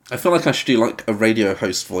I feel like I should do, like, a radio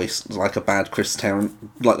host voice, like a bad Chris Tarrant,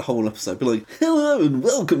 like, the whole episode. Be like, hello and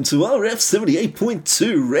welcome to RF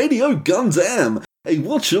 78.2 Radio Gundam, a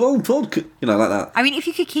watch-along podcast. You know, like that. I mean, if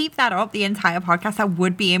you could keep that up the entire podcast, that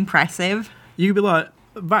would be impressive. You could be like,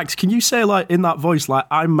 Max, can you say, like, in that voice, like,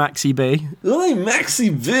 I'm Maxie B? I'm Maxie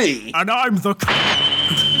B. And I'm the...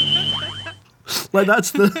 Like,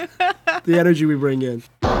 that's the energy we bring in.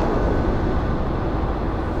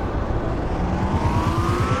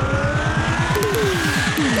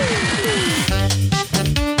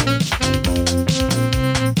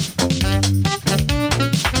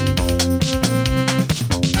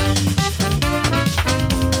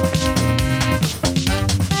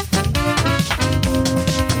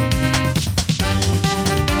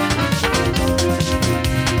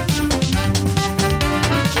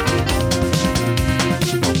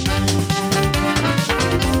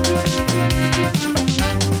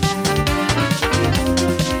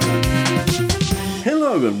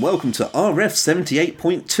 And welcome to RF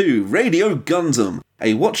 78.2 Radio Gundam,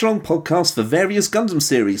 a watch-along podcast for various Gundam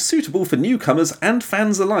series suitable for newcomers and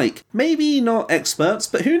fans alike. Maybe not experts,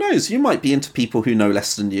 but who knows, you might be into people who know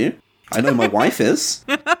less than you. I know my wife is.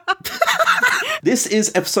 This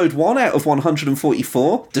is episode 1 out of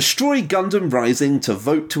 144, Destroy Gundam Rising to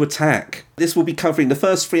Vote to Attack. This will be covering the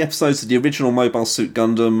first 3 episodes of the original Mobile Suit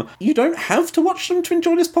Gundam. You don't have to watch them to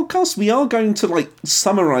enjoy this podcast. We are going to,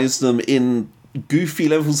 summarise them in goofy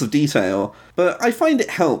levels of detail, but I find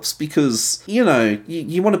it helps because, you know,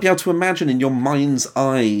 you want to be able to imagine in your mind's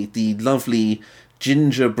eye the lovely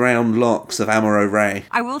ginger brown locks of Amuro Ray.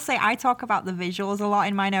 I will say I talk about the visuals a lot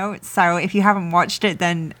in my notes, so if you haven't watched it,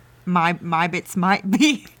 then my bits might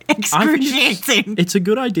be excruciating. It's a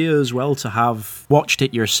good idea as well to have watched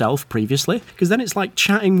it yourself previously, because then it's like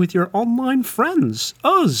chatting with your online friends.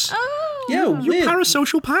 Us. Oh. Yeah, your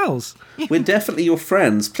parasocial pals. We're definitely your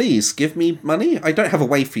friends. Please, give me money. I don't have a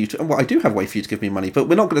way for you to... Well, I do have a way for you to give me money, but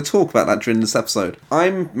we're not going to talk about that during this episode.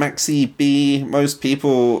 I'm Maxie B. Most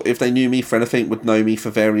people, if they knew me for anything, would know me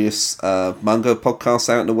for various manga podcasts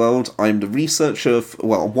out in the world. I'm the researcher,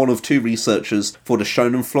 one of 2 researchers for the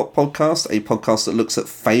Shonen Flop podcast, a podcast that looks at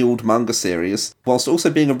failed manga series, whilst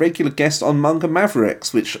also being a regular guest on Manga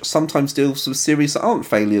Mavericks, which sometimes deals with series that aren't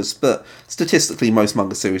failures, but statistically most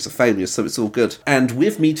manga series are failures, so it's all good. And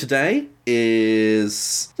with me today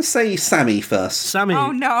is, let's say, Sammy first. Sammy.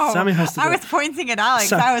 Oh no. Sammy has to I was pointing at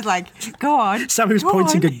Alex. I was like, go on. Sammy was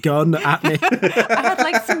pointing a gun at me. I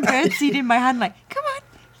had some birdseed in my hand, like, come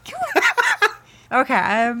on. Okay,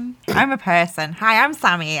 I'm a person. Hi, I'm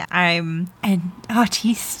Sammy. I'm an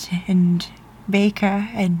artiste and baker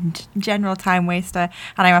and general time waster,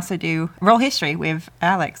 and I also do roll history with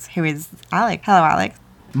Alex, who is Alex. Hello, Alex.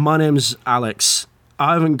 My name's Alex.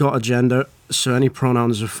 I haven't got a gender, so any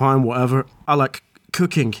pronouns are fine, whatever. I like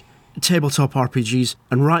cooking, tabletop RPGs,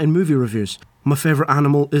 and writing movie reviews. My favourite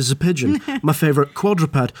animal is a pigeon. My favourite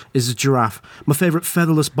quadruped is a giraffe. My favourite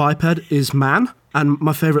featherless biped is man. And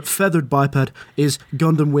my favourite feathered biped is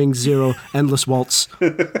Gundam Wing Zero Endless Waltz.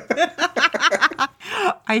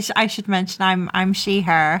 I should mention I'm she,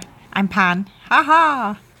 her. I'm Pan.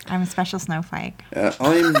 Haha. I'm a special snowflake.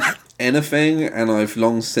 I'm anything, and I've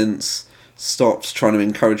long since stopped trying to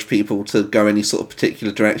encourage people to go any sort of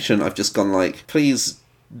particular direction. I've just gone like, please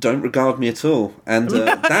don't regard me at all. And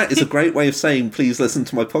that is a great way of saying, please listen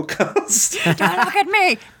to my podcast. Don't look at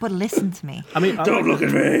me, but listen to me. I mean, don't look at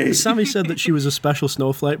me. Sammy said that she was a special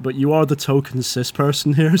snowflake, but you are the token cis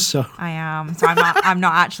person here, so... I am. So I'm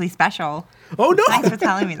not actually special. Oh, no! Thanks for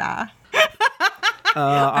telling me that.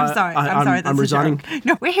 I'm sorry. That's I'm resigning. A joke.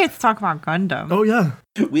 No, we're here to talk about Gundam. Oh, yeah.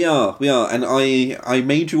 We are, and I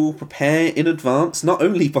made you all prepare in advance, not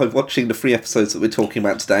only by watching the 3 episodes that we're talking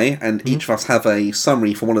about today, and each of us have a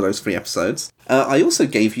summary for one of those 3 episodes. I also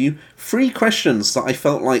gave you 3 questions that I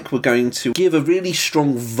felt like were going to give a really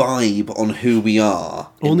strong vibe on who we are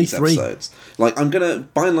in Only these 3 episodes. Like,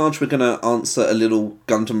 by and large, we're gonna answer a little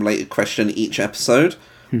Gundam-related question each episode.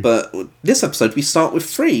 But this episode, we start with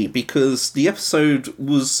 3, because the episode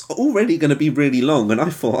was already going to be really long, and I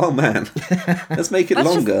thought, oh man, let's make it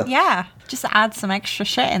longer. Just add some extra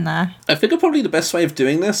shit in there. I figure probably the best way of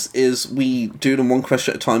doing this is we do them 1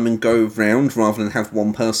 question at a time and go round, rather than have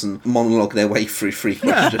one person monologue their way through 3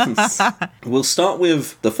 questions. We'll start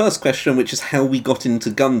with the first question, which is how we got into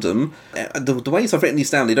Gundam. The ways I've written these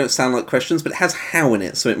down, they don't sound like questions, but it has how in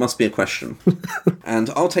it, so it must be a question. And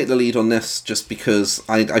I'll take the lead on this just because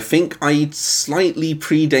I think I slightly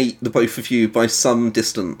predate the both of you by some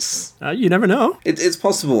distance. You never know. It's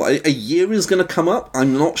possible. A year is going to come up.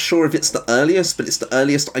 I'm not sure if it's the earliest, but it's the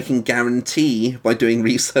earliest I can guarantee by doing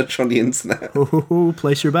research on the internet. Ooh,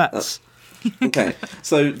 place your bets. Okay,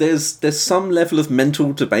 so there's some level of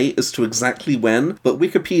mental debate as to exactly when, but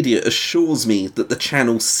Wikipedia assures me that the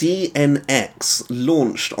channel CNX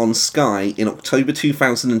launched on Sky in October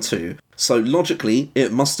 2002. So logically,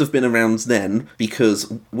 it must have been around then,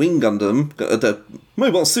 because Wing Gundam, the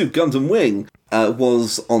Mobile Suit Gundam Wing,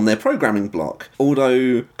 was on their programming block.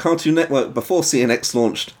 Although Cartoon Network, before CNX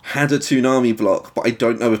launched, had a Toonami block, but I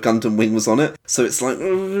don't know if Gundam Wing was on it. So it's like...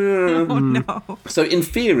 Oh, no. So in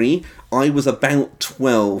theory, I was about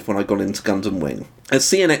 12 when I got into Gundam Wing.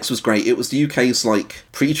 CNX was great. It was the UK's, like,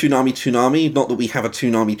 pre-Toonami. Not that we have a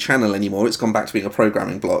Toonami channel anymore. It's gone back to being a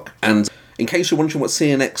programming block. And in case you're wondering what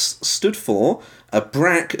CNX stood for,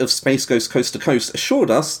 Brack of Space Ghost Coast to Coast assured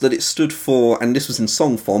us that it stood for, and this was in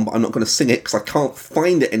song form, but I'm not going to sing it because I can't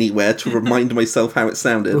find it anywhere to remind myself how it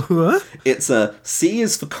sounded. What? It's C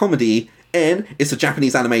is for comedy, N is for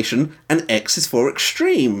Japanese animation, and X is for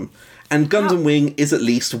extreme. And Gundam Wing is at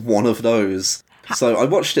least one of those. So I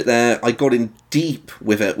watched it there. I got in deep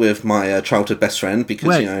with it with my childhood best friend because,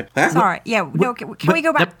 Wait. you know... Sorry, yeah, no, can we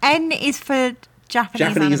go back? N is for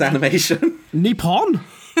Japanese animation. Nippon?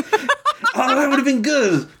 Oh, that would have been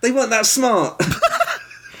good. They weren't that smart.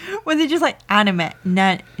 Was it just like anime?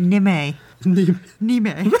 Nime.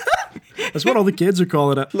 That's what all the kids are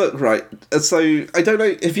calling it. Look, right. So I don't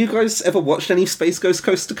know. Have you guys ever watched any Space Ghost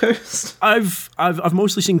Coast to Coast? I've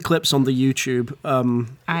mostly seen clips on the YouTube.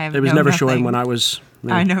 I it was know never nothing. showing when I was.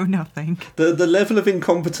 Yeah. I know nothing. The level of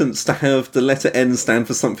incompetence to have the letter N stand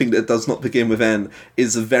for something that does not begin with N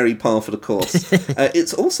is very par for the course.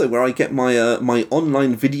 It's also where I get my my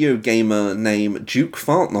online video gamer name, Duke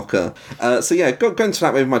Fartknocker. So yeah, going to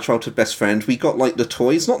that way with my childhood best friend. We got like the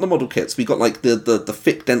toys, not the model kits. We got like the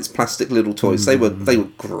thick, dense plastic little toys. They were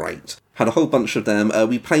great. Had a whole bunch of them.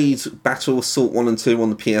 We played Battle Assault 1 and 2 on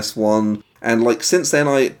the PS1, and like since then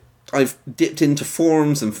I've dipped into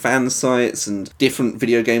forums and fan sites and different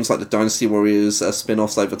video games like the Dynasty Warriors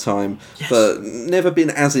spin-offs over time, but never been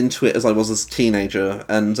as into it as I was as a teenager,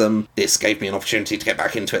 and this gave me an opportunity to get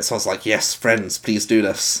back into it, so I was like, yes, friends, please do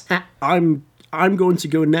this. I'm going to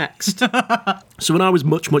go next. So when I was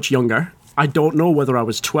much younger, I don't know whether I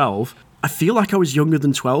was 12. I feel like I was younger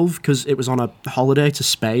than 12 because it was on a holiday to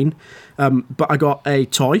Spain. But I got a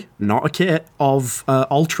toy, not a kit, of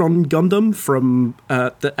Ultron Gundam from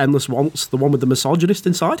the Endless Waltz, the one with the misogynist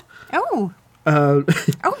inside. Oh.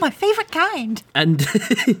 My favourite kind. And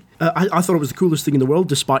I thought it was the coolest thing in the world,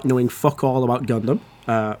 despite knowing fuck all about Gundam.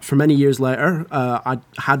 For many years later, I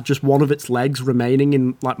had just one of its legs remaining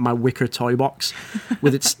in like my wicker toy box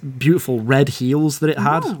with its beautiful red heels that it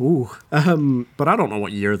had. Ooh. But I don't know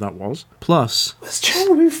what year that was. Plus... Was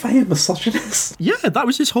Chang Wu-Fei a misogynist? Yeah, that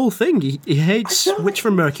was his whole thing. He hates Witch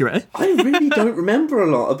from Mercury. I really don't remember a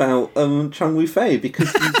lot about Chang Wu-Fei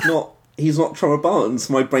because he's not Trevor Barton,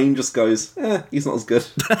 so my brain just goes, he's not as good.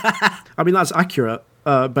 I mean, that's accurate.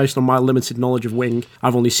 Based on my limited knowledge of Wing,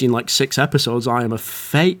 I've only seen like 6 episodes. I am a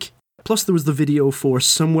fake. Plus, there was the video for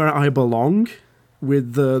Somewhere I Belong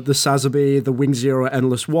with the Sazabi, the Wing Zero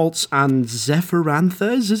Endless Waltz, and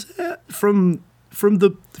Zephyranthes, is it? From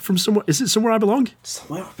somewhere, is it Somewhere I Belong?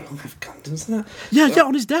 Somewhere I Belong have Gundams in it? Yeah,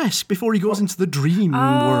 on his desk before he goes into the dream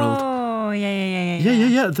world. Oh, yeah.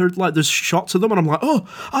 Yeah. There's shots of them, and I'm like, oh,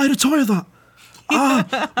 I had a toy of that.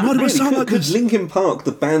 Why do I sound like this? Could Linkin Park,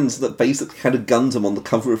 the bands that basically had a Gundam on the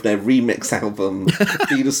cover of their remix album,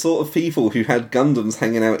 be the sort of people who had Gundams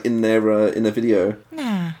hanging out in their video?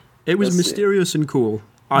 Nah. It was mysterious and cool.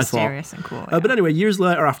 I thought. Mysterious and cool. Yeah. But anyway, years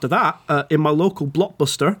later after that, in my local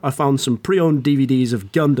Blockbuster, I found some pre-owned DVDs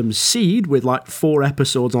of Gundam Seed with like 4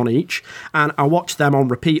 episodes on each, and I watched them on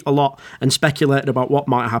repeat a lot and speculated about what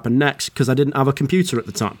might happen next because I didn't have a computer at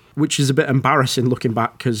the time, which is a bit embarrassing looking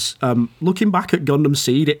back because looking back at Gundam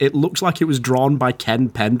Seed, it looks like it was drawn by Ken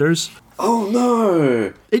Penders. Oh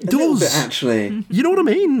no! It does. Little bit, actually. You know what I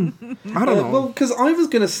mean? I don't know. Well, because I was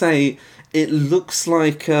going to say, it looks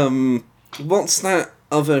like, what's that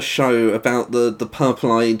other show about the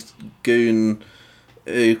purple-eyed goon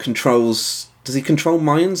who controls... Does he control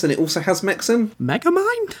minds and it also has mechs in?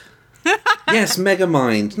 Megamind? Yes,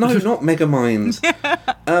 Megamind. No, not Megamind.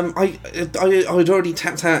 I'd already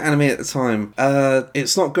tapped out anime at the time.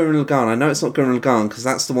 It's not Gurren Lagann. I know it's not Gurren Lagann because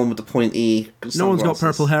that's the one with the pointy sunglasses. No one's got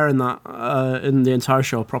purple hair in that, in the entire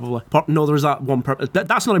show, probably. No, there's that one purple...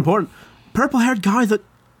 That's not important. Purple-haired guy that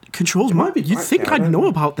controls might be You'd black think guy, I'd I don't know know.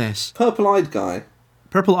 about this. Purple-eyed guy.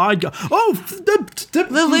 Purple-eyed guy. Oh!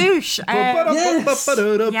 Lelouch. Yes. Yes.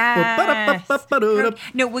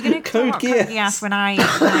 No, we're going to Code talk Geass. Code Geass when I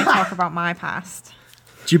talk about my past.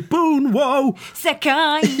 Jiboon, whoa!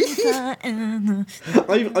 Sekai.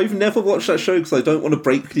 I've never watched that show because I don't want to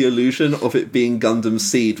break the illusion of it being Gundam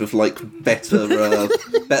Seed with like better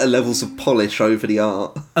levels of polish over the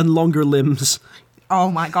art. And longer limbs. Oh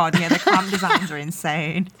my god, yeah, the clamp designs are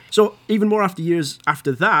insane. So even more years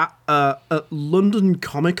after that, at London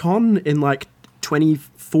Comic Con in like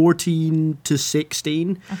 2014 to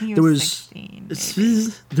 16, I think it there was was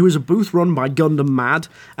 16, there was a booth run by Gundam Mad,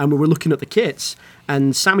 and we were looking at the kits,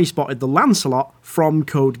 and Sammy spotted the Lancelot from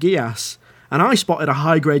Code Geass, and I spotted a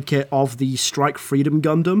high grade kit of the Strike Freedom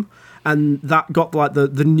Gundam, and that got like the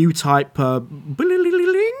new type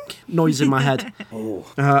noise in my head.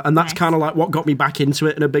 And that's Nice. kind of like what got me back into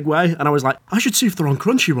it in a big way. And I was like, I should see if they're on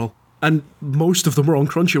Crunchyroll. And most of them were on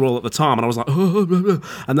Crunchyroll at the time. And I was like,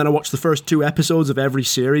 and then I watched the first 2 episodes of every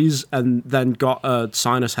series and then got a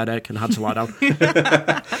sinus headache and had to lie down.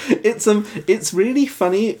 It's really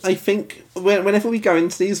funny. I think whenever we go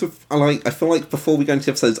into these, I feel like before we go into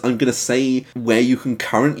the episodes, I'm going to say where you can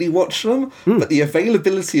currently watch them, but the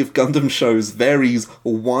availability of Gundam shows varies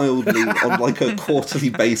wildly on like a quarterly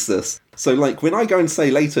basis. So, like, when I go and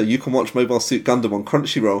say later you can watch Mobile Suit Gundam on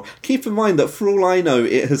Crunchyroll, keep in mind that for all I know,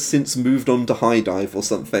 it has since moved on to High Dive or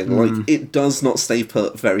something. Like, it does not stay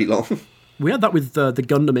put very long. We had that with the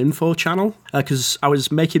Gundam Info channel, because I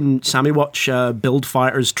was making Sammy watch Build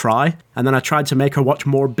Fighters Try, and then I tried to make her watch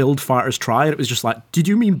more Build Fighters Try, and it was just like, did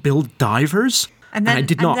you mean Build Divers? And then I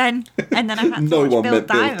did not. And then I had to No watch one Build meant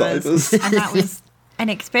Build Divers. and that was an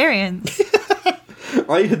experience.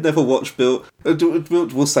 I had never watched Build...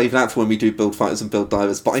 We'll save that for when we do Build Fighters and Build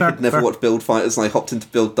Divers, but I had never watched Build Fighters, and I hopped into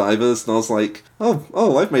Build Divers, and I was like,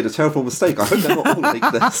 oh, I've made a terrible mistake. I hope they're not all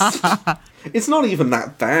like this. It's not even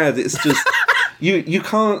that bad, it's just... You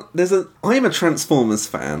can't... I'm a Transformers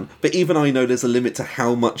fan, but even I know there's a limit to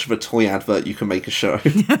how much of a toy advert you can make a show.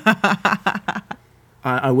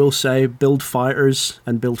 I will say Build Fighters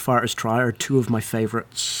and Build Fighters Try are 2 of my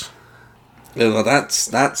favourites. Well, that's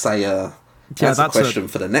a question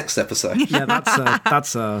for the next episode. Yeah,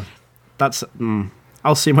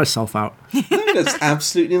 I'll see myself out. No, there's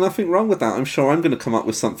absolutely nothing wrong with that. I'm sure I'm going to come up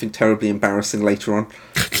with something terribly embarrassing later on.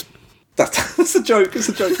 That's a joke. It's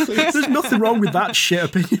a joke, please. There's nothing wrong with that shit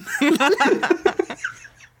opinion.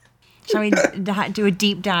 Shall we do a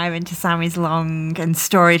deep dive into Sammy's long and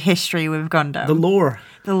storied history with Gundam? The lore.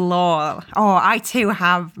 The lore. Oh, I too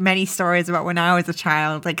have many stories about when I was a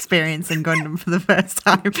child experiencing Gundam for the first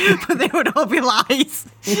time, but they would all be lies.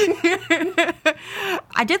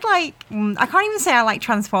 I did I can't even say I liked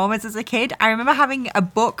Transformers as a kid. I remember having a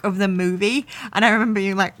book of the movie, and I remember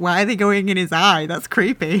being like, why are they going in his eye? That's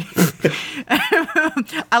creepy.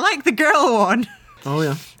 I like the girl one. Oh,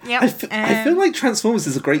 yeah. Yep. I feel like Transformers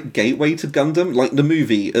is a great gateway to Gundam, like the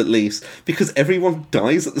movie at least, because everyone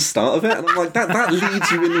dies at the start of it, and I'm like, that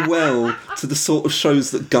leads you in well to the sort of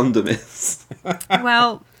shows that Gundam is.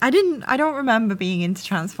 Well, I don't remember being into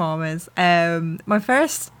Transformers. My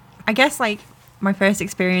first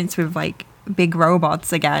experience with like big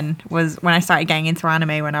robots again was when I started getting into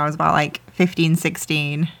anime when I was about like 15,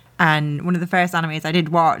 16. And one of the first animes I did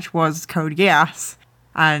watch was Code Geass.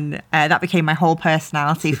 And that became my whole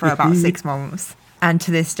personality for about 6 months. And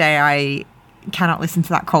to this day, I cannot listen to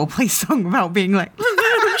that Coldplay song without being like...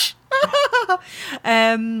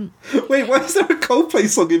 Wait, why is there a Coldplay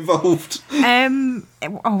song involved?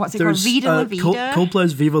 What's it called? Vida La Vida?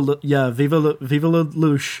 Coldplay's Viva La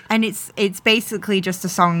Louche. And it's basically just a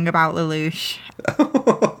song about Lelouch.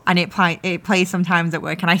 And it plays sometimes at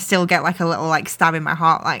work, and I still get like a little like stab in my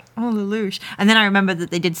heart, like, oh, Lelouch. And then I remember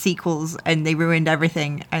that they did sequels and they ruined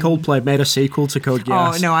everything. And Coldplay made a sequel to Code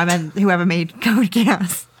Geass. Oh no, I meant whoever made Code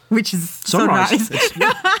Geass, which is Sunrise. so nice.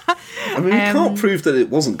 I mean, we can't prove that it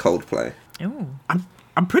wasn't Coldplay. Ooh.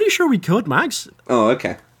 I'm pretty sure we could, Max. Oh,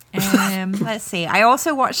 okay. Let's see. I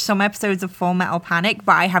also watched some episodes of Full Metal Panic,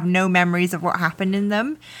 but I have no memories of what happened in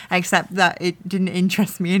them, except that it didn't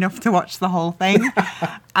interest me enough to watch the whole thing.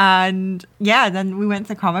 And yeah, then we went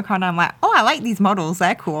to Comic-Con and I'm like, oh, I like these models.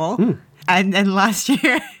 They're cool. And then last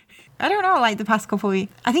year, I don't know, like the past couple of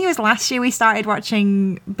weeks, I think it was last year we started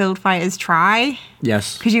watching Build Fighters Try.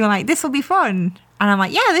 Yes. Because you were like, this will be fun. And I'm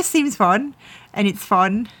like, yeah, this seems fun. And it's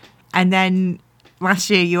fun. And then last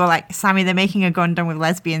year you were like, Sammy, they're making a Gundam with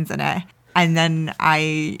lesbians in it. And then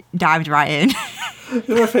I dived right in. You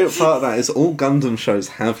know, my favourite part of that is all Gundam shows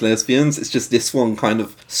have lesbians. It's just this one kind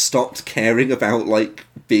of stopped caring about, like,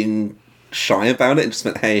 being shy about it and just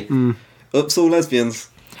went, hey, oops, all lesbians.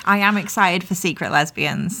 I am excited for secret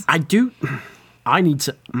lesbians. I need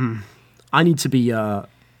to be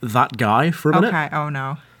that guy for a minute. Okay, oh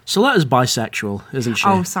no. Soletta's bisexual, isn't she?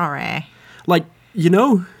 Oh, sorry. Like, you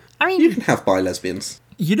know... I mean... You can have bi-lesbians.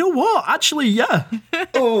 You know what? Actually, yeah.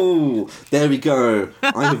 Oh, there we go.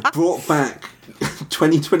 I have brought back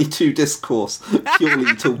 2022 discourse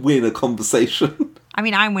purely to win a conversation. I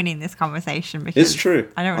mean, I'm winning this conversation because It's true.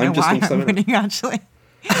 I don't know I'm just why also I'm in it. winning, actually.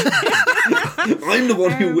 I'm the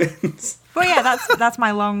one who wins. But yeah, that's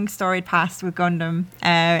my long storied past with Gundam,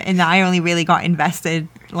 in that I only really got invested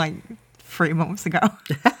like 3 months ago.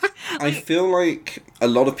 I feel like a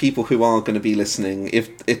lot of people who are going to be listening,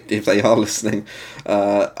 if they are listening,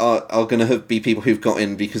 are going to be people who've got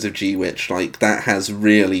in because of G-Witch. Like, that has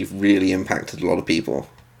really, really impacted a lot of people.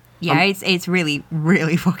 Yeah, it's really,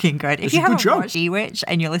 really fucking good. If It's you a good haven't show. watched G-Witch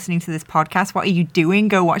and you're listening to this podcast, what are you doing?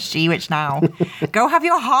 Go watch G-Witch now. Go have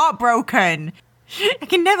your heart broken. I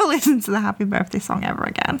can never listen to the Happy Birthday song ever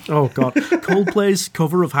again. Oh, God. Coldplay's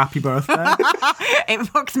cover of Happy Birthday. It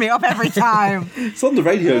fucks me up every time. It's on the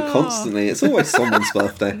radio constantly. It's always someone's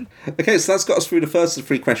birthday. Okay, so that's got us through the first of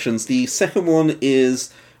 3 questions. The second one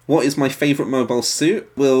is, what is my favourite mobile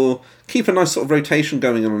suit? We'll keep a nice sort of rotation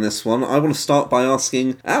going on this one. I want to start by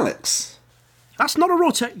asking Alex. That's not a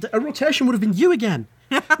rotation. A rotation would have been you again.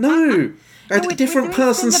 No, a we're different doing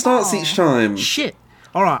person from the starts ball. each time. Shit.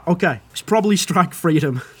 All right, okay. It's probably Strike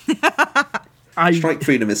Freedom. Strike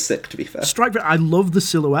Freedom is sick, to be fair. Strike Freedom. I love the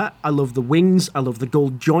silhouette. I love the wings. I love the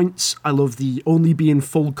gold joints. I love the only being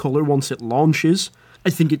full color once it launches. I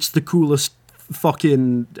think it's the coolest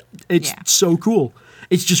fucking... It's Yeah. so cool.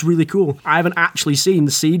 It's just really cool. I haven't actually seen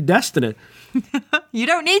Seed Destiny. You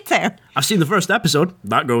don't need to. I've seen the first episode.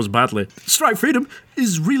 That goes badly. Strike Freedom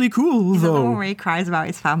is really cool, The one though. where he cries about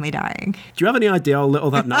his family dying. Do you have any idea how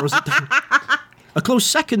little that narrows it down? A close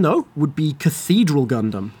second, though, would be Cathedral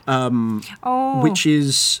Gundam, which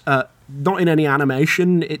is not in any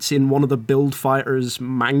animation. It's in one of the Build Fighters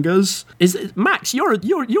mangas. Max?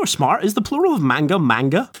 You're smart. Is the plural of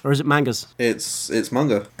manga, or is it mangas? It's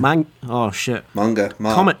manga. Oh shit. Manga.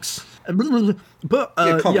 Comics. But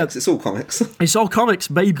Comics. It's all comics. it's all comics,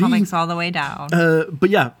 baby. Comics all the way down. But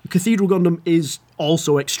yeah, Cathedral Gundam is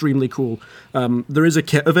also extremely cool. There is a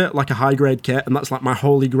kit of it, like a high-grade kit, and that's like my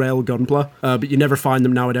holy grail gunpla. But you never find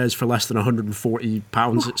them nowadays for less than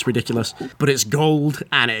 £140. It's ridiculous. But it's gold,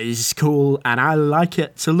 and it is cool, and I like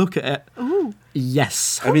it to look at it. Ooh.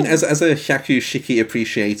 Yes. I mean, as a Hyaku Shiki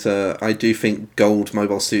appreciator, I do think gold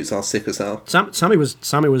mobile suits are sick as hell. Sammy was a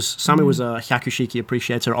Hyakushiki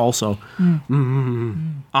appreciator also.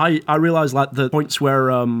 I realize like the points where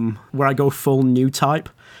I go full new type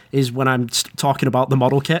is when I'm talking about the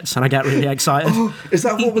model kits and I get really excited. Is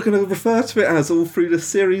that what we're going to refer to it as all through the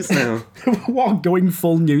series now? What, going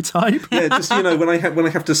full new type? Yeah, just, you know, when I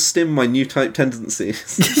have to stim my new type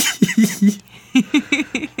tendencies.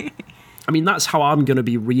 I mean, that's how I'm going to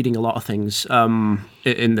be reading a lot of things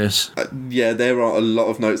in this. Yeah, there are a lot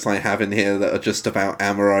of notes I have in here that are just about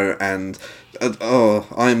Amuro, and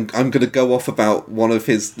I'm going to go off about one of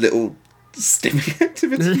his little stimming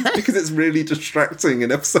activities because it's really distracting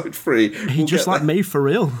in episode 3. He just like me for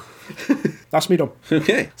real. That's me done.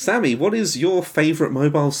 Okay, Sammy, what is your favourite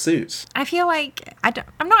mobile suit? I feel like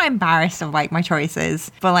I'm not embarrassed of like my choices,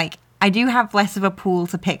 but like I do have less of a pool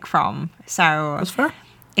to pick from. So That's fair.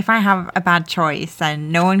 if I have a bad choice, then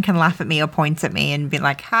no one can laugh at me or point at me and be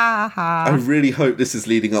like, ha ha. I really hope this is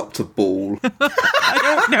leading up to Ball. I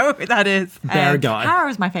don't know who that is. Bear guy.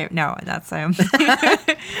 Harrow's my favorite. No, that's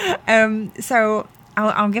so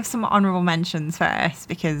I'll give some honorable mentions first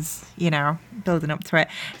because, you know, building up to it.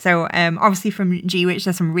 So obviously from G-Witch,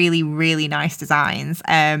 there's some really, really nice designs.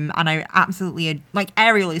 And I absolutely, like,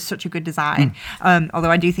 Ariel is such a good design. Although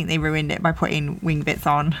I do think they ruined it by putting wing bits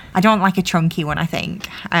on. I don't like a chunky one, I think.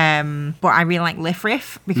 But I really like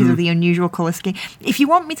Lifriff because of the unusual colour scheme. If you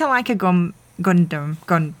want me to like a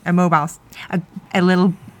Gundam, a mobile, a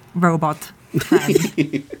little robot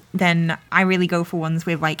friend, then I really go for ones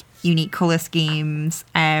with like unique color schemes,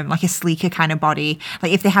 like a sleeker kind of body.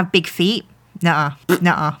 Like if they have big feet,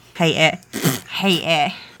 hate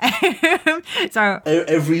it. So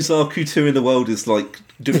Every Zaku 2 in the world is like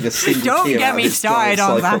doing a single don't tear get out me of his started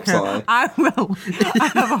on Cyclops Zaku. eye.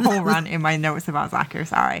 I have a whole rant in my notes about Zaku,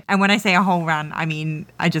 sorry. And when I say a whole rant, I mean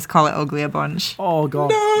I just call it ugly a bunch. Oh,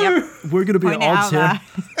 God. Yep. We're going to be Putting at it odds out here.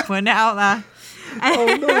 there. Putting it out there.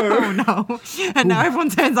 Oh no! Oh no. And now everyone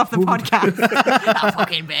turns off the podcast. That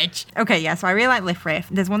fucking bitch. Okay, yeah, so I really like Lifriff.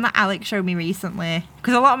 There's one that Alex showed me recently.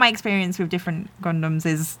 Because a lot of my experience with different Gundams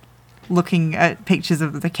is looking at pictures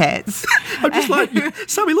of the kits. I'm just like,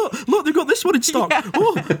 Sammy, look, they've got this one in stock. Yeah.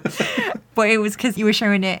 Oh. But it was because you were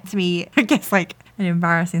showing it to me, I guess, like an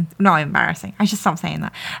embarrassing... Not embarrassing. I should stop saying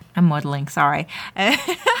that. I'm modelling, sorry.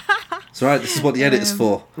 It's alright, this is what the edit's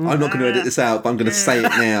for. I'm not going to edit this out, but I'm going to say it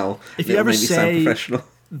now. If you It'll ever make me sound say- professional.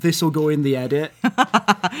 this will go in the edit.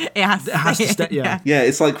 It has to stay, yeah. Yeah,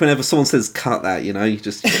 it's like whenever someone says cut that, you know, you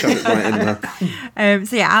just shove it right in there.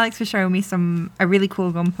 So yeah, Alex was showing me a really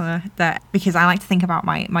cool Gunpla that, because I like to think about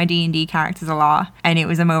my D&D characters a lot, and it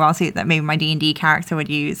was a mobile suit that maybe my D&D character would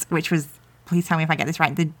use, which was, please tell me if I get this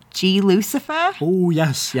right, the G Lucifer. Oh,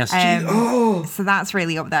 yes. So that's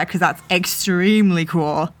really up there because that's extremely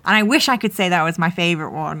cool. And I wish I could say that was my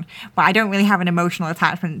favourite one, but I don't really have an emotional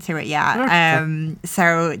attachment to it yet.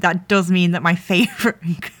 So that does mean that my favourite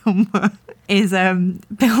Gunpla is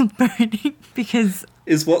Build Burning, because...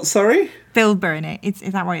 Is what, sorry? Build Burning. Is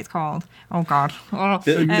that what it's called? Oh, God. Build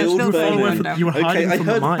Burning. You were hiding from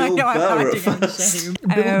the mic. Bill Burr at first.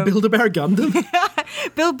 Build-A-Bear Gundam?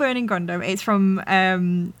 Build Burning Gundam. It's from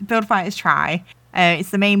Build Fighters Try. It's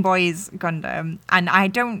the main boys Gundam. And I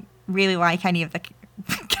don't really like any of the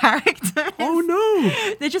characters. Oh,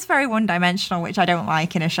 no. They're just very one-dimensional, which I don't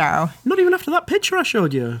like in a show. Not even after that picture I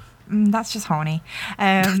showed you. That's just horny.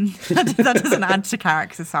 That doesn't add to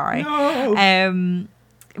character, sorry. No.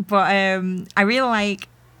 But I really like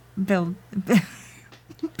Build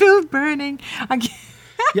Burning.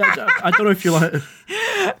 Yeah, I don't know if you like...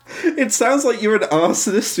 It sounds like you're an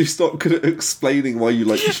arsonist who's not good at explaining why you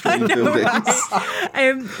like destroying buildings.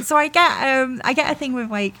 Right? So I get a thing with,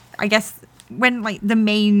 like, I guess when, like, the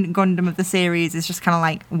main Gundam of the series is just kind of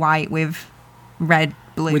like white with red,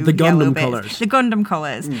 blue, with the Gundam colours. The Gundam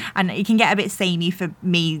colours. And it can get a bit samey for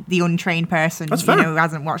me, the untrained person, That's fair. who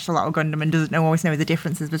hasn't watched a lot of Gundam and doesn't always know the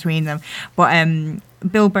differences between them. But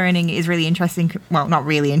Build Burning is really interesting. Well, not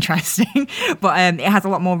really interesting, but it has a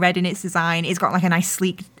lot more red in its design. It's got like a nice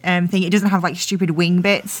sleek thing. It doesn't have like stupid wing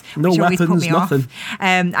bits, No which always put weapons, me nothing. off.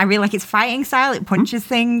 I really like its fighting style. It punches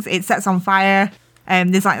things. It sets on fire.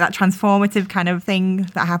 There's like that transformative kind of thing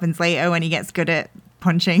that happens later when he gets good at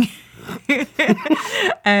punching. So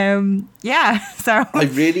I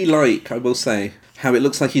really like, I will say, how it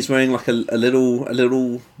looks like he's wearing like a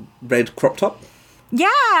little red crop top.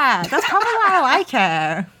 yeah, that's probably why I like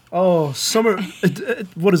it. Oh, summer...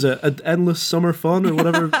 what is it? Endless summer fun or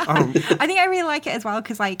whatever? I think I really like it as well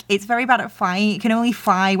because, like, it's very bad at flying. It can only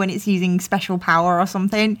fly when it's using special power or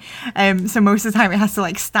something. So most of the time it has to,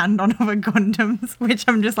 like, stand on other Gundams, which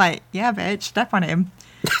I'm just like, yeah, bitch, step on him.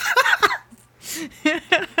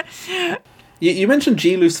 You mentioned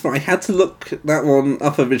G Lucifer. I had to look that one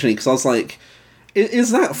up originally because I was like,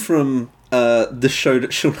 is that from the show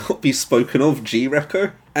that shall not be spoken of,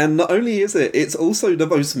 G-Reco? And not only is it, it's also the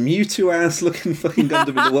most Mewtwo-ass looking fucking Gundam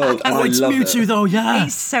in the world, and I it's love Mewtwo, it. though, yeah.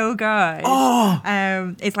 It's so good. Oh!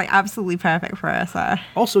 It's, like, absolutely perfect for us.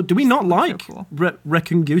 Also, do we not like cool.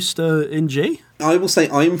 Recongusta in G? I will say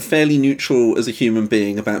I'm fairly neutral as a human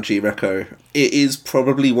being about G-Reco. It is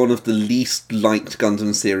probably one of the least liked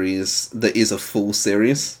Gundam series that is a full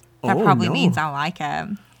series. That Oh, probably no. means I like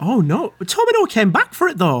it. Oh, no. Tomino came back for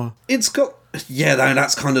it, though. It's got... Yeah, no,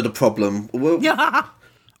 that's kind of the problem. Well,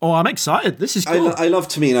 Oh, I'm excited. This is cool. I love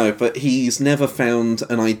Tomino, but he's never found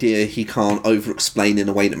an idea he can't over-explain in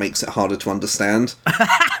a way that makes it harder to understand.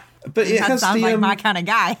 But it That has sounds the... like my kind of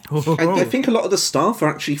guy. I think a lot of the staff are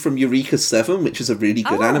actually from Eureka 7, which is a really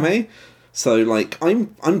good anime. So, like,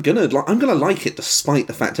 I'm gonna like it despite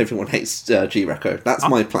the fact everyone hates G-Reco. That's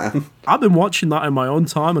my plan. I've been watching that in my own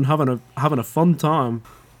time and having a fun time.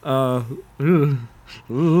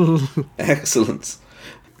 Excellent.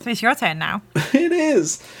 So it's your turn now. It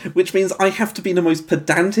is, which means I have to be the most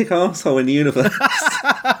pedantic arsehole in the universe.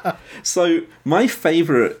 So, my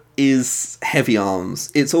favourite is Heavy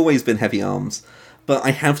Arms. It's always been Heavy Arms. But I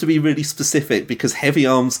have to be really specific because Heavy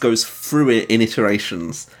Arms goes through it in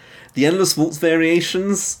iterations. The Endless Waltz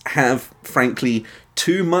variations have, frankly,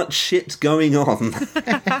 too much shit going on.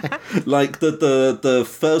 Like, the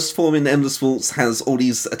first form in Endless Waltz has all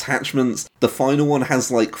these attachments. The final one has,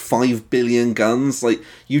 like, 5 billion guns. Like,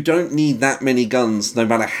 you don't need that many guns, no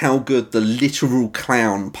matter how good the literal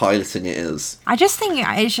clown piloting it is. I just think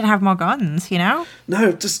it should have more guns, you know?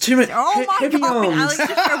 No, just too many. Oh my Heavy god, Arms. Alex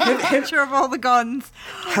just showed me a picture of all the guns.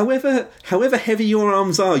 However heavy your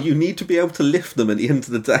arms are, you need to be able to lift them at the end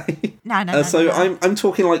of the day. No. So I'm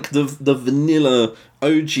talking like the vanilla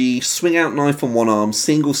OG swing out knife on one arm,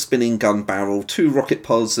 single spinning gun barrel, 2 rocket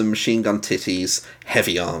pods and machine gun titties,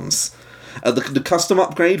 Heavy Arms. The custom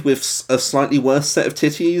upgrade with a slightly worse set of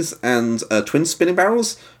titties and twin spinning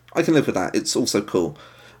barrels, I can live with that. It's also cool.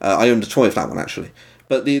 I owned a toy of that one actually.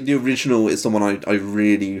 But the original is the one I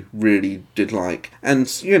really, really did like.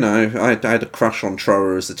 And, you know, I had a crush on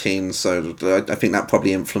Troa as a teen, so I think that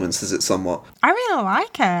probably influences it somewhat. I really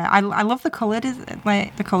like it. I love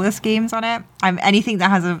the the color schemes on it. Anything that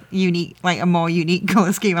has a more unique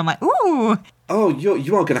color scheme, I'm like, ooh. Oh,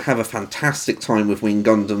 you are going to have a fantastic time with Wing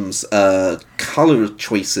Gundam's colour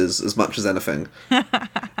choices as much as anything.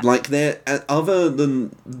 Like, they're, other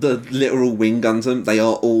than the literal Wing Gundam, they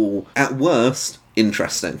are all, at worst,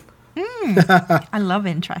 interesting. I love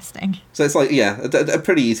interesting. So it's like, yeah, a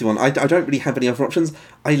pretty easy one. I don't really have any other options.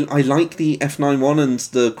 I like the F91 and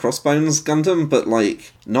the Crossbones Gundam, but,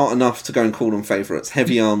 like, not enough to go and call them favourites.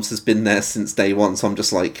 Heavy Arms has been there since day one, so I'm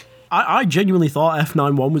just like... I genuinely thought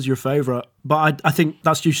F91 was your favourite, but I think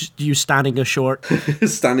that's just you standing a short.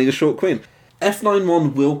 Standing a short queen.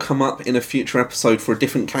 F91 will come up in a future episode for a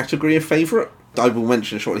different category of favourite. I will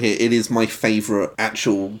mention shortly here, it is my favourite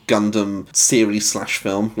actual Gundam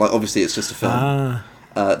series/film. Like, obviously it's just a film.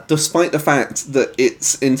 Despite the fact that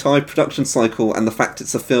its entire production cycle and the fact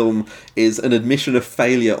it's a film is an admission of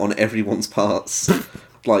failure on everyone's parts.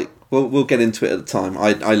 Like, we'll get into it at the time.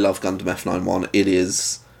 I love Gundam F91. It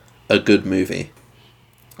is a good movie.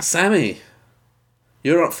 Sammy,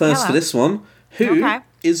 you're up first for this one. Who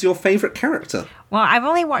is your favourite character? Well, I've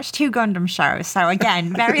only watched 2 Gundam shows, so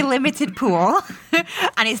again, very limited pool.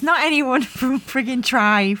 And it's not anyone from friggin'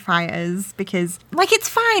 Tri-Fighters, because, like, it's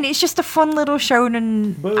fine. It's just a fun little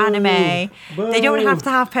shonen anime. They don't have to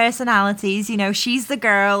have personalities. You know, she's the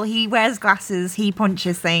girl, he wears glasses, he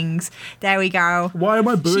punches things. There we go. Why am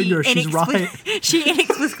I booing her? She's right. She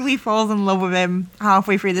inexplicably falls in love with him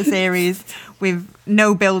halfway through the series with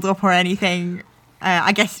no build-up or anything.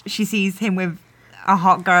 I guess she sees him with a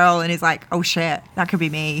hot girl and is like, oh shit, that could be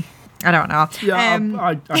me. I don't know. Yeah,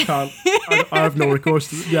 I can't. I have no recourse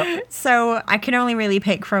to it. Yeah. So I can only really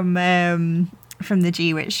pick from the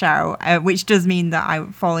G-Witch show, which does mean that I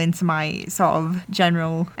fall into my sort of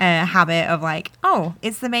general habit of like, oh,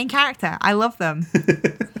 it's the main character. I love them.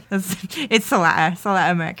 It's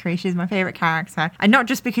Soletta Mercury. She's my favourite character. And not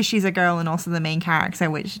just because she's a girl and also the main character,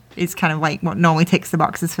 which is kind of like what normally ticks the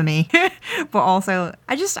boxes for me, but also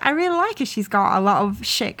I really like her. She's got a lot of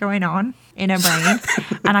shit going on in her brain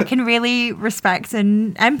and I can really respect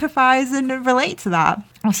and empathise and relate to that.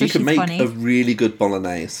 Also, she can make funny. a really good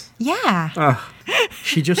bolognese. Yeah.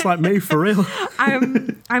 She just like me, for real.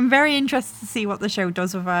 I'm very interested to see what the show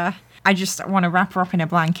does with her. I just want to wrap her up in a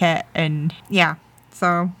blanket and yeah.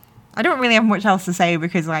 So I don't really have much else to say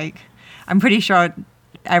because, like, I'm pretty sure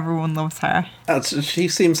everyone loves her. She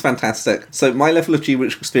seems fantastic. So my level of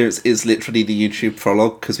G-Witch experience is literally the YouTube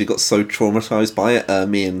prologue because we got so traumatised by it,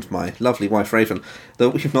 me and my lovely wife Raven,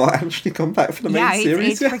 that we've not actually gone back for the main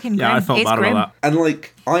series yet. Freaking yeah, I felt bad about that. And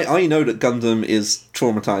like, I know that Gundam is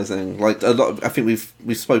traumatising. Like, a lot. I think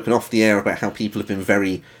we've spoken off the air about how people have been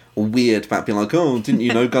very weird about being like, oh, didn't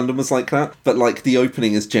you know Gundam was like that? But like, the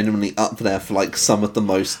opening is genuinely up there for like some of the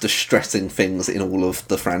most distressing things in all of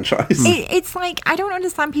the franchise. It's like, I don't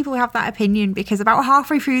understand people who have that opinion because about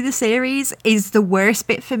halfway through the series is the worst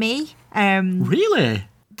bit for me. Really?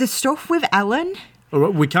 The stuff with Ellen.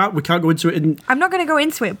 We can't go into it. I'm not going to go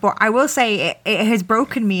into it, but I will say it has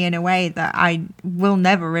broken me in a way that I will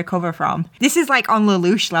never recover from. This is like on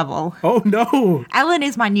Lelouch level. Oh no! Ellen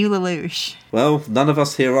is my new Lelouch. Well, none of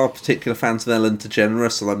us here are particular fans of Ellen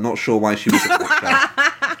DeGeneres, so I'm not sure why she was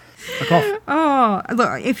that. Oh,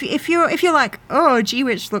 look, if you're like, oh,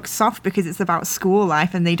 G-Witch looks soft because it's about school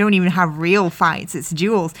life and they don't even have real fights, it's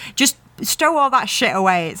duels, just stow all that shit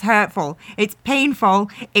away. It's hurtful. It's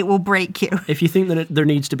painful. It will break you. If you think that there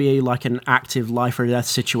needs to be like an active life or death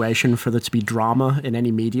situation for there to be drama in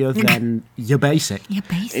any media, then you're basic. You're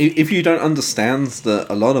basic. If you don't understand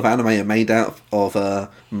that a lot of anime are made out of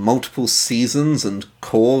multiple seasons and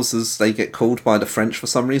cores, as they get called by the French for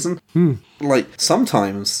some reason, like,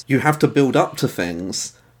 sometimes you have to build up to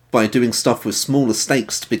things by doing stuff with smaller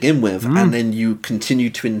stakes to begin with, and then you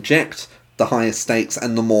continue to inject the higher stakes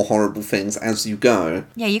and the more horrible things as you go.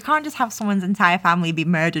 Yeah, you can't just have someone's entire family be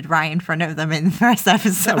murdered right in front of them in the first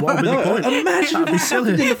episode. Yeah, what would be the point? Imagine that'd be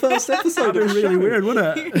silly. in the first episode. That'd be really weird,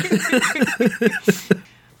 wouldn't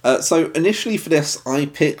it? So initially for this, I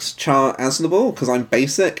picked Char Aznavour because I'm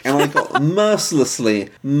basic, and I got mercilessly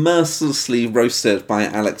roasted by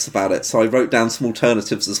Alex about it. So I wrote down some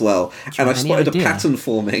alternatives as well, and I spotted a pattern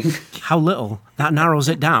forming. How little? That narrows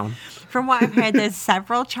it down. From what I've heard, there's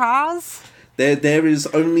several Chars. There is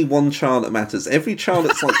only one Char that matters. Every Char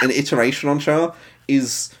that's like an iteration on Char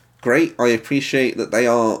is great. I appreciate that they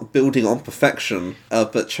are building on perfection,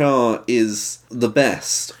 but Char is the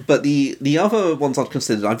best. But the other ones I've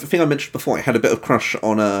considered, I think I mentioned before, I had a bit of crush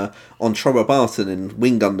on Chora Barton in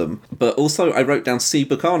Wing Gundam, but also I wrote down C.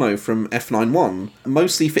 Bacano from F91,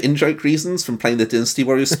 mostly for in-joke reasons from playing the Dynasty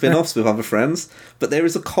Warriors spin-offs with other friends, but there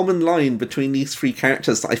is a common line between these three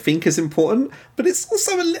characters that I think is important, but it's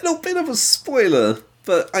also a little bit of a spoiler.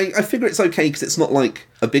 But I figure it's okay because it's not like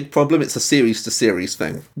a big problem, it's a series-to-series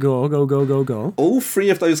thing. Go. All three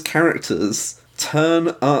of those characters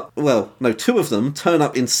turn up, well, no, two of them turn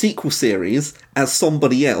up in sequel series as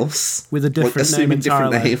somebody else. With a different name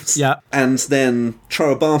entirely. Different names. Yeah. And then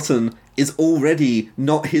Chora Barton is already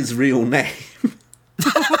not his real name.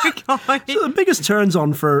 Oh my god. So the biggest turns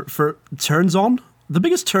on for turns on? The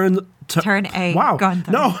biggest turn A wow. Gundam.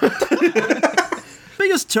 No.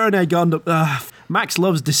 Biggest turn A Gundam. Max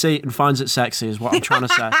loves deceit and finds it sexy is what I'm trying to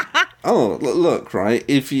say. Oh, look, right,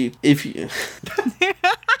 if you if you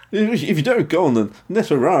don't go on the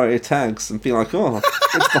Netarare tags and be like, oh,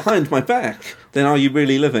 it's behind my back, then are you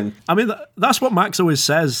really living? I mean, that's what Max always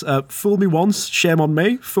says. Fool me once, shame on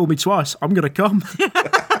me. Fool me twice, I'm going to come.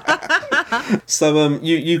 So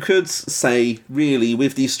you could say, really,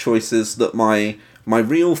 with these choices, that my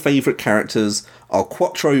real favourite characters are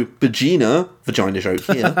Quattro Vagina, vagina joke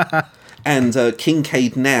here, and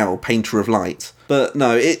Kincaid Now, Painter of Light. But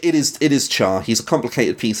no, it is Char. He's a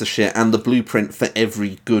complicated piece of shit and the blueprint for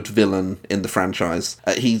every good villain in the franchise.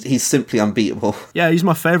 He's simply unbeatable. Yeah, he's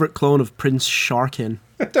my favourite clone of Prince Sharkin.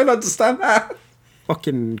 I don't understand that.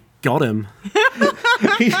 Fucking got him.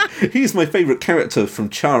 He's my favourite character from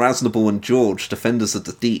Char Aznavour and George, Defenders of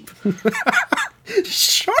the Deep.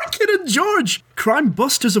 Sharkin and George, crime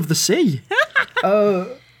busters of the sea.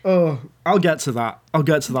 I'll get to that. You'll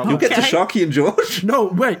get to Sharky and George? No,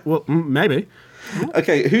 wait. Well, maybe.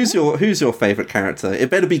 Okay, who's your favourite character? It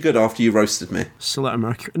better be good after you roasted me. Soletta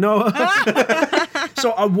Mercury. No.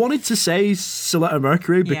 So I wanted to say Soletta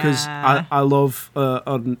Mercury because Yeah. I love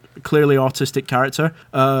a clearly autistic character.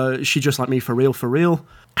 She just like me for real.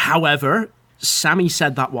 However, Sammy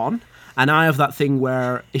said that one. And I have that thing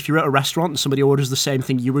where if you're at a restaurant and somebody orders the same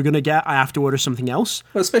thing you were going to get, I have to order something else.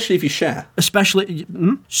 Well, especially if you share.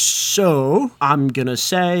 So I'm going to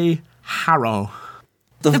say Harrow.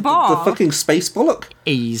 The ball? The fucking space bollock?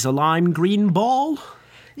 He's a lime green ball.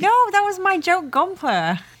 No, that was my joke,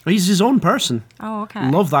 Gunpla. He's his own person. Oh,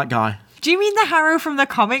 okay. Love that guy. Do you mean the Harrow from the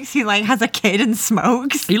comics who like has a kid and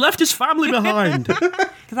smokes? He left his family behind.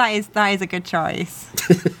 Because that is a good choice.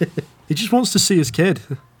 He just wants to see his kid.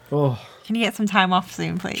 Oh, Can you get some time off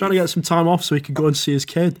soon, please? trying to get some time off so he can go and see his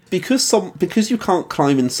kid. Because you can't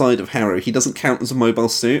climb inside of Harrow, he doesn't count as a mobile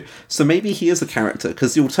suit, so maybe he is a character,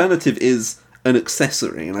 because the alternative is an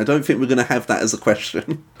accessory, and I don't think we're going to have that as a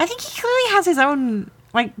question. I think he clearly has his own,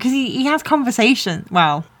 like, because he has conversation.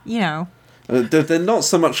 Well, you know. They're not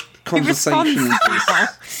so much conversations.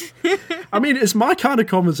 I mean, it's my kind of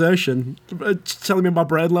conversation. Telling me my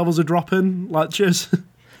brain levels are dropping. Like, cheers.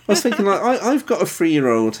 I was thinking, like, I've got a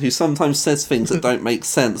 3-year-old who sometimes says things that don't make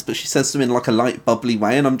sense, but she says them in, like, a light, bubbly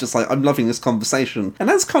way, and I'm just like, I'm loving this conversation. And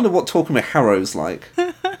that's kind of what talking with Harrow's like.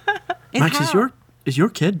 Max, is your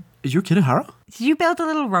kid a Harrow? Did you build a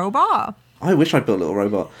little robot? I wish I built a little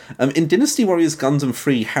robot. In Dynasty Warriors Gundam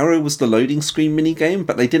 3, Harrow was the loading screen minigame,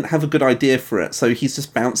 but they didn't have a good idea for it, so he's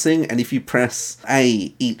just bouncing, and if you press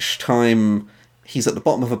A each time he's at the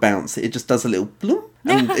bottom of a bounce, it just does a little bloom,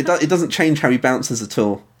 and it doesn't change how he bounces at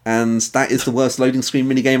all. And that is the worst loading screen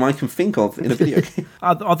minigame I can think of in a video game.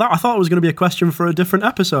 I thought it was going to be a question for a different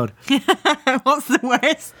episode. What's the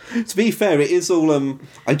worst? To be fair, it is all...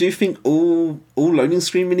 I do think all loading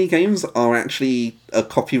screen minigames are actually a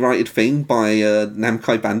copyrighted thing by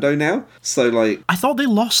Namco Bandai now. So, like... I thought they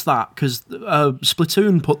lost that because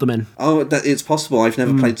Splatoon put them in. Oh, it's possible. I've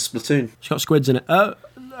never played Splatoon. It's got squids in it.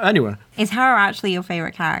 Anyway. Is Harrow actually your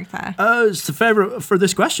favourite character? It's the favourite for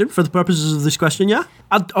this question, for the purposes of this question, yeah.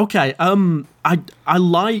 I like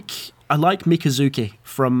Mikazuki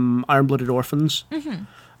from Iron Blooded Orphans.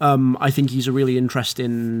 Mm-hmm. I think he's a really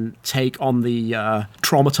interesting take on the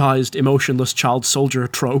traumatized, emotionless child soldier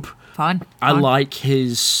trope. Fun. I like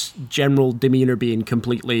his general demeanour being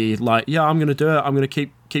completely like, yeah, I'm going to do it, I'm going to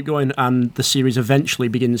keep going, and the series eventually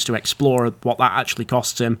begins to explore what that actually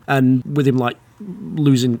costs him, and with him like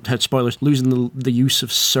losing the use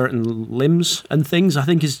of certain limbs and things, I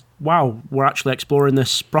think is, wow, we're actually exploring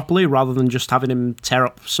this properly rather than just having him tear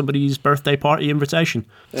up somebody's birthday party invitation.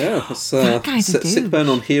 Yeah, that's guy's a sick dude. burn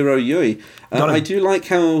on Hero Yui. I do like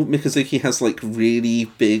how Mikazuki has like really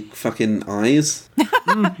big fucking eyes.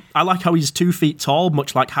 I like how he's 2 feet tall,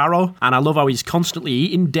 much like Harrow, and I love how he's constantly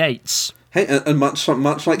eating dates. Hey, and much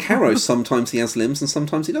like Harrow, sometimes he has limbs and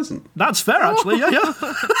sometimes he doesn't. That's fair, actually. Yeah.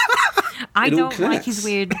 I It all don't like connects. his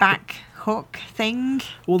weird back hook thing.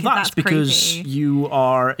 Well, 'cause that's because creepy. you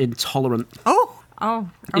are intolerant. Oh, okay.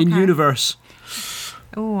 In universe,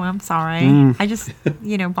 Oh, I'm sorry. I just,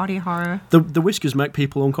 body horror. the whiskers make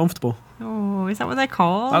people uncomfortable. Oh, is that what they're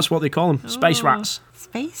called? That's what they call them. Space rats.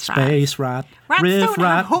 Space rats. Space rat. Rats Riff don't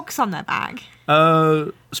rat. have hooks on their back.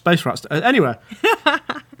 Space rats. Anyway,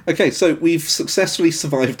 Okay, so we've successfully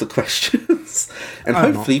survived the questions, and Oh,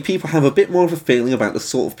 hopefully people have a bit more of a feeling about the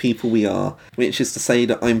sort of people we are, which is to say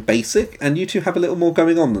that I'm basic, and you two have a little more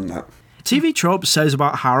going on than that. TV Trope says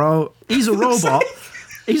about Harrow, he's a robot.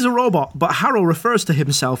 He's a robot, but Harrow refers to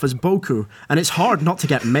himself as Boku, and it's hard not to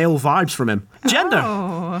get male vibes from him. Gender.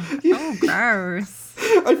 Oh, gross.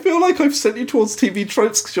 I feel like I've sent you towards TV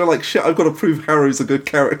tropes because you're like, shit, I've got to prove Harrow's a good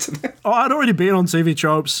character now. Oh, I'd already been on TV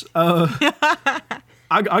Tropes.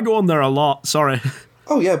 I go on there a lot, sorry.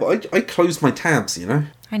 Oh yeah, but I close my tabs, you know?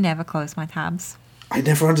 I never close my tabs. I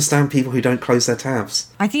never understand people who don't close their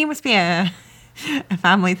tabs. I think it must be a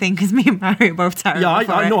family thing because me and Mary are both terrible. Yeah,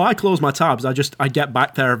 for I it. know I close my tabs, I get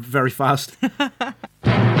back there very fast.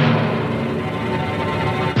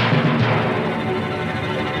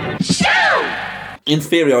 In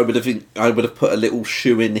theory, I would have put a little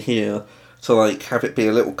shoe in here to like have it be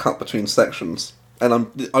a little cut between sections.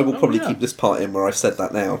 And I will probably yeah. keep this part in where I've said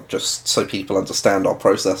that now, just so people understand our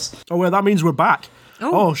process. Oh, well, that means we're back.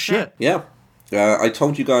 Oh, Oh, shit. Yeah, I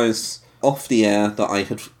told you guys off the air that I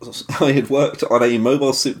had worked on a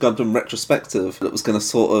Mobile Suit Gundam retrospective that was going to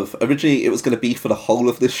sort of originally it was going to be for the whole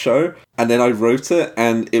of this show, and then I wrote it,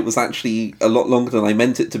 and it was actually a lot longer than I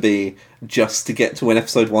meant it to be, just to get to when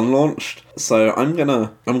episode 1 launched. So I'm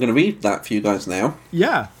gonna read that for you guys now.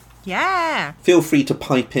 Yeah. Yeah. Feel free to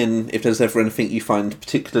pipe in if there's ever anything you find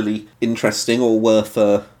particularly interesting or worth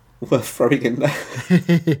throwing in there.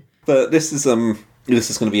 But this is going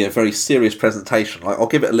to be a very serious presentation. I'll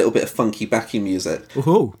give it a little bit of funky backing music.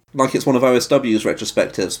 Woohoo. Like it's one of OSW's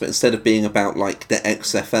retrospectives, but instead of being about like the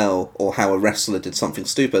XFL or how a wrestler did something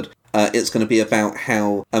stupid, it's going to be about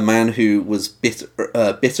how a man who was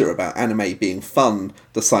bitter about anime being fun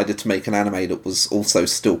decided to make an anime that was also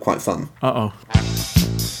still quite fun. Uh-oh.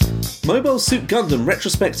 Mobile Suit Gundam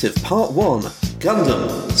Retrospective Part 1,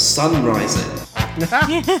 Gundam Sun Rising.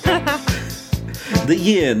 The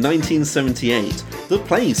year 1978. The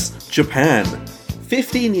place, Japan.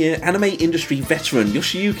 15-year anime industry veteran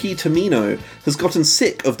Yoshiyuki Tomino has gotten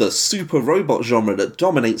sick of the super robot genre that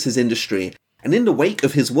dominates his industry, and in the wake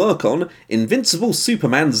of his work on Invincible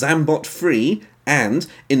Superman Zambot 3 and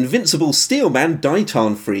Invincible Steelman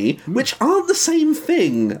Daitan 3, which aren't the same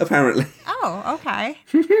thing, apparently. Oh, okay.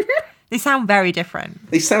 They sound very different.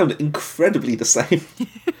 They sound incredibly the same.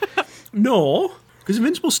 No, because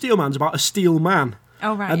Invincible Steel Man's about a steel man.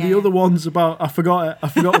 Oh, right, And yeah, the other yeah. one's about... I forgot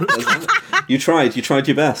what it was called. You tried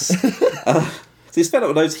your best. So he's fed up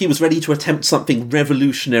with those. He was ready to attempt something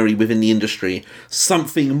revolutionary within the industry.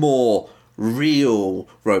 Something more real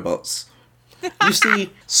robots. You see,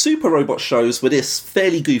 super robot shows were this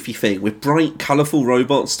fairly goofy thing with bright, colourful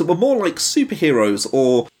robots that were more like superheroes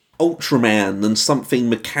or Ultraman than something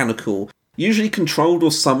mechanical, usually controlled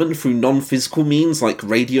or summoned through non-physical means like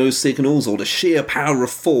radio signals or the sheer power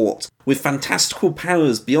of thought, with fantastical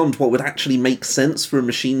powers beyond what would actually make sense for a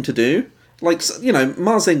machine to do. Like, you know,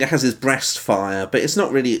 Marzinger has his breast fire, but it's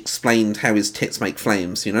not really explained how his tits make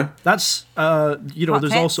flames, you know? That's, What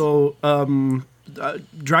there's tits? also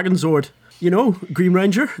Dragon Zord. You know, Green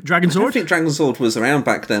Ranger, Dragon I don't Zord. think Dragon Zord was around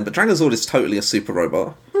back then, but Dragon Zord is totally a super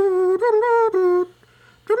robot.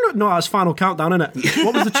 No, that's Final Countdown, innit?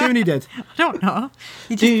 What was the tune he did? I don't know.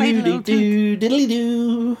 You just played a little tune.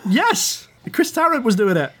 Diddly-doo. Yes! Chris Tarrant was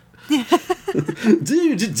doing it.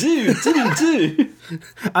 Do.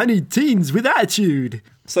 I need teens with attitude.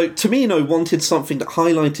 So Tomino wanted something that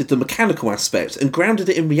highlighted the mechanical aspect and grounded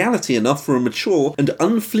it in reality enough for a mature and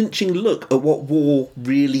unflinching look at what war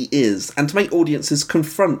really is, and to make audiences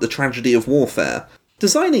confront the tragedy of warfare.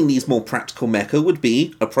 Designing these more practical mecha would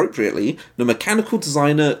be, appropriately, the mechanical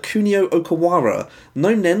designer Kunio Okawara,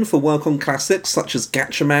 known then for work on classics such as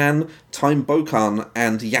Gatchaman, Time Bokan,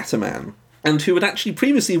 and Yataman, and who had actually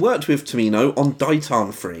previously worked with Tomino on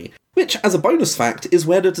Daitan 3, which, as a bonus fact, is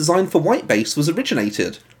where the design for White Base was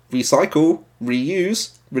originated. Recycle,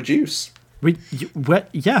 reuse, reduce.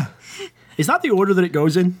 Yeah. Is that the order that it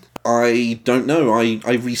goes in? I don't know, I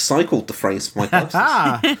recycled the phrase for my purposes.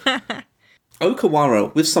 Ah!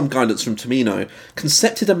 Okawara, with some guidance from Tomino,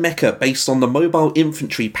 concepted a mecha based on the mobile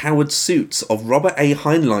infantry-powered suits of Robert A.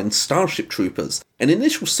 Heinlein's Starship Troopers, an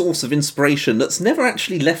initial source of inspiration that's never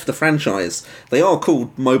actually left the franchise. They are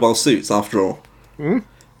called mobile suits, after all.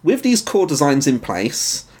 With these core designs in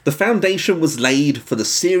place, the foundation was laid for the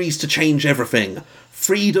series to change everything.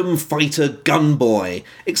 Freedom Fighter Gunboy.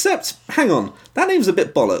 Except, hang on, that name's a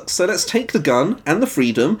bit bollocks, so let's take the gun and the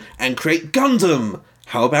freedom and create Gundam.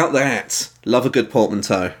 How about that? Love a good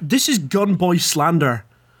portmanteau. This is Gunboy slander.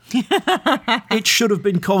 It should have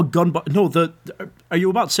been called Gunboy. No, are you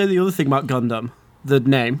about to say the other thing about Gundam? The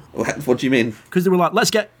name? What do you mean? Because they were like,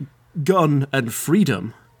 let's get gun and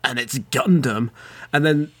freedom, and it's Gundam. And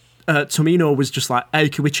then Tomino was just like, hey,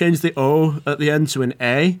 can we change the O at the end to an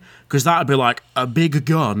A? Because that would be like a big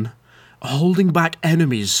gun holding back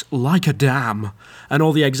enemies like a dam. And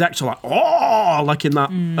all the execs are like, oh, like in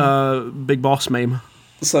that Big Boss meme.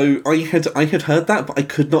 So I had heard that, but I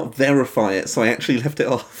could not verify it, so I actually left it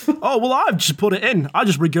off. Oh, well, I've just put it in. I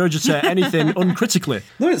just regurgitate anything uncritically.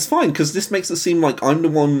 No, it's fine, because this makes it seem like I'm the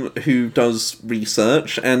one who does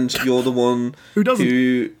research, and you're the one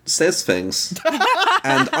who says things.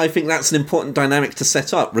 And I think that's an important dynamic to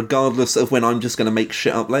set up, regardless of when I'm just going to make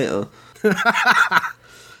shit up later.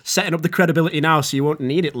 Setting up the credibility now so you won't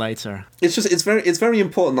need it later. It's very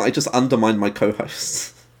important that I just undermine my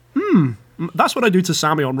co-hosts. That's what I do to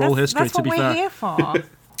Sammy on Roll History, that's to be fair. That's what we're here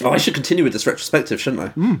for. Oh, I should continue with this retrospective,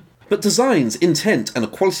 shouldn't I? But designs, intent, and a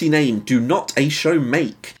quality name do not a show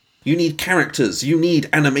make. You need characters, you need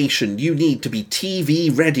animation, you need to be TV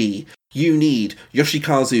ready. You need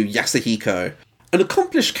Yoshikazu Yasuhiko. An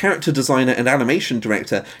accomplished character designer and animation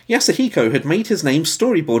director, Yasuhiko had made his name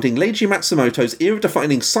storyboarding Leiji Matsumoto's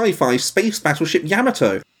era-defining sci-fi space battleship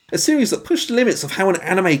Yamato, a series that pushed the limits of how an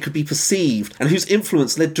anime could be perceived, and whose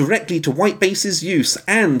influence led directly to White Base's use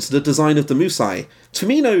and the design of the Musai.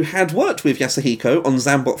 Tomino had worked with Yasuhiko on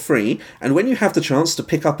Zambot 3, and when you have the chance to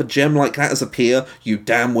pick up a gem like that as a peer, you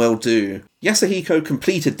damn well do. Yasuhiko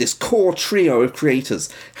completed this core trio of creators,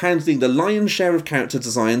 handling the lion's share of character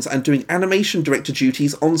designs and doing animation director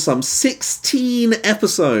duties on some 16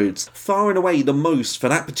 episodes, far and away the most for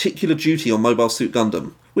that particular duty on Mobile Suit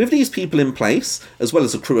Gundam. With these people in place, as well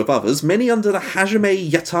as a crew of others, many under the Hajime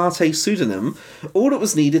Yatate pseudonym, all that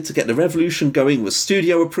was needed to get the revolution going was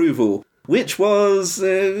studio approval, which was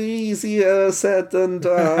easier said than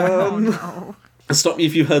done. No. Stop me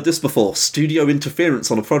if you've heard this before. Studio interference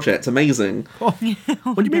on a project. Amazing. What do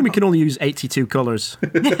you mean we can only use 82 colours?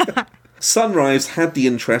 Sunrise had the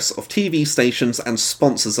interests of TV stations and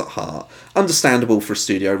sponsors at heart. Understandable for a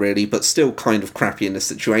studio, really, but still kind of crappy in this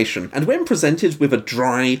situation. And when presented with a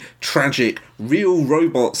dry, tragic, real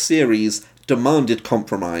robot series, demanded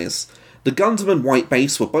compromise. The Gundam and White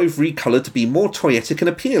Base were both recoloured to be more toyetic and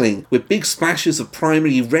appealing, with big splashes of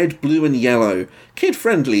primary red, blue and yellow.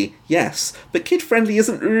 Kid-friendly, yes, but kid-friendly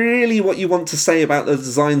isn't really what you want to say about the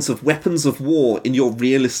designs of weapons of war in your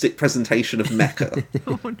realistic presentation of mecha.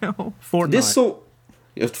 Oh no. Fortnite. This sort...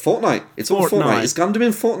 Fortnite. It's all Fortnite. Is Gundam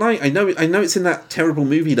in Fortnite? I know it's in that terrible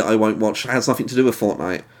movie that I won't watch. It has nothing to do with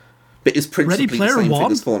Fortnite. But it's principally the same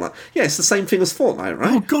thing as Fortnite. Yeah, it's the same thing as Fortnite,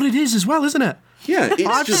 right? Oh god, it is as well, isn't it? Yeah, it's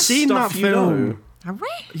I've just seen stuff that you film. know. Have we?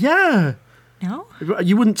 Yeah. No?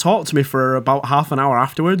 You wouldn't talk to me for about half an hour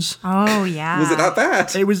afterwards. Oh, yeah. Was it that bad?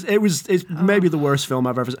 It's maybe the worst film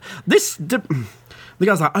I've ever seen. The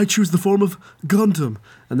guy's like, I choose the form of Gundam.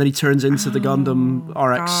 And then he turns into the Gundam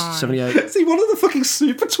RX-78. Is he one of the fucking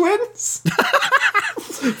super twins?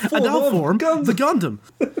 And now form the Gundam.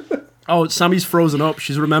 Oh, Sammy's frozen up.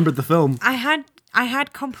 She's remembered the film. I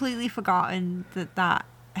had completely forgotten that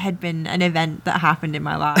had been an event that happened in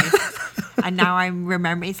my life. And now I'm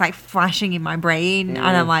remembering, it's like flashing in my brain, and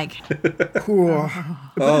I'm like...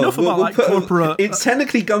 Enough about corporate... It's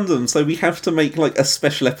technically Gundam, so we have to make like a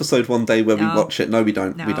special episode one day where we watch it. No, we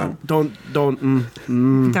don't. No. We don't.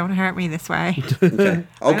 Don't hurt me this way. Okay.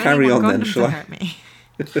 I'll carry on then, shall I? Hurt me.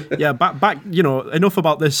 Yeah, back. Enough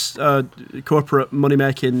about this corporate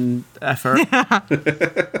money-making effort.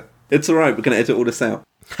 It's alright, we're going to edit all this out.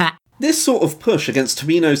 This sort of push against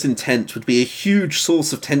Tomino's intent would be a huge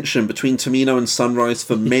source of tension between Tomino and Sunrise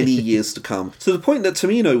for many years to come, to the point that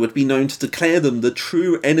Tomino would be known to declare them the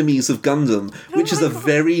true enemies of Gundam, which is a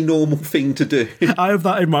very normal thing to do. I have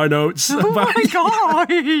that in my notes. Oh my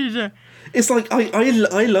god! It's like,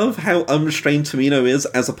 I love how unrestrained Tomino is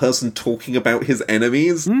as a person talking about his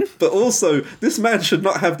enemies, but also, this man should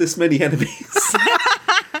not have this many enemies.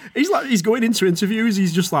 He's going into interviews,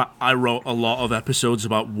 he's just like, I wrote a lot of episodes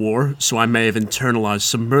about war, so I may have internalized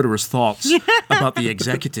some murderous thoughts about the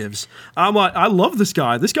executives. I'm like, I love this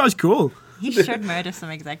guy. This guy's cool. He should murder some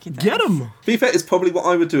executives. Get him! To be fair, it's probably what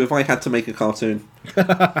I would do if I had to make a cartoon.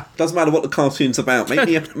 Doesn't matter what the cartoon's about.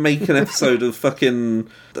 Make an episode of fucking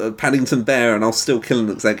Paddington Bear and I'll still kill an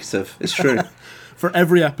executive. It's true. For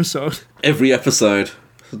every episode. Every episode.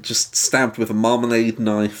 Just stabbed with a marmalade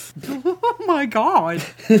knife. Oh my god.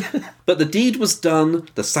 But the deed was done,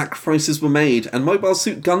 the sacrifices were made, and Mobile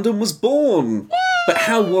Suit Gundam was born! But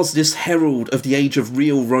how was this herald of the age of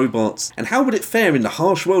real robots? And how would it fare in the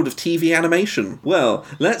harsh world of TV animation? Well,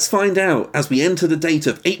 let's find out as we enter the date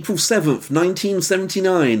of April 7th,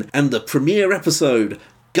 1979, and the premiere episode,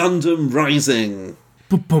 Gundam Rising.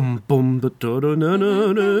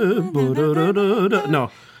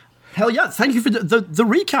 No. Hell yeah, thank you for the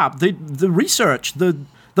recap, the research, the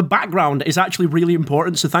background is actually really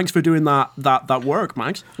important, so thanks for doing that work,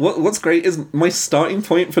 Max. What's great is my starting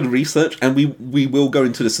point for the research, and we will go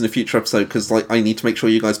into this in a future episode, because I need to make sure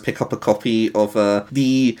you guys pick up a copy of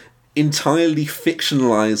the entirely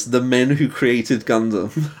fictionalized The Men Who Created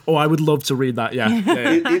Gundam. Oh, I would love to read that, yeah.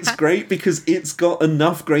 It's great because it's got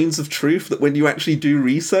enough grains of truth that when you actually do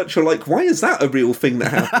research, you're like, why is that a real thing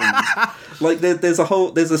that happened? Like, there's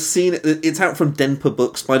a scene, it's out from Denpa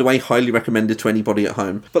Books, by the way, highly recommended to anybody at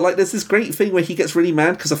home. But, like, there's this great thing where he gets really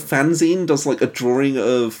mad because a fanzine does, like, a drawing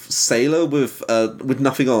of Sailor with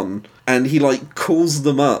nothing on, and he, like, calls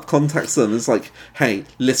them up, contacts them, and is like, hey,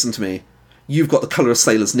 listen to me. You've got the colour of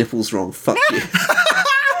Sailor's nipples wrong. Fuck you.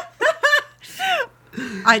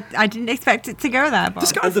 I didn't expect it to go there, but...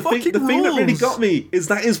 And the thing that really got me is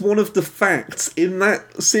that is one of the facts in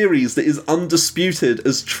that series that is undisputed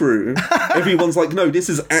as true. Everyone's like, no, this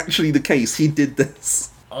is actually the case. He did this.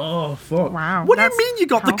 Oh, fuck. Wow. What do you mean you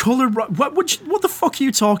got the colour right? What the fuck are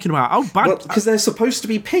you talking about? How bad? Well, because they're supposed to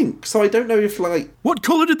be pink, so I don't know if, like... What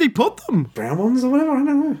colour did they put them? Brown ones or whatever? I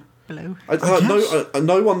don't know. Blue.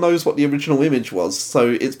 No one knows what the original image was,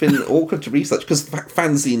 so it's been awkward to research, because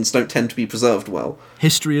fanzines don't tend to be preserved well.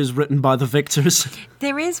 History is written by the victors.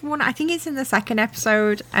 There is one, I think it's in the second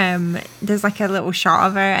episode, there's like a little shot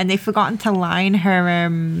of her, and they've forgotten to line her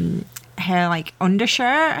like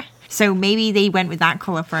undershirt. So maybe they went with that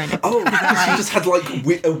colour for it. Oh, because she just had like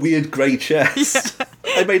a weird grey chest. Yeah.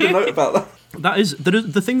 I made a note about that. That is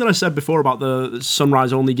the thing that I said before about the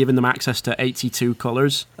Sunrise only giving them access to 82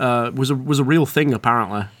 colours was a real thing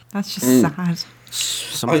apparently. That's just sad.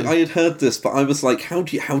 I had heard this, but I was like, how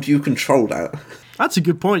do you control that? That's a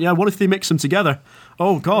good point. Yeah, what if they mix them together?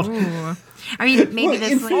 Oh God. Ooh. I mean, maybe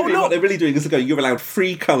in theory, what they're really doing is you're allowed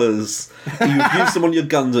 3 colours. You've used them on your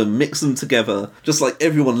Gundam, mix them together. Just like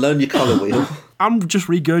everyone, learn your colour wheel. I'm just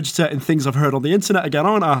regurgitating things I've heard on the internet again,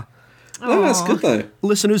 aren't I? Oh, that's good though.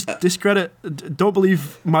 Listeners, don't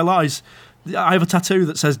believe my lies. I have a tattoo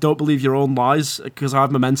that says "Don't believe your own lies" because I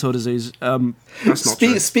have memento disease. That's not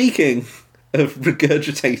true. Speaking of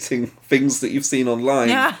regurgitating things that you've seen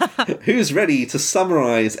online, who's ready to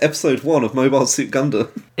summarise episode 1 of Mobile Suit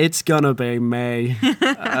Gundam? It's gonna be me,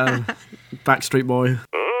 Backstreet Boy.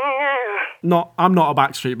 No, I'm not a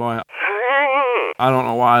Backstreet Boy. I don't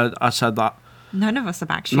know why I said that. None of us are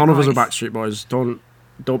Backstreet Boys. None of us are Backstreet Boys.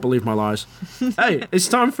 Don't believe my lies. Hey, it's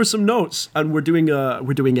time for some notes, and we're doing a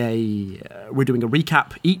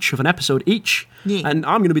recap each of an episode each, and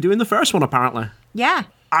I'm going to be doing the first one apparently. Yeah.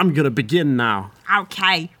 I'm going to begin now.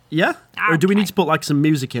 Okay. Yeah. Okay. Or do we need to put like some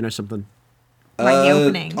music in or something? Like the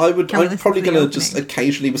opening. I'm probably going to just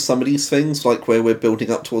occasionally with some of these things, like where we're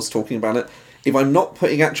building up towards talking about it. If I'm not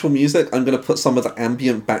putting actual music, I'm going to put some of the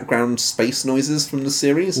ambient background space noises from the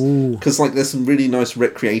series. Because there's some really nice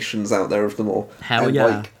recreations out there of them all. Hell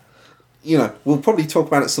yeah. We'll probably talk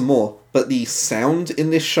about it some more, but the sound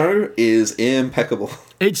in this show is impeccable.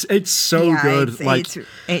 It's so good.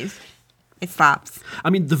 It slaps. I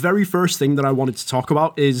mean, the very first thing that I wanted to talk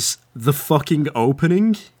about is the fucking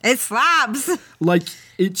opening. It slaps.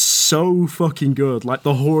 It's so fucking good. Like,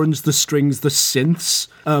 the horns, the strings, the synths.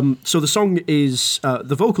 So the song is...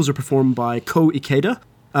 the vocals are performed by Ko Ikeda.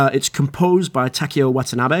 It's composed by Takeo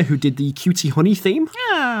Watanabe, who did the Cutie Honey theme.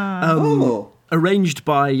 Arranged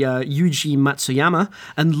by Yuji Matsuyama.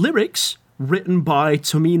 And lyrics written by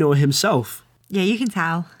Tomino himself. Yeah, you can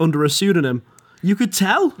tell. Under a pseudonym. You could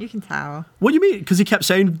tell? You can tell. What do you mean? Because he kept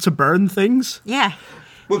saying to burn things? Yeah.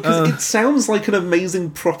 Well, because it sounds like an amazing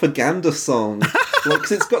propaganda song.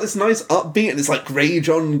 Because it's got this nice upbeat, and it's like, rage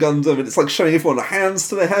on Gundam, and it's like showing everyone hands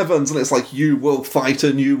to the heavens, and it's like, you will fight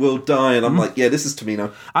and you will die, and I'm like, yeah, this is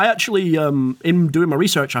Tomino. I actually, in doing my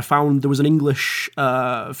research, I found there was an English,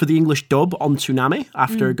 for the English dub on Toonami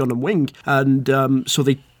after Gundam Wing, and so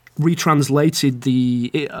they retranslated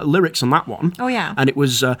the lyrics on that one. Oh, yeah. And it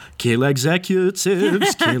was, kill executives,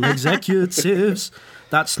 kill executives.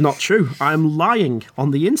 That's not true. I'm lying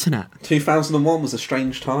on the internet. 2001 was a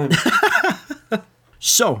strange time.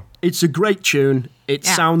 So, it's a great tune. It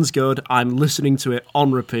sounds good. I'm listening to it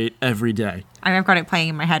on repeat every day. I've got it playing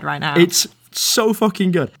in my head right now. It's so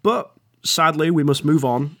fucking good. But sadly, we must move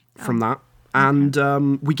on from that.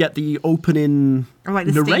 And we get the opening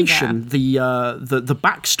narration, the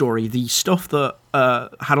backstory, the stuff that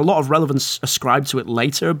had a lot of relevance ascribed to it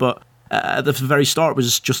later, but at the very start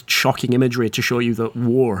was just shocking imagery to show you that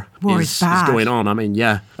war is going on. I mean,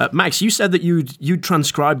 yeah. Max, you said that you'd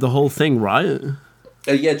transcribed the whole thing, right?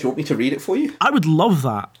 Yeah, do you want me to read it for you? I would love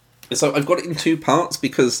that. So I've got it in 2 parts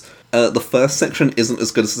because the first section isn't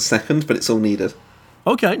as good as the second, but it's all needed.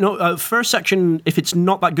 Okay, no, first section, if it's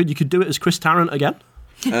not that good, you could do it as Chris Tarrant again.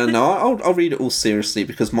 No, I'll read it all seriously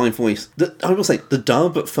because my voice... I will say, the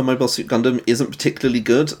dub for Mobile Suit Gundam isn't particularly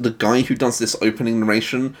good. The guy who does this opening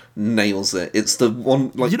narration nails it. It's the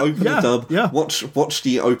one, open the dub, watch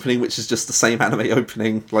the opening, which is just the same anime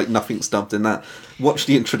opening, nothing's dubbed in that. Watch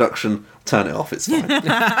the introduction, turn it off, it's fine.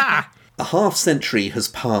 A half-century has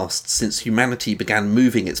passed since humanity began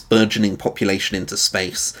moving its burgeoning population into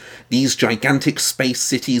space. These gigantic space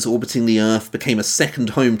cities orbiting the Earth became a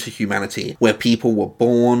second home to humanity, where people were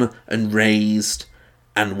born and raised,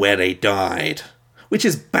 and where they died. Which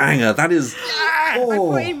is banger, that is... I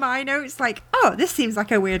put in my notes this seems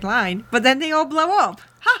like a weird line, but then they all blow up.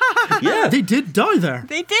 Yeah, they did die there.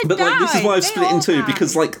 They did die. But this is why I've split it in two,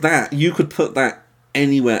 because that, you could put that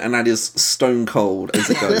anywhere, and that is stone cold as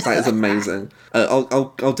it goes. That is amazing.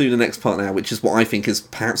 I'll do the next part now, which is what I think is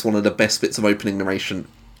perhaps one of the best bits of opening narration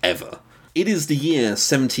ever. It is the year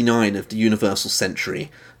 79 of the Universal Century.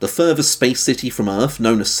 The furthest space city from Earth,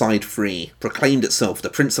 known as Side 3, proclaimed itself the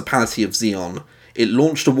Principality of Zeon. It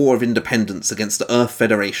launched a war of independence against the Earth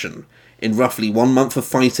Federation. In roughly 1 month of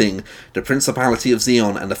fighting, the Principality of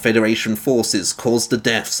Zeon and the Federation forces caused the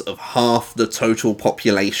deaths of half the total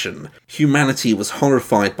population. Humanity was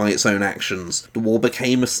horrified by its own actions. The war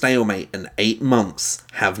became a stalemate, and 8 months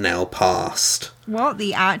have now passed. What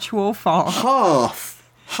the actual fuck?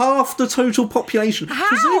 Half the total population, How?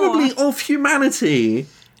 presumably of humanity.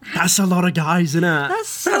 That's a lot of guys, isn't it?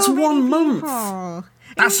 That's 1 month.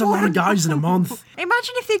 That's a lot of guys in a month.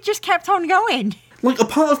 Imagine if they just kept on going. A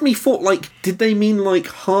part of me thought, did they mean,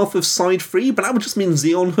 half of Side 3? But that would just mean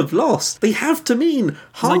Zeon have lost. They have to mean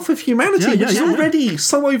half of humanity, which is already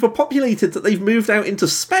so overpopulated that they've moved out into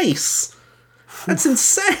space. That's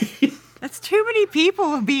insane. That's too many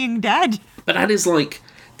people being dead. But that is,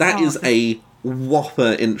 is a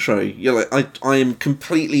whopper intro. I am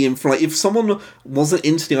completely in for, if someone wasn't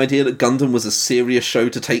into the idea that Gundam was a serious show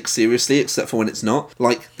to take seriously, except for when it's not,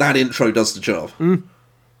 that intro does the job.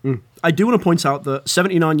 I do want to point out that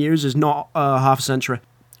 79 years is not half a century.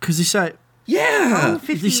 Because they say... Yeah!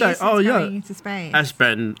 50 years going into space. It's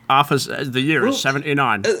been half the year is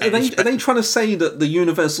 79. Are they trying to say that the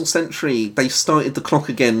Universal Century, they started the clock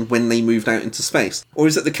again when they moved out into space? Or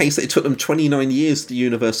is it the case that it took them 29 years, the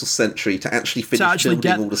Universal Century, to actually finish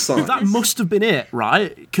building all the signs? That must have been it,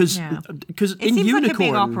 right? Because in Unicorn... It seems like a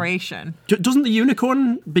big operation. Doesn't the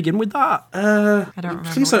Unicorn begin with that? I don't remember.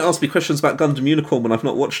 Please don't ask me questions about Gundam Unicorn when I've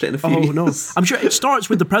not watched it in a few years. No. I'm sure it starts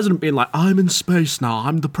with the president being like, I'm in space now,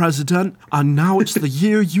 I'm the president, and now it's the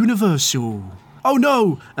year Universal. Oh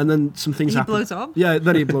no! And then some things happen. He blows up? Yeah,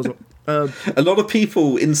 then he blows up. A lot of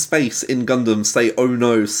people in space in Gundam say, oh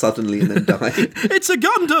no, suddenly, and then die. It's a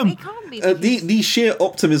Gundam! It can't be. The sheer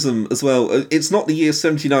optimism as well. It's not the year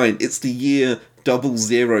 79, it's the year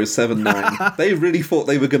 0079. They really thought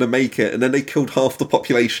they were going to make it, and then they killed half the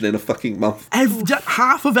population in a fucking month.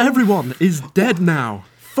 Half of everyone is dead now.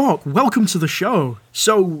 Fuck, welcome to the show.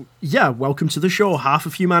 So, yeah, welcome to the show. Half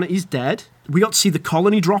of humanity's dead. We got to see the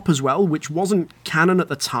colony drop as well, which wasn't canon at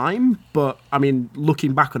the time, but, I mean,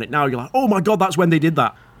 looking back on it now, you're like, oh my god, that's when they did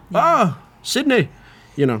that. Yeah. Sydney.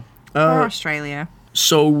 Or Australia.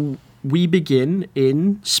 So, we begin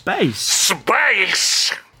in space.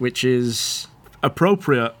 Space! Which is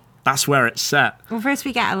appropriate. That's where it's set. Well, first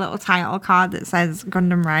we get a little title card that says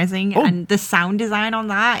Gundam Rising, and the sound design on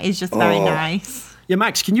that is just very nice. Yeah,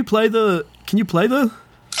 Max, can you play the...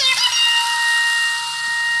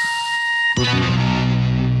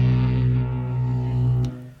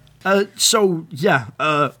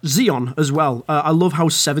 Zeon as well. I love how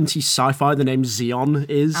 70s sci-fi the name Zeon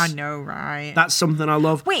is. I know, right? That's something I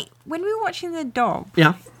love. Wait, when we were watching the dub...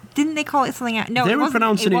 Yeah. Didn't they call it something else? No, they were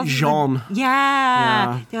pronouncing it Jean.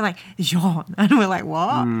 Yeah. They were like, Jean. And we're like,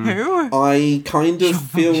 what? Who? I kind of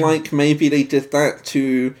feel like maybe they did that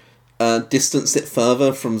to distance it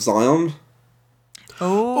further from Zion.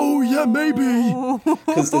 Oh yeah, maybe.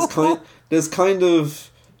 Because there's kind of...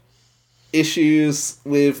 issues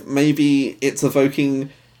with maybe it's evoking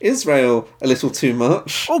Israel a little too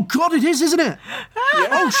much. Oh God, it is, isn't it?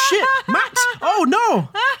 Oh shit, Matt! Oh no!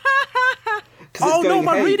 Oh no,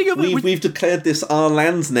 my reading of it. We've declared this our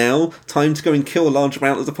land now. Time to go and kill a large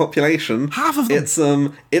amount of the population. Half of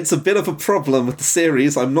them. It's a bit of a problem with the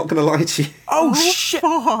series. I'm not going to lie to you. Oh shit!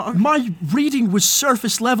 Fuck. My reading was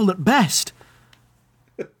surface level at best.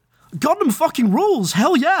 Gundam fucking rules.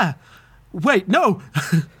 Hell yeah! Wait, no.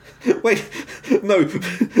 Wait, no.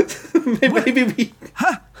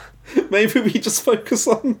 Maybe we just focus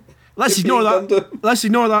on. Let's ignore that. Gundam. Let's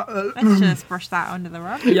ignore that. Let's just brush that under the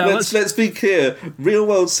rug. Yeah, Let's be clear. Real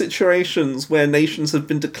world situations where nations have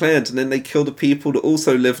been declared and then they kill the people that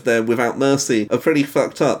also live there without mercy are pretty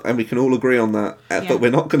fucked up, and we can all agree on that. Yeah. But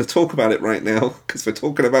we're not going to talk about it right now because we're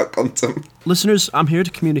talking about Gundam. Listeners, I'm here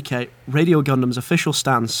to communicate Radio Gundam's official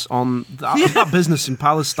stance on that business in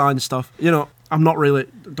Palestine stuff. You know, I'm not really.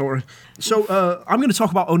 Don't worry. So, I'm going to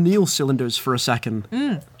talk about O'Neill cylinders for a second.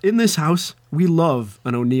 In this house, we love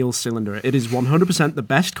an O'Neill cylinder. It is 100% the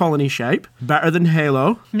best colony shape, better than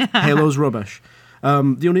Halo. Halo's rubbish.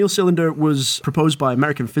 The O'Neill cylinder was proposed by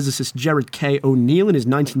American physicist Jared K. O'Neill in his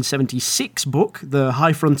 1976 book, The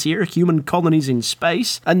High Frontier, Human Colonies in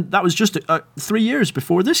Space. And that was just 3 years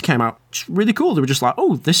before this came out. It's really cool. They were just like,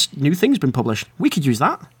 oh, this new thing's been published. We could use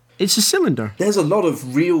that. It's a cylinder. There's a lot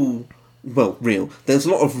of There's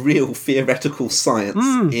a lot of real theoretical science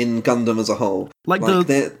in Gundam as a whole. Like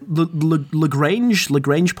the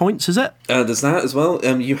Lagrange points, is it? There's that as well.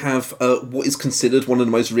 You have what is considered one of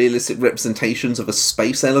the most realistic representations of a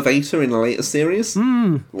space elevator in a later series.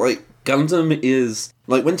 Like, Gundam is...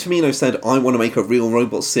 Like, when Tomino said, I want to make a real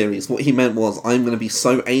robot series, what he meant was, I'm going to be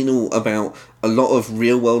so anal about a lot of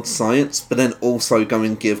real-world science, but then also go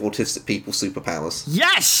and give autistic people superpowers.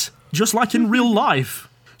 Yes! Just like in real life.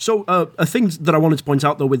 So, a thing that I wanted to point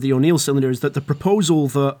out, though, with the O'Neill cylinder is that the proposal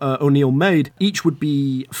that O'Neill made, each would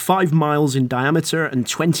be 5 miles in diameter and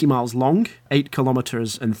 20 miles long, 8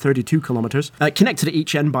 kilometres and 32 kilometres, connected at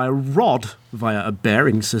each end by a rod via a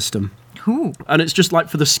bearing system. Ooh. And it's just like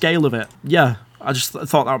for the scale of it. Yeah, I just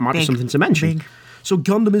thought that might be something to mention. Big. So,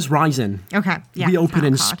 Gundam is rising. Okay, yeah. We open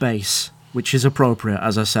in card. space, which is appropriate,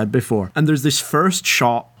 as I said before. And there's this first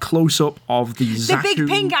shot, close-up of the Zaku... The big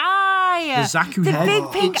pink eye! The Zaku the head.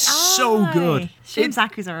 Big pink It's eye. so good. Shame It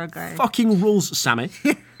Zaku's are good. fucking rules, Sammy.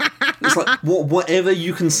 It's like, whatever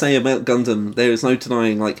you can say about Gundam, there is no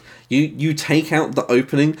denying, like, you take out the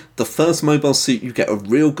opening, the first mobile suit you get a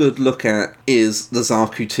real good look at is the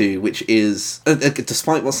Zaku 2, which is,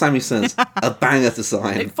 despite what Sammy says, a banger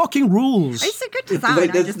design. It fucking rules. It's a good design.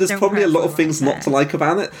 Like, I just there's don't probably a lot of personally things like not to like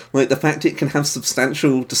about it. Like, the fact it can have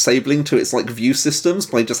substantial disabling to its, like, view systems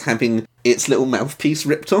by just having its little mouthpiece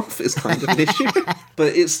ripped off is kind of an issue.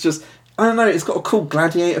 But it's just... I don't know, it's got a cool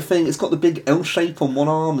gladiator thing, it's got the big L shape on one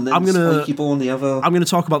arm and then the spiky ball on the other. I'm going to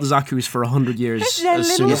talk about the Zakus for 100 years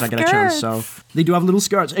as soon as I get a chance. So they do have little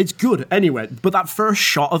skirts. It's good anyway. But that first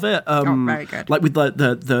shot of it, very good. like with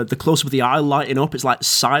the close up of the eye lighting up, it's like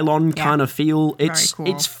Cylon kind of feel. It's Very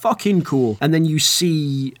cool. It's fucking cool. And then you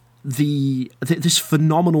see this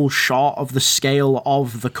phenomenal shot of the scale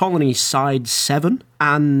of the colony side 7,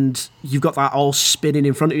 and you've got that all spinning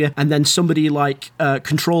in front of you, and then somebody like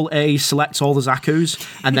Control A selects all the Zakus,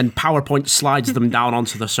 and then PowerPoint slides them down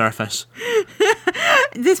onto the surface.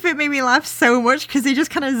 This bit made me laugh so much because they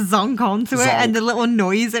just kind of zonk onto it, and the little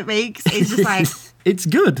noise it makes is just like... It's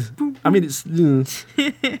good. I mean, it's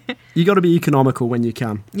you got to be economical when you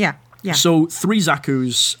can. Yeah. Yeah. So 3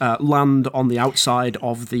 Zakus land on the outside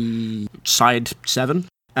of the side 7.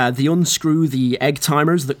 They unscrew the egg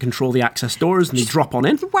timers that control the access doors, and they drop on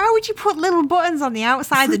in. Why would you put little buttons on the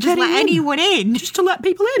outside that just let anyone in? Just to let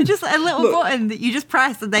people in. Just a little button that you just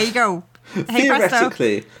press, and there you go. Hey,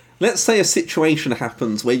 Theoretically, let's say a situation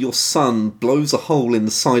happens where your sun blows a hole in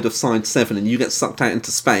the side of side 7 and you get sucked out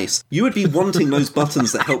into space. You would be wanting those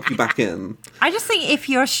buttons that help you back in. I just think if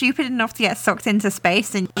you're stupid enough to get sucked into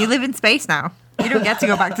space, then you live in space now. You don't get to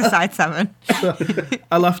go back to side 7.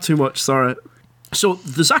 I laughed too much, sorry. So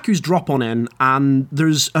the Zakus drop on in, and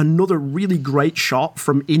there's another really great shot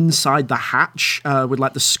from inside the hatch with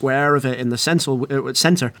like the square of it in the center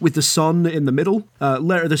with the sun in the middle.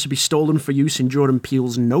 Later this would be stolen for use in Jordan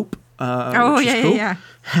Peele's Nope. Which is cool. Yeah.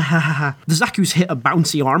 The Zakus hit a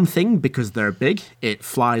bouncy arm thing because they're big. It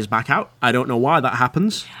flies back out. I don't know why that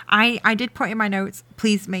happens. I did put in my notes,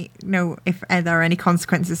 please make note if there are any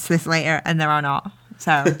consequences to this later, and there are not.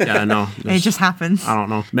 So yeah, no, it just happens. I don't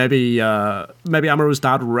know. Maybe Amaru's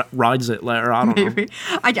dad rides it later. I don't know.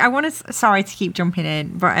 I want to. Sorry to keep jumping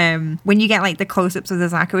in, but when you get like the close-ups of the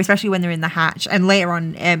Zaku, especially when they're in the hatch, and later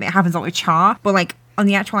on it happens a lot with Char. But like on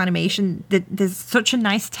the actual animation, there's such a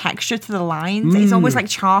nice texture to the lines. It's almost like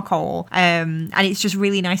charcoal. And it's just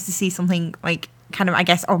really nice to see something like kind of, I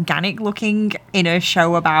guess, organic looking in a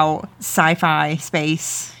show about sci-fi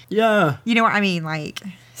space. Yeah. You know what I mean? Like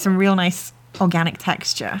some real nice organic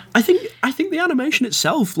texture. I think the animation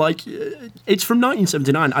itself, like, it's from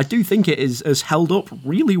 1979. I do think it has held up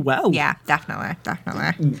really well. Yeah, definitely.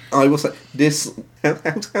 I will say this,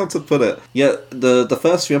 how to put it. Yeah, the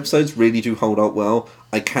first few episodes really do hold up well.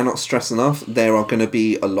 I cannot stress enough, there are going to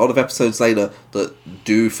be a lot of episodes later that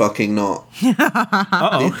do fucking not.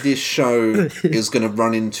 This show is going to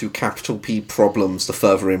run into capital P problems the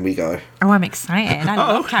further in we go. Oh, I'm excited. I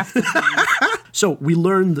love capital P. So we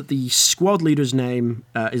learned that the squad leader's name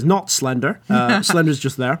is not Slender. Slender's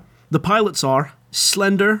just there. The pilots are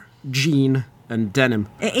Slender, Jean, and Denim.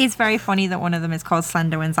 It is very funny that one of them is called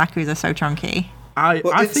Slender when Zaku's are so chunky.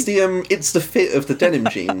 It's the fit of the denim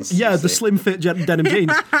jeans. Yeah, the slim fit denim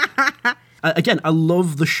jeans. Again, I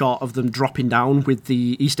love the shot of them dropping down with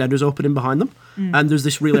the EastEnders opening behind them. And there's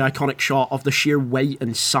this really iconic shot of the sheer weight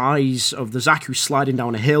and size of the Zaku sliding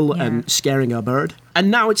down a hill and scaring a bird. And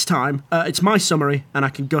now it's time. It's my summary, and I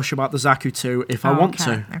can gush about the Zaku 2 if I want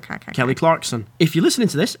to. Okay. Kelly Clarkson. If you're listening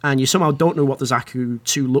to this and you somehow don't know what the Zaku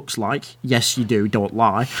 2 looks like, yes, you do, don't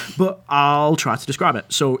lie, but I'll try to describe it.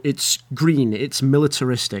 So it's green, it's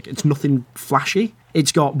militaristic, it's nothing flashy.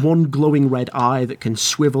 It's got one glowing red eye that can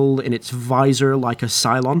swivel in its visor like a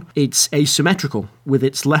Cylon. It's asymmetrical, with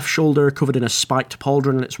its left shoulder covered in a spiked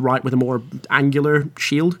pauldron and its right with a more angular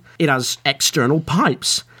shield. It has external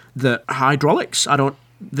pipes that hydraulics.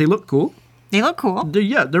 They look cool. They look cool.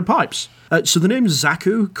 They're pipes. So the name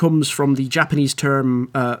Zaku comes from the Japanese term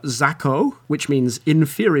zako, which means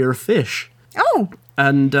inferior fish. Oh.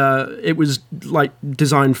 And it was like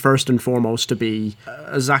designed first and foremost to be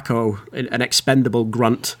a Zako, an expendable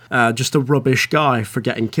grunt, just a rubbish guy for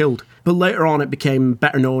getting killed. But later on, it became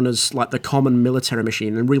better known as like the common military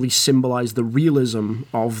machine and really symbolized the realism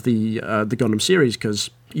of the Gundam series, because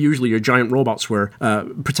usually your giant robots were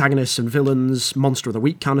protagonists and villains, monster of the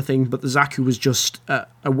week kind of thing, but the Zaku was just a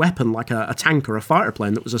weapon, like a tank or a fighter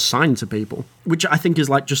plane that was assigned to people, which I think is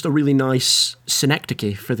like just a really nice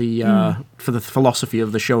synecdoche for the philosophy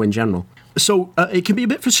of the show in general. So it can be a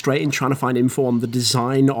bit frustrating trying to find info on the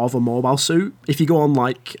design of a mobile suit. If you go on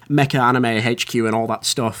like Mecha Anime HQ and all that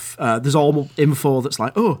stuff, there's all info that's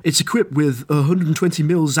like, oh, it's equipped with a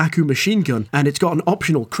 120mm Zaku machine gun and it's got an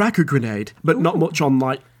optional cracker grenade, but not much on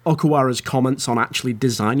like Okuwara's comments on actually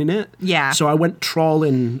designing it. Yeah. So I went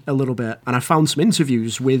trawling a little bit and I found some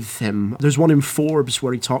interviews with him. There's one in Forbes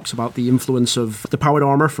where he talks about the influence of the powered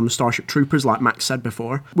armor from Starship Troopers, like Max said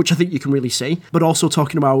before, which I think you can really see, but also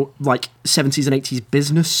talking about like 70s and 80s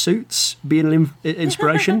business suits being an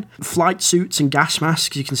inspiration. Flight suits and gas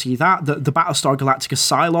masks, you can see that. The Battlestar Galactica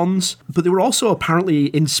Cylons, but they were also apparently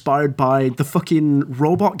inspired by the fucking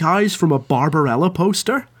robot guys from a Barbarella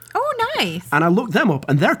poster. Oh, nice. And I looked them up,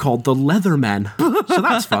 and they're called the Leathermen. So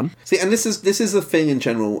that's fun. See, and this is a thing in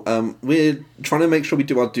general. We're trying to make sure we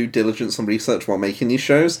do our due diligence and research while making these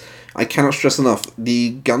shows. I cannot stress enough,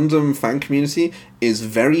 the Gundam fan community is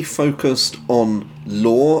very focused on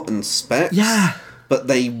lore and specs. Yeah. But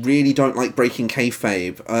they really don't like breaking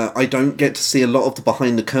kayfabe. I don't get to see a lot of the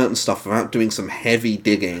behind-the-curtain stuff without doing some heavy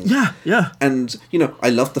digging. Yeah. And, I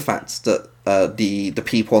love the fact that the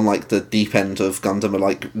people on, like, the deep end of Gundam are,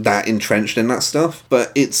 like, that entrenched in that stuff.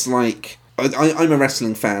 But it's like... I'm a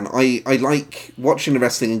wrestling fan. I like watching the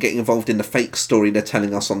wrestling and getting involved in the fake story they're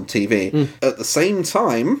telling us on TV. At the same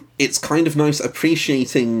time, it's kind of nice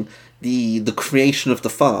appreciating the creation of the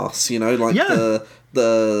farce, the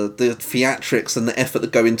theatrics and the effort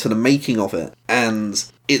that go into the making of it. And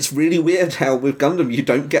it's really weird how with Gundam you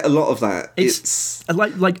don't get a lot of that. It's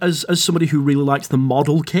like as somebody who really likes the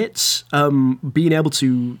model kits, being able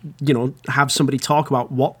to, have somebody talk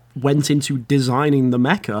about what went into designing the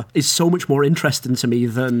mecha is so much more interesting to me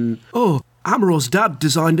than, Amuro's dad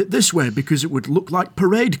designed it this way because it would look like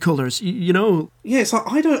parade colours, Yeah, it's like,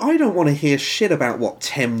 I don't want to hear shit about what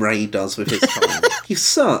Temray does with his car. He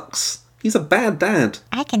sucks. He's a bad dad.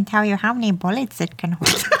 I can tell you how many bullets it can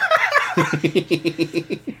hold.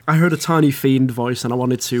 I heard a tiny fiend voice and I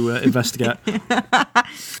wanted to investigate.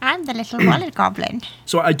 I'm the little bullet goblin.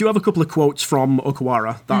 So I do have a couple of quotes from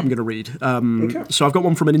Okuwara that I'm going to read. Okay. So I've got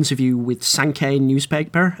one from an interview with Sankei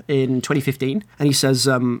newspaper in 2015. And he says,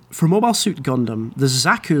 for Mobile Suit Gundam, the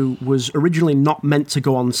Zaku was originally not meant to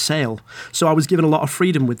go on sale. So I was given a lot of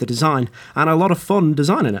freedom with the design and a lot of fun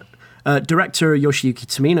designing it. Director Yoshiyuki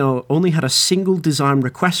Tomino only had a single design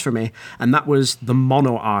request for me, and that was the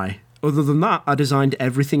mono eye. Other than that, I designed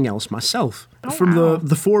everything else myself. Oh, From wow.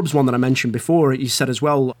 the Forbes one that I mentioned before, he said as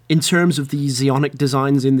well, in terms of the Zeonic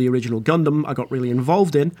designs in the original Gundam I got really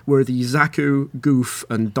involved in were the Zaku, Goof,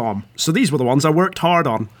 and Dom. So these were the ones I worked hard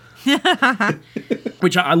on.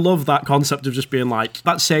 Which I love that concept of just being like,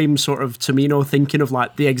 that same sort of Tomino thinking of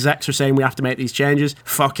like, the execs are saying we have to make these changes.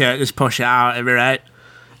 Fuck it, just push it out, it'll be right.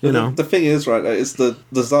 You know. The thing is, right, it's the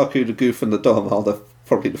Zaku, the Goof, and the Dom are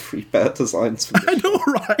probably the three better designs for I know,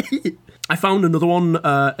 right? I found another one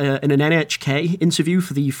in an NHK interview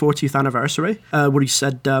for the 40th anniversary where he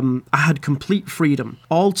said, I had complete freedom.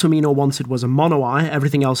 All Tomino wanted was a mono eye.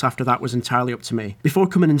 Everything else after that was entirely up to me. Before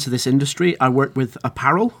coming into this industry, I worked with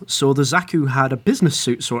apparel, so the Zaku had a business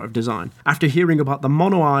suit sort of design. After hearing about the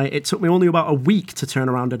mono eye, it took me only about a week to turn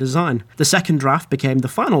around a design. The second draft became the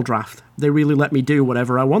final draft. They really let me do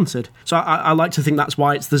whatever I wanted. So I like to think that's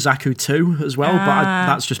why it's the Zaku 2 as well, but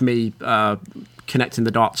that's just me connecting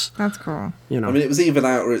the dots. That's cool. You know. I mean, it was either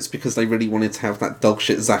that or it's because they really wanted to have that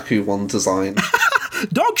dogshit Zaku 1 design.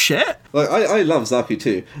 Dog shit! Like, I love Zaku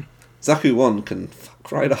 2. Zaku 1 can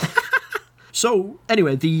fuck right up. So,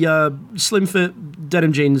 anyway, the Slim Fit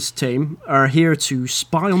Denim Jeans team are here to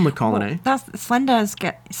spy on the colony. That's Slender.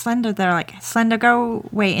 They're like, Slender, go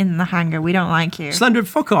wait in the hangar. We don't like you. Slender,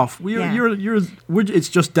 fuck off. It's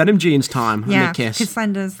just Denim Jeans time. Yeah, and they kiss. because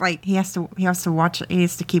Slender's like he has to watch. He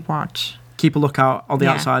has to keep watch. Keep a lookout on the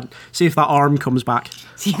Yeah. outside. See if that arm comes back.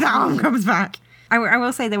 See if that arm comes back. I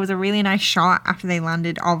will say there was a really nice shot after they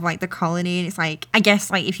landed of like the colony, and it's like, I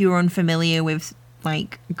guess like if you were unfamiliar with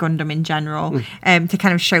like Gundam in general, to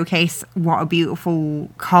kind of showcase what a beautiful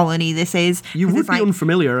colony this is. You 'Cause would it's be like,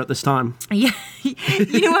 unfamiliar at this time. yeah,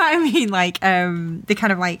 you know what I mean? Like, they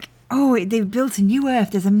kind of like, oh, they've built a new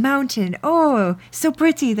Earth. There's a mountain. Oh, so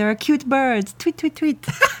pretty. There are cute birds. Tweet, tweet, tweet.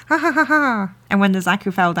 Ha ha ha ha. And when the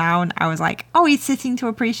Zaku fell down, I was like, oh, he's sitting to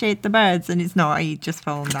appreciate the birds, and it's not. He just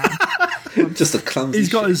fell down. Just a clumsy He's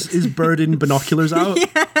got shit. his birding binoculars out.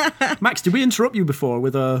 Max, did we interrupt you before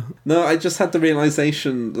with a... No, I just had the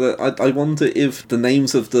realisation that I wonder if the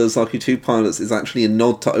names of the Zaku 2 pilots is actually a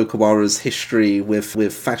nod to Okawara's history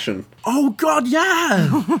with fashion. Oh, God, yeah!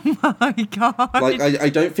 Oh my god. Like, I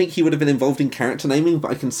don't think he would have been involved in character naming,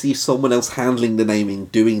 but I can see someone else handling the naming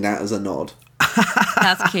doing that as a nod.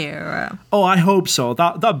 That's cute. Oh, I hope so.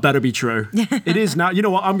 That better be true. It is now. You know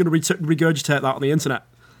what? I'm going to regurgitate that on the internet.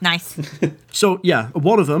 Nice. So, yeah,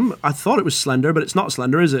 one of them, I thought it was Slender, but it's not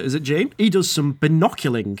Slender, is it? Is it Jane? He does some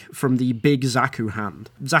binoculating from the big Zaku hand.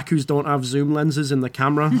 Zakus don't have zoom lenses in the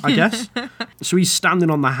camera, I guess. So he's standing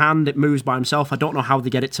on the hand, it moves by himself. I don't know how they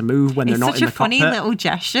get it to move when It's they're not such in a the funny cockpit. little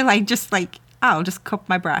gesture. Like, just like, I'll just cup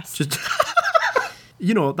my breast. Just,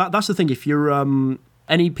 you know, that's the thing. If you're...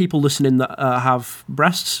 any people listening that have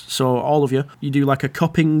breasts, so all of you, you do like a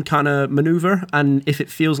cupping kind of maneuver, and if it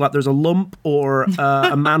feels like there's a lump or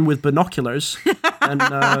a man with binoculars, then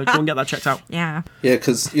go and get that checked out. Yeah. Yeah,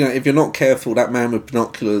 because, you know, if you're not careful, that man with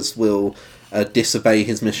binoculars will disobey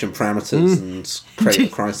his mission parameters and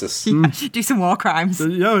create a crisis. Do some war crimes.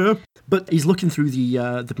 Yeah. But he's looking through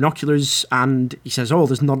the binoculars and he says, oh,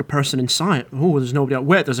 there's not a person in sight. Oh, there's nobody out.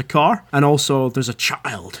 Wait, there's a car. And also there's a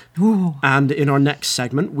child. Ooh. And in our next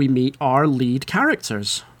segment, we meet our lead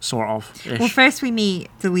characters, sort of. Well, first we meet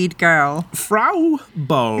the lead girl, Frau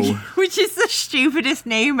Bo. which is the stupidest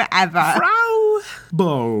name ever. Frau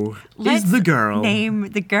Bo Let's is the girl. Name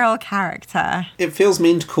the girl character. It feels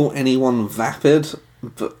mean to call anyone vapid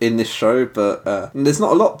in this show, but there's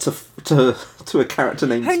not a lot to a character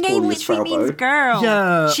named Her name Claudius literally means Fraubo. girl.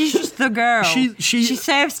 Yeah. She's just the girl. She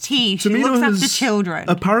serves tea. She Tamino looks has after children.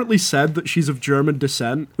 apparently said that she's of German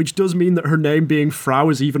descent, which does mean that her name being Frau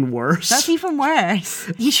is even worse. That's even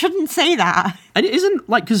worse. You shouldn't say that. And it isn't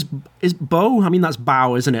like, because is Bo, I mean that's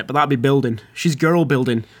bow, isn't it? But that'd be building. She's girl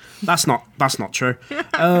building. That's not true.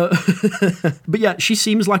 But yeah, she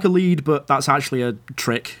seems like a lead, but that's actually a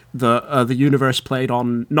trick that the universe played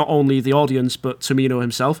on not only the audience, but Tomino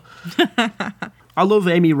himself. I love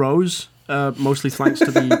Amy Rose, mostly thanks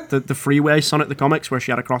to the Freeway Sonic the Comics, where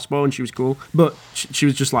she had a crossbow and she was cool. But she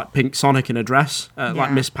was just like Pink Sonic in a dress,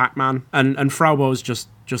 like Miss Pac-Man. And Frau Bo's just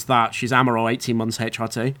that. She's Amaro, 18 months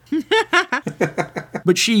HRT.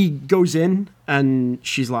 But she goes in and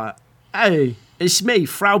she's like, hey, it's me,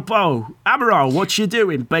 Frau Bo. Amaro, what you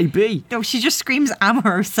doing, baby? No, she just screams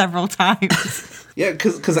Amaro several times. Yeah,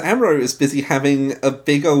 because Amaro is busy having a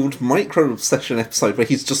big old micro-obsession episode where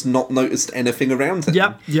he's just not noticed anything around him.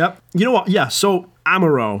 Yep. You know what? Yeah, so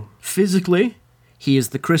Amaro, physically, he is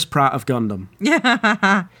the Chris Pratt of Gundam.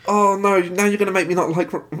 Oh no, now you're going to make me not like...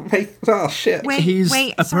 Oh shit. Wait, He's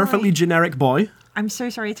a sorry. perfectly generic boy. I'm so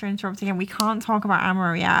sorry to interrupt again. We can't talk about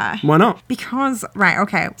Amuro yet. Why not? Because, right,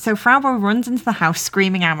 okay. So Fraubo runs into the house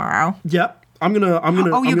screaming Amuro. Yeah, I'm gonna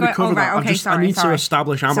cover that. Okay, I need to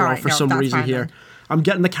establish Amuro for some reason here. Then. I'm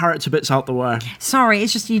getting the character bits out the way. Sorry,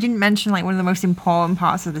 it's just you didn't mention like one of the most important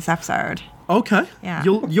parts of this episode. Okay. Yeah.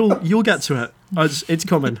 You'll get to it. It's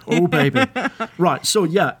coming. Oh baby. Right. So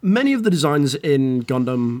yeah, many of the designs in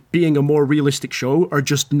Gundam, being a more realistic show, are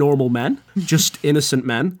just normal men, just innocent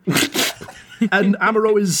men. And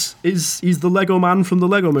Amuro he's the Lego man from the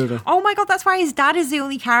Lego movie. Oh my god, that's why his dad is the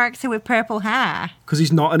only character with purple hair. Because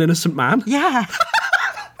he's not an innocent man. Yeah.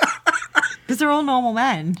 Because they're all normal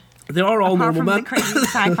men. They are all Apart normal from men. the crazy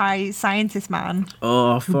sci-fi scientist man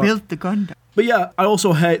Oh who fuck. built the Gundam. But yeah, I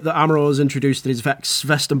also hate that Amuro is introduced in his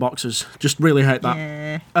vest and boxers. Just really hate that.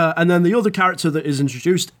 Yeah. And then the other character that is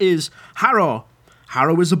introduced is Harrow.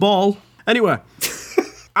 Harrow is a ball. Anyway,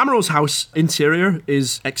 Amuro's house interior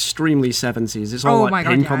is extremely 70s. It's all Oh my God,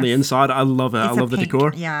 pink on the yes. inside. I love it. I It's a love the pink,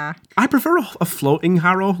 decor. Yeah. I prefer a floating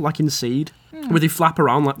Harrow, like in Seed, where they flap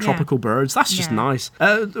around like Yeah. tropical birds. That's just Yeah. nice.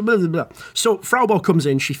 Blah, blah, blah. So Fraubo comes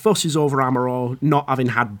in. She fusses over Amuro not having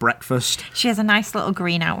had breakfast. She has a nice little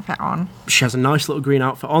green outfit on. She has a nice little green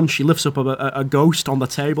outfit on. She lifts up a ghost on the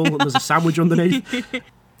table and there's a sandwich underneath.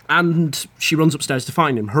 And she runs upstairs to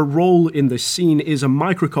find him. Her role in this scene is a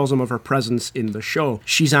microcosm of her presence in the show.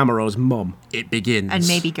 She's Amuro's mum. It begins. And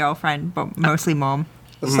maybe girlfriend, but mostly mom.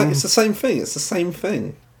 It's the same thing. It's the same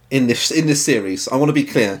thing. In this series, I want to be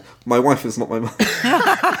clear. My wife is not my mum.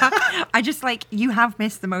 I just you have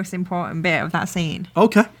missed the most important bit of that scene.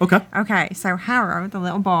 Okay. Okay, so Harrow, the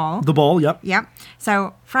little ball. The ball, yep. Yep.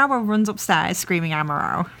 So Fraubo runs upstairs screaming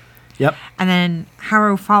Amuro. Yep. And then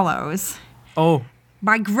Harrow follows Oh.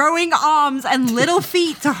 by growing arms and little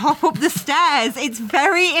feet to hop up the stairs. It's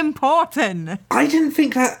very important. I didn't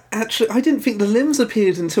think the limbs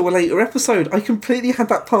appeared until a later episode. I completely had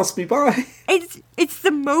that pass me by. It's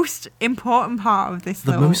the most important part of this.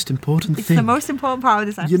 The most important It's thing. the most important part of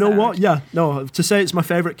this episode. You know what? Yeah. No, to say it's my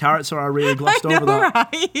favourite character, I really glossed over that.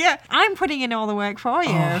 Right? Yeah. I'm putting in all the work for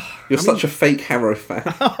you. You're such a fake Harrow fan.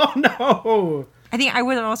 Oh, no. I think I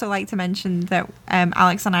would also like to mention that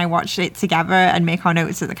Alex and I watched it together and make our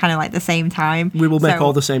notes at the same time. We will make So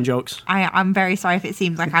all the same jokes. I'm very sorry if it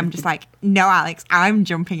seems like I'm just no, Alex, I'm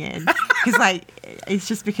jumping in. Because it's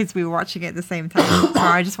just because we were watching it at the same time. So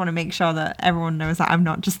I just want to make sure that everyone knows that I'm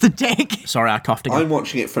not just a dick. Sorry, I coughed again. I'm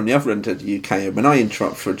watching it from the other end of the UK, and when I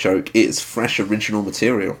interrupt for a joke, it's fresh original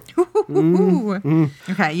material.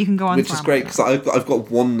 Okay, you can go on. Which to is Alex great, now. because I've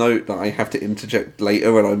got one note that I have to interject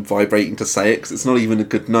later when I'm vibrating to say it, because it's not even a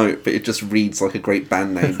good note, but it just reads like a great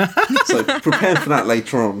band name. So prepare for that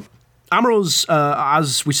later on. Amuro's,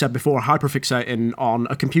 as we said before, hyperfixating on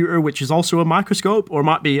a computer which is also a microscope, or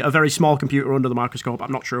might be a very small computer under the microscope,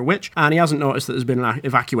 I'm not sure which, and he hasn't noticed that there's been an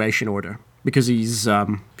evacuation order, because he's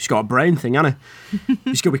got a brain thing, hasn't he?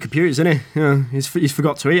 He's good with computers, isn't he? Yeah, he's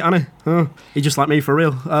forgot to eat, hasn't he? Oh, he's just like me for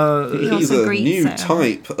real. He's also a greets new him.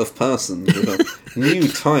 type of person with a new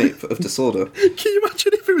type of disorder. Can you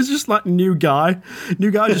imagine if it was just like new guy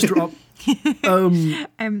just dropped?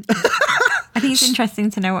 I think it's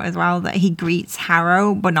interesting to note as well that he greets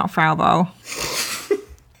Harrow, but not Fraubo.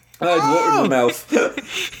 I had water in my mouth.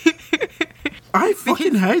 I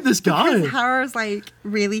fucking hate this guy. Harrow's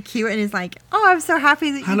really cute and is oh, I'm so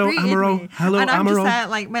happy that you Hello, greeted Amuro. me. Hello, and I'm Amuro.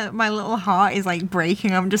 just there, my little heart is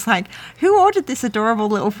breaking. I'm just who ordered this adorable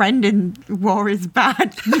little friend in War is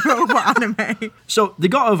Bad robot anime? So they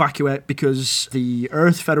got to evacuate because the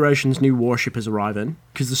Earth Federation's new warship is arriving,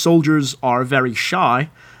 because the soldiers are very shy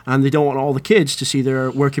and they don't want all the kids to see their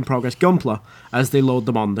work-in-progress Gunpla as they load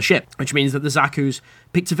them on the ship, which means that the Zaku's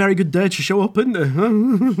picked a very good day to show up, isn't they?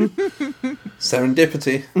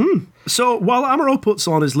 Serendipity. So while Amuro puts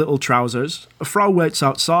on his little trousers, Frau waits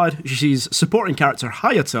outside. She sees supporting character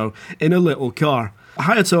Hayato in a little car.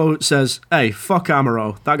 Hayato says, "Hey, fuck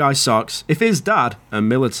Amuro, that guy sucks. If his dad, a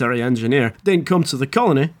military engineer, didn't come to the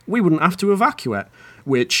colony, we wouldn't have to evacuate."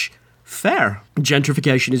 Which, fair.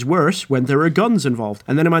 Gentrification is worse when there are guns involved.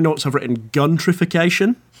 And then in my notes I've written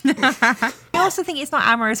guntrification. I also think it's not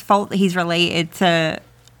Amuro's fault that he's related to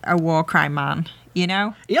a war crime man, you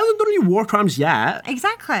know? He hasn't done any war crimes yet.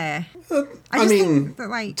 Exactly. I just mean, think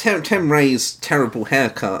that, Tem Ray's terrible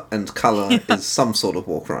haircut and colour is some sort of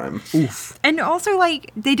war crime. Oof. and also,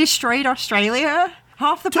 they destroyed Australia.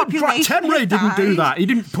 Half the population Tenray didn't do that. He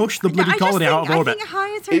didn't push the bloody colony out of orbit.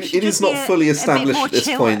 It is not fully established at this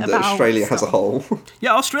point that Australia has a whole.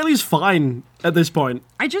 Yeah, Australia's fine at this point.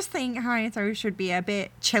 I just think Hayato should be a bit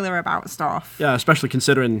chiller about stuff. Yeah, especially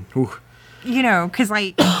considering you know, because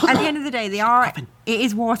like at the end of the day, it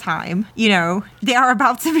is wartime. You know, they are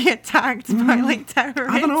about to be attacked by like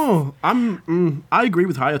terrorists. I don't know. I agree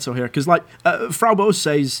with Hayato here because like Frau Bose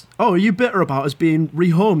says, "Oh, are you bitter about us being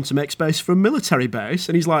rehomed to make space for a military base?"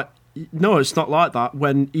 And he's like, "No, it's not like that."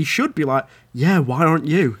 When he should be like, "Yeah, why aren't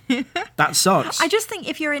you?" That sucks. I just think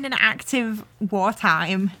if you're in an active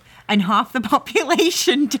wartime and half the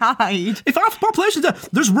population died, if half the population died,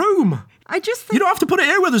 there's room. I just think You don't have to put it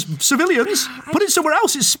here where there's civilians. Put it somewhere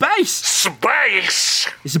else. It's space. Space!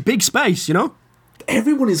 It's a big space, you know?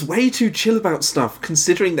 Everyone is way too chill about stuff,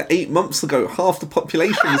 considering that 8 months ago half the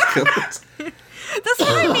population was killed. that's what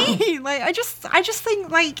I mean. Like, I just think,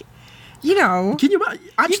 like, you know, Can you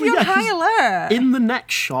actually you'd be on 'cause high alert. in the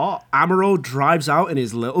next shot, Amuro drives out in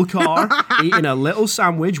his little car, eating a little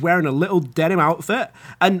sandwich, wearing a little denim outfit,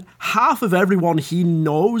 and half of everyone he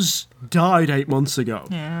knows died 8 months ago.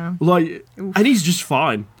 Yeah. Like, and he's just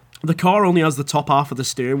fine. The car only has the top half of the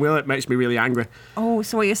steering wheel. It makes me really angry. Oh,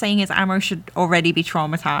 so what you're saying is Amuro should already be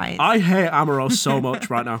traumatized. I hate Amuro so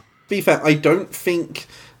much right now. To be fair, I don't think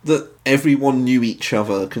that everyone knew each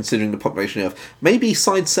other, considering the population of Earth. Maybe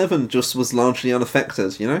Side 7 just was largely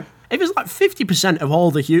unaffected, you know? If it's like 50% of all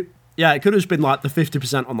the yeah, it could have been like the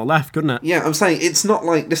 50% on the left, couldn't it? Yeah, I'm saying it's not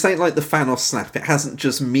like... This ain't like the Thanos snap. It hasn't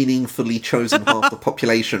just meaningfully chosen half the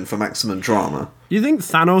population for maximum drama. You think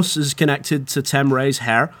Thanos is connected to Tem Ray's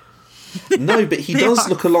hair? No, but he does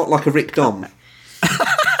look a lot like a Rick Dom.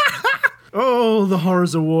 Oh, the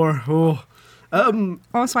horrors of war. Oh.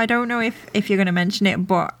 Also, I don't know if you're going to mention it,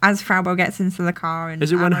 but as Fraubo gets into the car and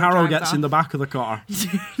Is it when Amuro Harrow drives gets off- in the back of the car?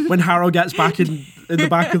 When Harrow gets back in the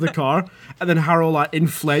back of the car, and then Harrow like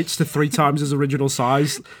inflates to 3 times his original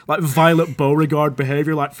size, like Violet Beauregard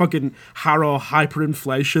behavior, like fucking Harrow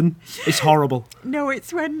hyperinflation. It's horrible. No,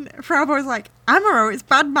 it's when Fraubo's like, Amuro, it's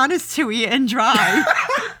bad manners to eat and drive.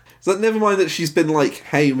 So never mind that she's been like,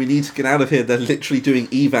 hey, we need to get out of here. They're literally doing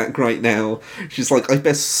evac right now. She's like, I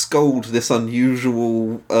best scold this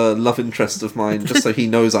unusual love interest of mine just so he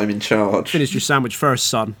knows I'm in charge. Finish your sandwich first,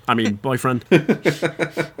 son. I mean, boyfriend.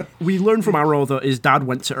 We learn from Arrow that his dad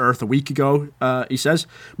went to Earth a week ago, he says.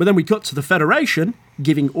 But then we cut to the Federation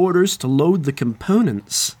giving orders to load the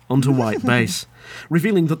components onto White Base,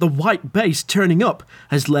 revealing that the White Base turning up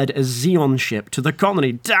has led a Xeon ship to the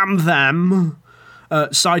colony. Damn them!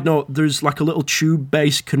 Side note, there's like a little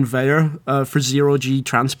tube-based conveyor for zero-G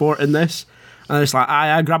transport in this. And it's like,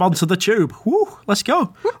 I grab onto the tube. Woo, let's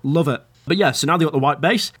go. Love it. But yeah, so now they got the White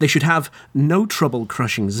Base. They should have no trouble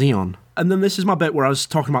crushing Xeon. And then this is my bit where I was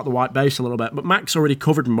talking about the White Base a little bit, but Max already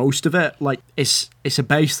covered most of it. Like, it's a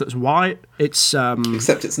base that's white. It's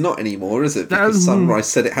Except it's not anymore, is it? Because Sunrise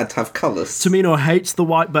said it had to have colours. Tamino hates the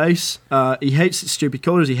White Base. He hates its stupid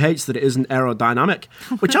colours. He hates that it isn't aerodynamic,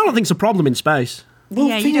 which I don't think is a problem in space. Well,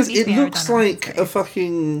 Yeah, the you thing don't is, need to it be looks aerodynamic. like a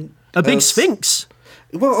fucking... A big sphinx.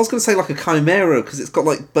 Well, I was going to say like a chimera, because it's got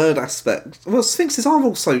like bird aspect. Well, sphinxes are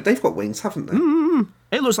also... They've got wings, haven't they?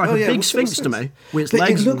 It looks like a yeah, big what's sphinx to sphinx? me, with its But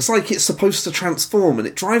legs. it looks like it's supposed to transform, and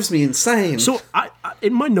it drives me insane. So,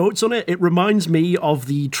 in my notes on it, it reminds me of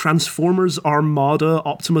the Transformers Armada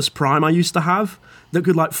Optimus Prime I used to have, that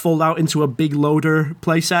could like fold out into a big loader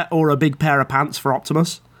playset or a big pair of pants for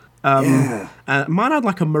Optimus. Yeah. Mine had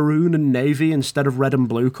like a maroon and navy instead of red and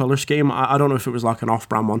blue colour scheme. I don't know if it was like an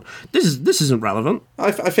off-brand one. This isn't relevant.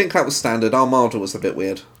 I think that was standard. Armada was a bit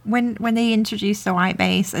weird. when they introduced the White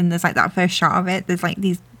Base and there's like that first shot of it, there's like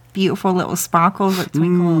these beautiful little sparkles that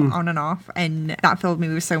twinkle on and off, and that filled me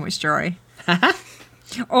with so much joy.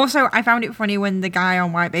 Also, I found it funny when the guy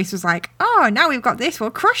on White Base was like, oh, now we've got this,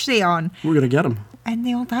 we'll crush Theon. We're going to get him. And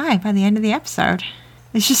they all die by the end of the episode.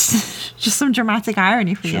 It's just some dramatic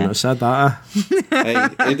irony for Shouldn't you. have said that.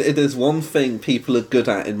 Hey, it is one thing people are good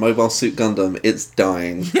at in Mobile Suit Gundam. It's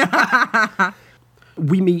dying.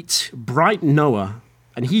 We meet Bright Noah,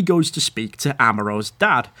 and he goes to speak to Amuro's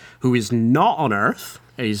dad, who is not on Earth.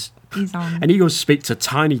 He's on. And he goes to speak to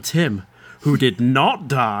Tiny Tim, who did not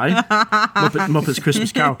die. Muppet's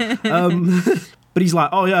Christmas Carol. But he's like,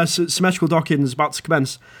 oh yeah, symmetrical docking is about to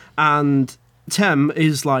commence. And Tim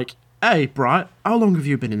is like, hey, Bright, how long have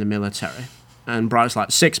you been in the military? And Bright's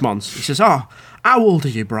like, 6 months. He says, oh, how old are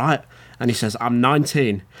you, Bright? And he says, I'm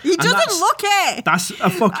 19. He doesn't look it! That's a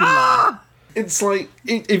fucking lie. It's like,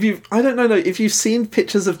 if you've seen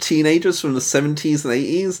pictures of teenagers from the 70s and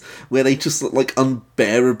 80s where they just look like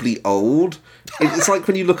unbearably old, it's like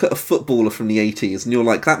when you look at a footballer from the 80s and you're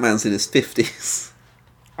like, that man's in his 50s.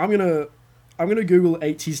 I'm gonna Google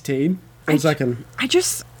 80s teen. One second.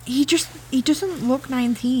 He doesn't look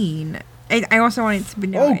 19. I also wanted to be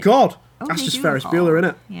Oh noted. God, Oh, That's they just do Ferris look Bueller, old.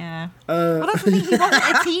 innit? Yeah. Well, that's the thing. He wasn't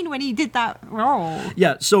a teen when he did that role.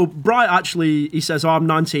 Yeah, so Bright actually, he says, oh, I'm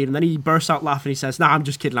 19, and then he bursts out laughing. He says, nah, I'm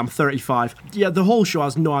just kidding, I'm 35. Yeah, the whole show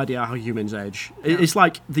has no idea how humans age. It's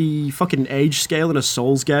like the fucking age scale in a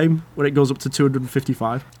Souls game, when it goes up to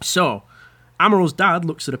 255. So, Amuro's dad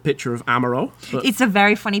looks at a picture of Amuro. It's a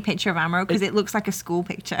very funny picture of Amuro because it looks like a school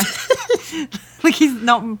picture. Like he's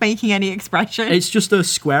not making any expression. It's just a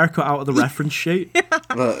square cut out of the reference sheet.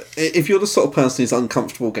 But if you're the sort of person who's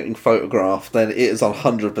uncomfortable getting photographed, then it is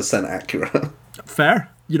 100% accurate. Fair.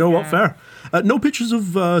 You know what? Fair. No pictures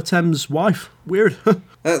of Tem's wife. Weird.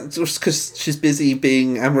 Just because she's busy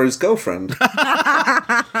being Amuro's girlfriend.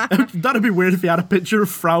 That'd be weird if he had a picture of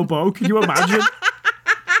Frau Bo. Can you imagine?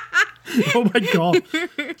 Oh my god.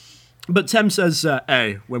 But Tem says,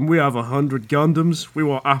 hey, when we have 100 Gundams, we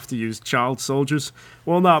won't have to use child soldiers.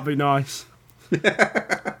 Won't that be nice?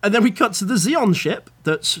 And then we cut to the Xeon ship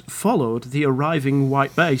that's followed the arriving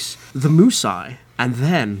white base, the Musai. And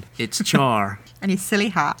then it's Char. And his silly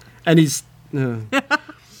hat. And he's... In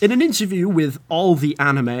an interview with All the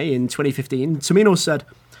Anime in 2015, Tomino said,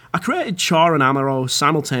 I created Char and Amuro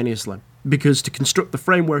simultaneously because to construct the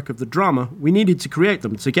framework of the drama, we needed to create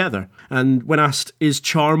them together. And when asked, is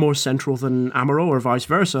Char more central than Amuro or vice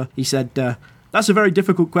versa, he said, that's a very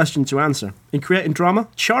difficult question to answer. In creating drama,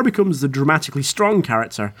 Char becomes the dramatically strong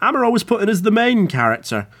character. Amuro was put in as the main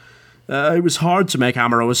character. It was hard to make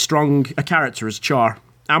Amuro as strong a character as Char.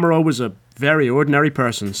 Amuro was a very ordinary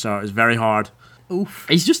person, so it was very hard. Oof.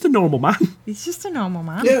 He's just a normal man. He's just a normal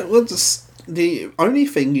man. Yeah, well, the only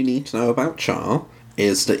thing you need to know about Char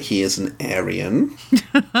is that he is an Aryan.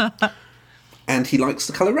 And he likes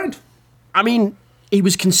the colour red. I mean, he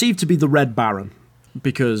was conceived to be the Red Baron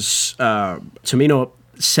because Tomino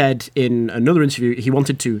said in another interview he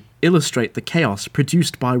wanted to illustrate the chaos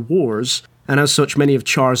produced by wars, and as such, many of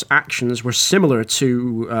Char's actions were similar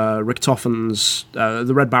to Richtofen's,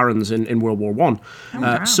 the Red Barons in World War One,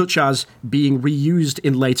 such as being reused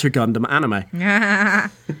in later Gundam anime.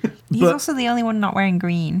 He's also the only one not wearing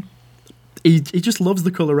green. He just loves the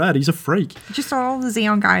colour red. He's a freak. Just all the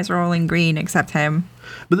Xeon guys are all in green except him.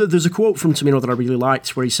 But there's a quote from Tomino that I really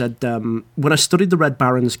liked where he said, when I studied the Red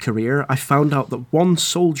Baron's career, I found out that one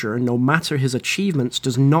soldier, no matter his achievements,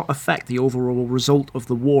 does not affect the overall result of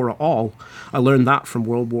the war at all. I learned that from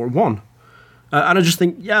World War One. And I just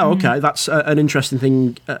think, yeah, okay, that's an interesting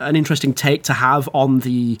thing, an interesting take to have on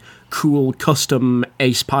the cool custom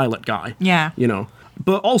ace pilot guy. Yeah. You know.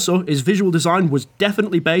 But also, his visual design was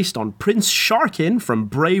definitely based on Prince Sharkin from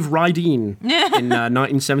Brave Raideen in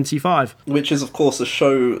 1975. Which is, of course, a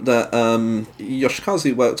show that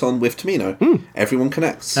Yoshikazu worked on with Tomino. Everyone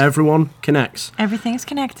connects. Everyone connects. Everything's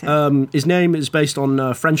connected. His name is based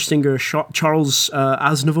on French singer Charles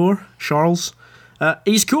Aznavour. Charles.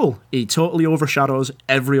 He's cool. He totally overshadows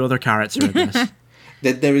every other character in this.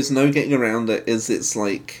 There is no getting around it. It's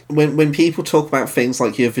like when people talk about things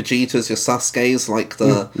like your Vegetas, your Sasuke's, like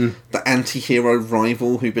the anti-hero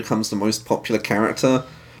rival who becomes the most popular character.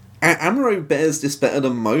 Amuro bears this better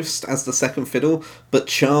than most as the second fiddle, but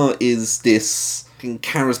Char is this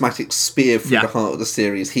charismatic spear through the heart of the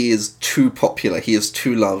series. He is too popular. He is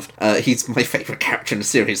too loved. He's my favourite character in the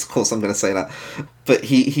series, of course I'm going to say that. But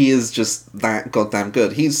he is just that goddamn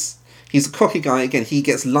good. He's a cocky guy. Again, he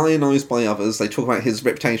gets lionised by others. They talk about his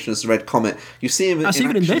reputation as the Red Comet. You see him in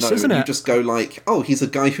action, in this, though, isn't and you it? just go like, oh, he's a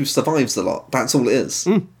guy who survives a lot. That's all it is.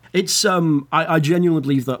 It's I genuinely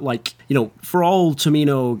believe that, like, you know, for all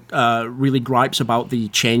Tomino really gripes about the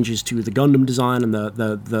changes to the Gundam design and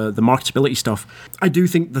the marketability stuff, I do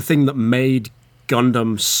think the thing that made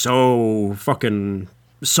Gundam so fucking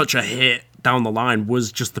such a hit down the line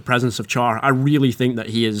was just the presence of Char. I really think that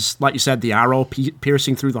he is, like you said, the arrow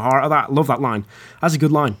piercing through the heart of that. I love that line. That's a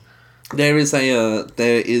good line. There is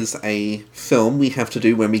a film we have to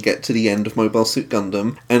do when we get to the end of Mobile Suit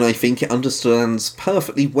Gundam, and I think it understands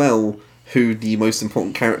perfectly well who the most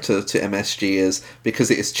important character to MSG is, because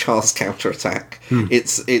it is Char's counterattack.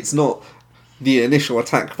 It's not the initial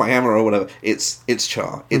attack by Amuro or whatever. It's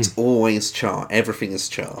Char. It's always Char. Everything is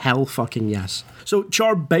Char. Hell fucking yes. So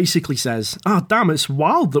Char basically says, damn, it's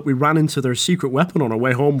wild that we ran into their secret weapon on our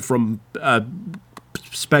way home from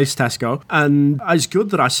Space Tesco, and it's good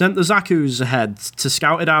that I sent the Zaku's ahead to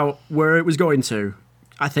scout it out where it was going to.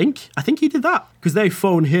 I think he did that, because they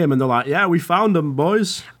phone him and they're like, yeah, we found them,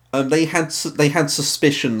 boys. They had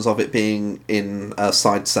suspicions of it being in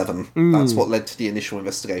Side 7. That's what led to the initial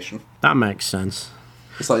investigation. That makes sense.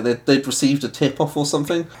 It's like they'd received a tip-off or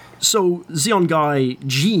something. So Xeon guy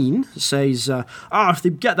Gene says, if they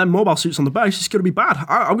get them mobile suits on the base, it's going to be bad.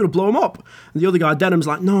 I'm going to blow them up. And the other guy, Denham's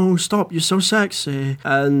like, no, stop, you're so sexy.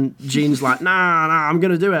 And Gene's like, nah, I'm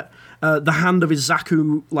going to do it. The hand of his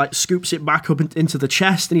Zaku, like, scoops it back up into the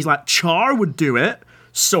chest, and he's like, Char would do it,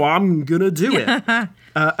 so I'm going to do it.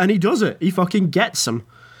 And he does it. He fucking gets him.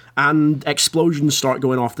 And explosions start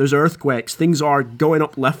going off. There's earthquakes. Things are going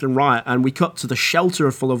up left and right. And we cut to the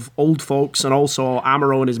shelter full of old folks and also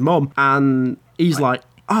Amuro and his mum. And he's like,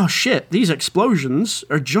 oh shit, these explosions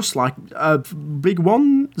are just like a big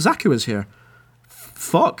one. Zaku is here.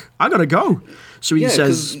 Fuck, I gotta go. So he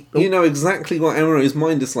says... you know exactly what Amuro's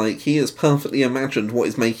mind is like. He has perfectly imagined what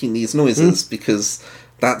is making these noises because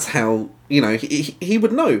that's how... You know, he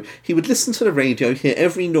would know. He would listen to the radio, hear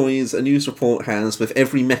every noise a news report has, with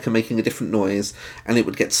every mecha making a different noise, and it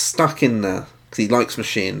would get stuck in there, because he likes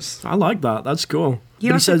machines. I like that. That's cool. He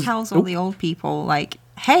also tells all the old people, like,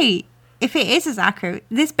 hey, if it is a Zaku,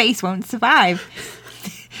 this base won't survive.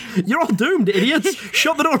 You're all doomed, idiots.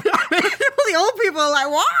 Shut the door behind me. The old people are like,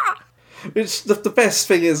 what? Which, the best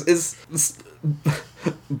thing is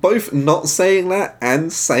both not saying that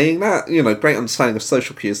and saying that, you know, great understanding of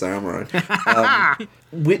social cues there, Amuro.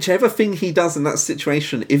 Whichever thing he does in that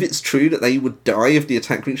situation, if it's true that they would die if the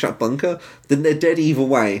attack reached that bunker, then they're dead either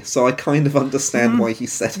way. So I kind of understand why he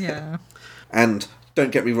said it. And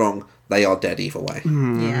don't get me wrong, they are dead either way.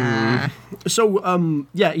 Yeah. So,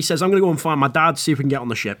 he says, I'm going to go and find my dad, see if we can get on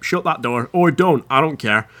the ship. Shut that door. Or don't. I don't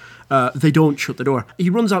care. They don't shut the door. He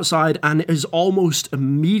runs outside and is almost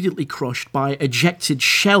immediately crushed by ejected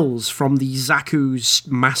shells from the Zaku's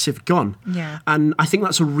massive gun. Yeah. And I think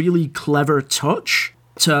that's a really clever touch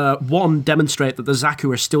to, one, demonstrate that the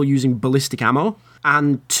Zaku are still using ballistic ammo,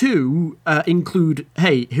 and two, include,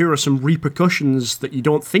 hey, here are some repercussions that you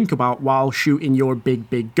don't think about while shooting your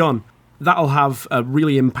big gun. That'll have a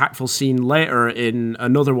really impactful scene later in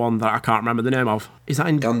another one that I can't remember the name of. Is that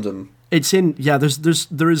in Gundam? It's in,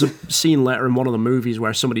 there is a scene later in one of the movies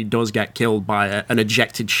where somebody does get killed by an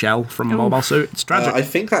ejected shell from a mobile suit. It's tragic. I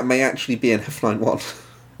think that may actually be in F-Line 1.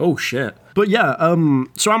 Oh, shit. But yeah,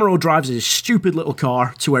 so Amuro drives his stupid little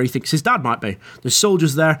car to where he thinks his dad might be. There's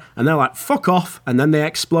soldiers there, and they're like, fuck off, and then they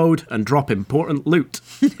explode and drop important loot.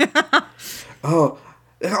 Oh,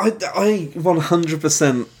 I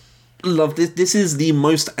 100% love this. This is the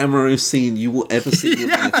most Amuro scene you will ever see in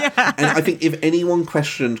your life. And I think if anyone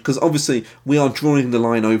questioned, because obviously we are drawing the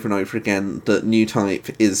line over and over again that New Type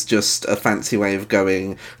is just a fancy way of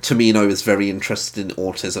going, Tomino is very interested in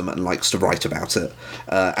autism and likes to write about it,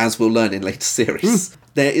 as we'll learn in later series.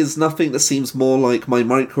 There is nothing that seems more like my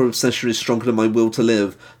micro-obsession is stronger than my will to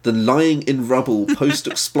live than lying in rubble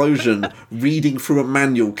post-explosion, reading through a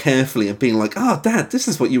manual carefully and being like, Dad, this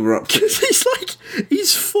is what you were up to.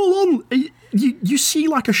 He's full on. You see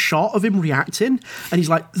like a shot of him reacting, and he's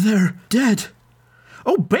like, they're dead.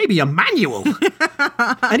 Oh, baby, a manual.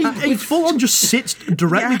 And he full on just sits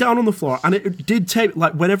directly down on the floor. And it did take,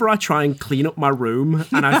 like, whenever I try and clean up my room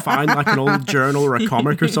and I find, like, an old journal or a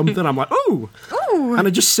comic or something, I'm like, ooh. And I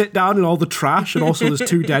just sit down in all the trash, and also there's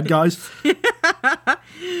two dead guys.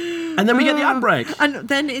 And then we get the ad break. And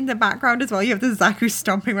then in the background as well, you have the Zaku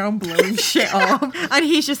stomping around blowing shit up. And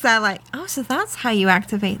he's just there like, so that's how you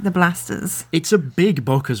activate the blasters. It's a big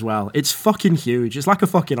book as well. It's fucking huge. It's like a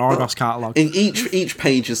fucking Argos catalogue. In each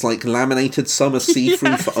page is like laminated, some are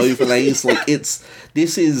see-through for overlays. Like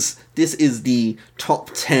this is the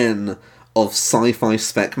top 10 of sci-fi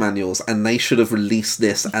spec manuals, and they should have released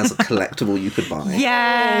this as a collectible you could buy.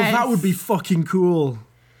 Yes. Oh, that would be fucking cool.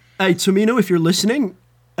 Hey, Tomino, if you're listening,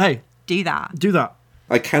 hey. Do that. Do that.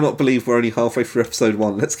 I cannot believe we're only halfway through episode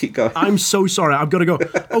 1. Let's keep going. I'm so sorry. I've got to go.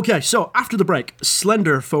 Okay, so after the break,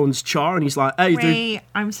 Slender phones Char, and he's like, hey, Wait,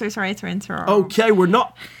 I'm so sorry to interrupt. Okay, we're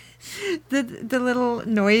not... The little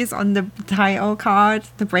noise on the title card,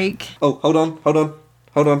 the break. Oh, hold on.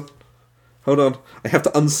 I have to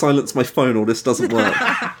unsilence my phone or this doesn't work.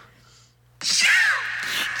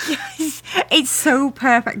 Yes, it's so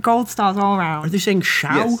perfect. Gold stars all around. Are they saying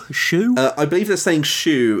shao? Yes. Shoe? I believe they're saying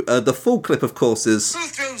shoe. The full clip, of course, is... Who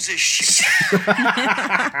throws a shoe?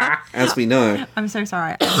 As we know. I'm so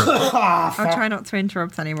sorry. I'll try not to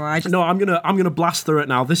interrupt anymore. No, I'm gonna blast through it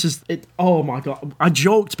now. This is it. Oh my god! I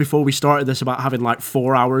joked before we started this about having like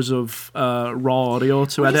 4 hours of raw audio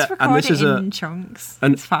to edit, and this is in chunks.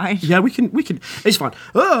 And it's fine. Yeah, we can. It's fine.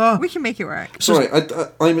 We can make it work. Sorry,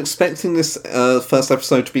 I'm expecting this first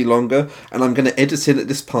episode to be longer, and I'm going to edit in at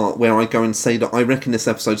this part where I go and say that I reckon this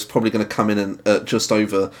episode's probably going to come in at just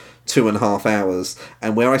over 2.5 hours.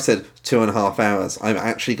 And where I said 2.5 hours, I'm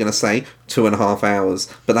actually going to say 2.5 hours.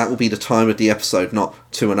 But that will be the time of the episode, not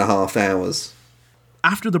 2.5 hours.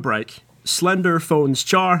 After the break, Slender phones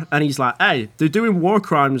Char, and he's like, hey, they're doing war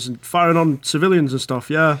crimes and firing on civilians and stuff,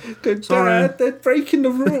 yeah. Good Dad, they're breaking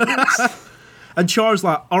the rules. And Char's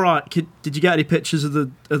like, all right, did you get any pictures of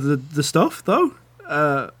the stuff, though?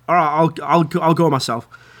 All right, I'll go myself.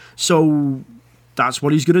 So that's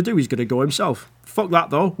what he's going to do. He's going to go himself. Fuck that,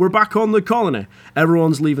 though. We're back on the colony.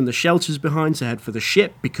 Everyone's leaving the shelters behind to head for the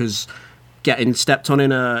ship because getting stepped on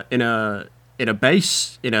in a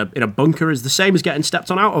base, in a bunker, is the same as getting stepped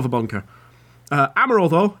on out of a bunker. Amuro,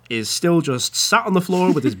 though, is still just sat on the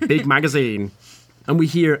floor with his big magazine. And we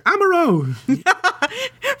hear, Amuro!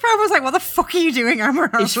 Frau was like, what the fuck are you doing,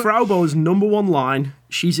 Amuro? It's Frau Bo's number one line.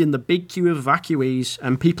 She's in the big queue of evacuees,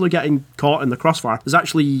 and people are getting caught in the crossfire. There's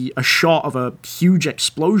actually a shot of a huge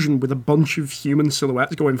explosion with a bunch of human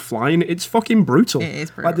silhouettes going flying. It's fucking brutal. It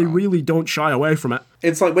is brutal. Like, they really don't shy away from it.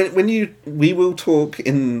 It's like we will talk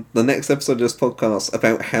in the next episode of this podcast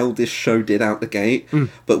about how this show did out the gate,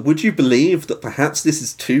 but would you believe that perhaps this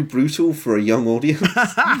is too brutal for a young audience?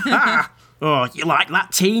 Oh, you like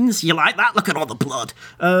that, teens? You like that? Look at all the blood.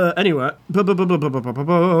 Anyway. But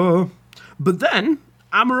then,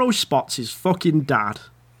 Amuro spots his fucking dad.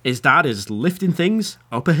 His dad is lifting things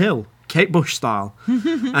up a hill, Kate Bush style.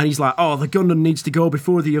 And he's like, oh, the Gundam needs to go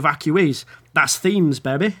before the evacuees. That's themes,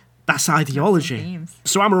 baby. That's ideology.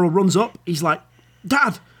 So Amuro runs up. He's like,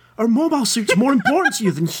 Dad, are mobile suits more important to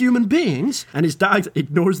you than human beings? And his dad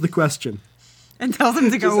ignores the question. And tells him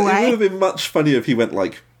to go away. It would have been much funnier if he went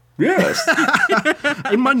like, yes.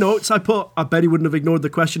 In my notes, I bet he wouldn't have ignored the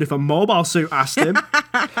question if a mobile suit asked him.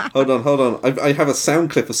 Hold on. I have a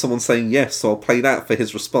sound clip of someone saying yes, so I'll play that for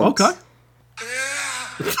his response. Okay.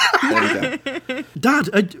 There we go.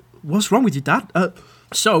 Dad, what's wrong with you, Dad?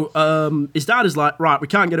 So his dad is like, right, we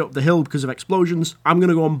can't get up the hill because of explosions. I'm going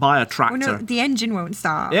to go and buy a tractor. Oh, no, the engine won't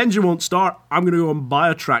start. The engine won't start. I'm going to go and buy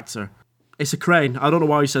a tractor. It's a crane. I don't know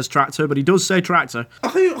why he says tractor, but he does say tractor.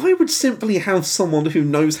 I would simply have someone who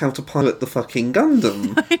knows how to pilot the fucking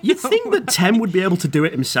Gundam. You'd think that Tem would be able to do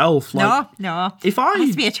it himself. Like, No. If I has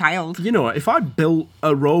to be a child. You know, if I built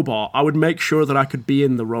a robot, I would make sure that I could be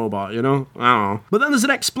in the robot, you know? I don't know. But then there's an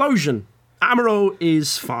explosion. Amuro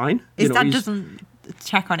is fine. His dad doesn't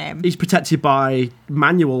check on him. He's protected by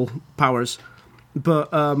manual powers.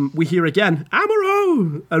 But we hear again,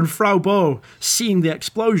 Amuro! And Frau Bo, seeing the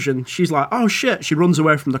explosion, she's like, oh shit. She runs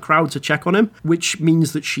away from the crowd to check on him, which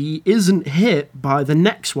means that she isn't hit by the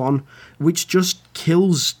next one, which just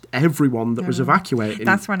kills everyone that was evacuating.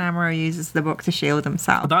 That's when Amuro uses the book to shield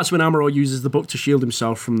himself. That's when Amuro uses the book to shield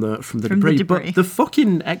himself from the debris. But the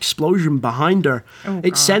fucking explosion behind her,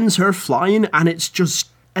 it sends her flying, and it's just...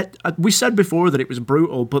 we said before that it was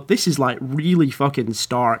brutal, but this is like really fucking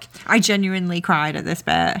stark. I genuinely cried at this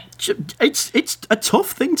bit. It's a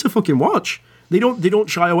tough thing to fucking watch. They don't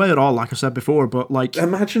shy away at all, like I said before, but like...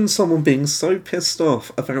 Imagine someone being so pissed off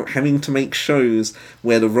about having to make shows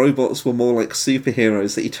where the robots were more like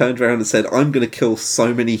superheroes that he turned around and said, I'm going to kill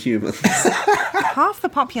so many humans. Half the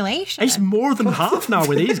population. It's more than half now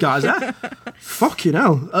with these guys, eh? Fucking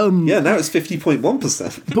hell. Yeah, now it's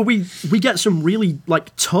 50.1%. But we get some really,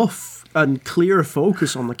 like, tough and clear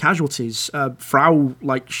focus on the casualties. Frau,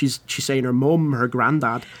 like, she's saying her mum, her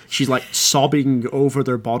granddad, she's, like, sobbing over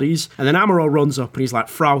their bodies. And then Amuro runs up and he's like,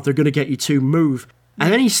 Frau, they're going to get you to move.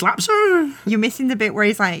 And then he slaps her. You're missing the bit where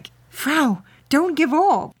he's like, Frau, don't give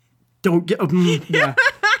up. Don't give up. Yeah.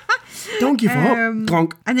 Don't give up.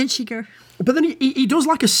 Clonk. And then she goes... But then he does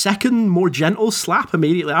like a second, more gentle slap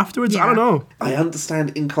immediately afterwards. Yeah. I don't know. I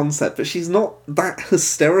understand in concept, but she's not that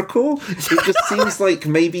hysterical. It just seems like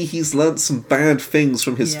maybe he's learnt some bad things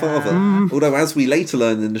from his father. Although, as we later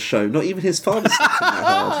learn in the show, not even his father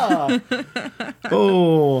slapped him that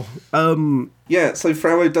hard. Yeah, so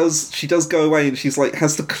Frau does go away and she's like,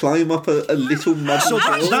 has to climb up a little mud hill.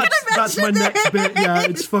 That's my next bit, yeah,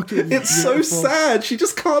 it's fucking... It's so sad, she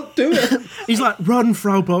just can't do it. He's like, run,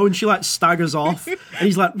 Frau Bo, and she like staggers off. And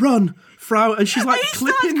he's like, run, Frau, and she's like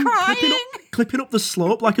clipping up the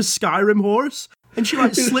slope like a Skyrim horse. And she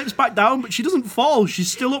like slips back down, but she doesn't fall.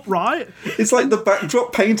 She's still upright. It's like the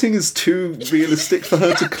backdrop painting is too realistic for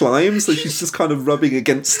her to climb, so she's just kind of rubbing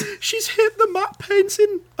against it. She's hit the matte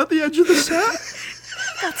painting at the edge of the set.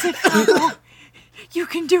 That's it, Frau. You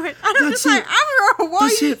can do it. And I'm just like, Amuro,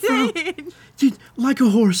 what are you doing? You, like a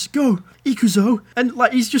horse, go, Ikuzo. And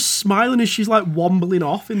like he's just smiling as she's like wombling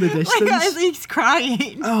off in the distance. Like he's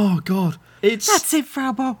crying. Oh God, That's it,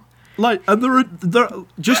 Frau Bo. Like, and there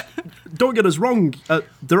just don't get us wrong.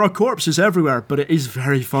 There are corpses everywhere, but it is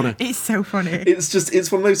very funny. It's so funny.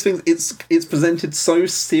 It's one of those things. It's presented so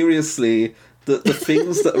seriously that the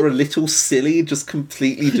things that are a little silly just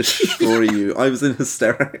completely destroy you. I was in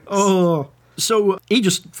hysterics. Oh. So he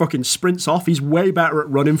just fucking sprints off. He's way better at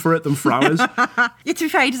running for it than Frowers. Yeah, to be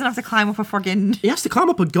fair, he doesn't have to climb up a friggin'... He has to climb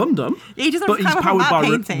up a Gundam. He doesn't but have to he's climb up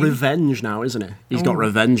powered that by painting. revenge now, isn't he? He's got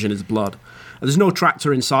revenge in his blood. And there's no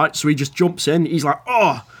tractor in sight, so he just jumps in. He's like,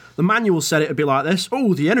 oh, the manual said it would be like this.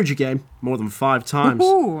 Oh, the energy game. More than 5 times.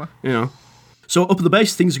 Ooh. You know. So up at the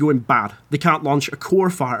base, things are going bad. They can't launch a core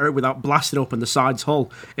fighter without blasting open the side's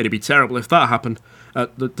hull. It'd be terrible if that happened.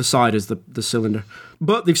 The side is the cylinder.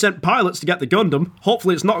 But they've sent pilots to get the Gundam.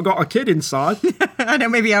 Hopefully it's not got a kid inside. I know,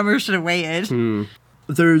 maybe Amuro should have waited.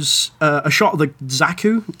 There's a shot of the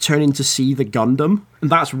Zaku turning to see the Gundam. And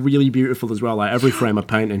that's really beautiful as well, like every frame of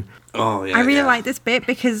painting. Oh, yeah. I really like this bit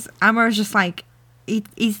because Amuro's just like,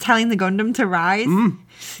 he's telling the Gundam to rise.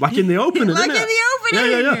 Like in the opening, Like isn't in it? the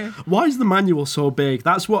opening! Yeah. Why is the manual so big?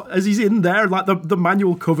 That's what, as he's in there, like the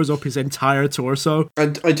manual covers up his entire torso. I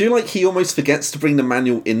do like he almost forgets to bring the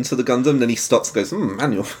manual into the Gundam, then he stops and goes,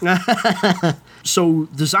 manual. So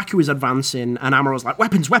the Zaku is advancing, and Amuro's like,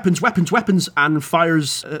 weapons, and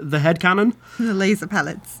fires the head cannon. The laser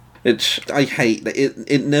pellets. I hate that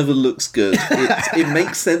it never looks good. It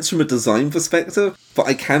makes sense from a design perspective, but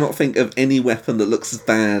I cannot think of any weapon that looks as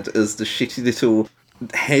bad as the shitty little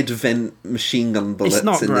head vent machine gun bullets in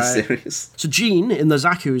the series. So Jean in the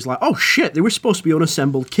Zaku is like, oh shit, they were supposed to be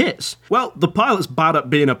unassembled kits. Well, the pilot's bad at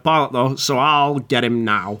being a pilot though, so I'll get him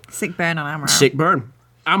now. Sick burn on Amuro. Sick burn.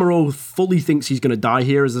 Amuro fully thinks he's going to die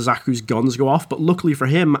here as the Zaku's guns go off, but luckily for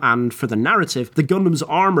him and for the narrative, the Gundam's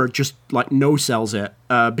armor just like no-sells it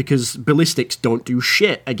because ballistics don't do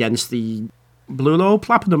shit against the Blulo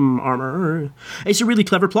Platinum armor. It's a really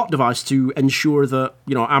clever plot device to ensure that,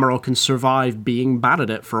 you know, Amuro can survive being bad at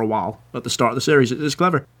it for a while at the start of the series. It's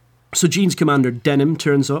clever. So Jean's commander, Denim,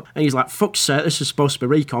 turns up and he's like, fuck's sake, this is supposed to be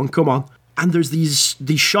recon, come on. And there's these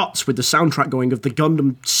shots with the soundtrack going of the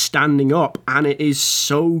Gundam standing up, and it is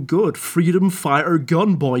so good. Freedom Fighter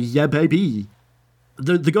Gunboy, yeah baby.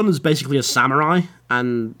 The Gundam's basically a samurai,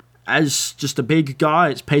 and as just a big guy,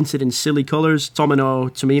 it's painted in silly colours.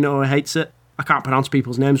 Tomino hates it. I can't pronounce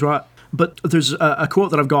people's names right. But there's a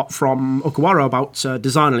quote that I've got from Okawara about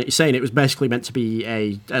designing it. He's saying it was basically meant to be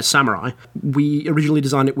a samurai. We originally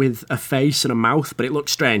designed it with a face and a mouth, but it looked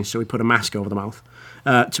strange, so we put a mask over the mouth.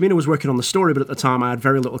 Tomino was working on the story, but at the time I had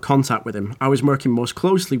very little contact with him. I was working most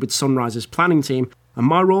closely with Sunrise's planning team, and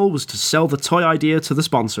my role was to sell the toy idea to the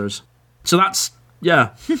sponsors. So that's, yeah.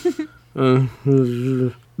 I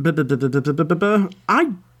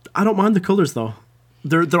don't mind the colours, though.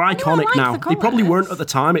 They're iconic like now. the They probably colours. weren't at the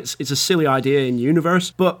time. It's a silly idea in universe,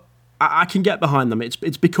 but I can get behind them. It's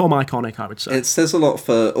become iconic, I would say. It says a lot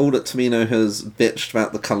for all that Tomino has bitched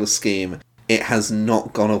about the colour scheme. It has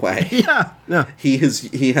not gone away. Yeah. He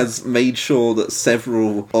has made sure that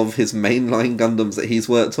several of his mainline Gundams that he's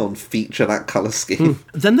worked on feature that colour scheme.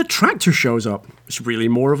 Then the tractor shows up. It's really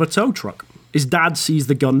more of a tow truck. His dad sees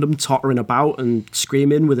the Gundam tottering about and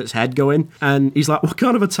screaming with its head going, and he's like, what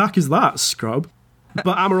kind of attack is that, scrub?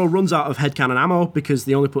 But Amuro runs out of headcannon ammo because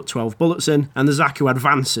they only put 12 bullets in, and the Zaku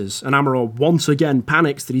advances, and Amuro once again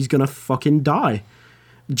panics that he's gonna fucking die.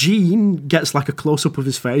 Jean gets like a close-up of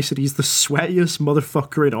his face, and he's the sweatiest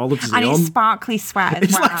motherfucker in all of Zeon. And it's sparkly sweat as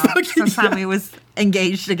It's well. like fucking- So Sammy was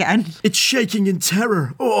engaged again. It's shaking in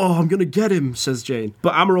terror. Oh, I'm gonna get him, says Jane.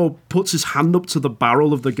 But Amuro puts his hand up to the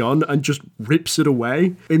barrel of the gun and just rips it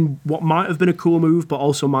away in what might have been a cool move, but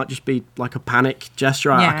also might just be like a panic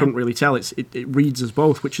gesture. I Yeah. couldn't really tell. It reads as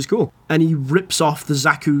both, which is cool. And he rips off the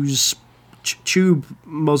Zaku's tube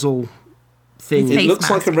muzzle thing. His It face looks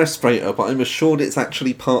like a mask. respirator, but I'm assured it's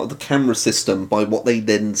actually part of the camera system by what they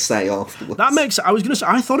then say afterwards. That makes... I was going to say,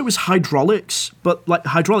 I thought it was hydraulics, but like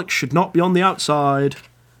hydraulics should not be on the outside.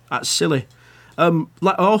 That's silly.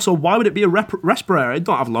 Like also, why would it be a respirator? It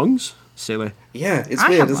don't have lungs. Silly. Yeah, it's I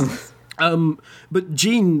weird, have isn't lungs. it? But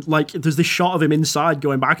Gene, like, there's this shot of him inside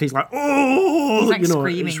going back, and he's like, oh, He's, like, you know,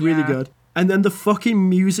 screaming, it's really yeah. good. And then the fucking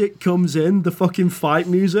music comes in, the fucking fight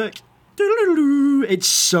music. It's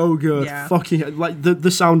so good. Yeah. Fucking, like,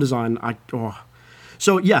 the sound design,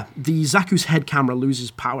 So, yeah, the Zaku's head camera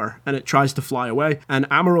loses power, and it tries to fly away, and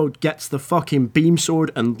Amuro gets the fucking beam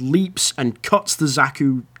sword and leaps and cuts the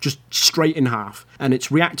Zaku just straight in half, and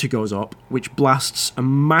its reactor goes up, which blasts a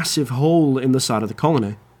massive hole in the side of the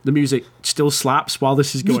colony. The music still slaps while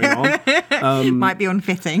this is going on. Might be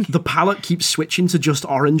unfitting. The palette keeps switching to just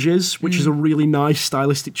oranges, which is a really nice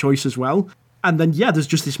stylistic choice as well. And then, yeah, there's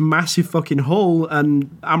just this massive fucking hole, and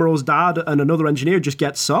Amuro's dad and another engineer just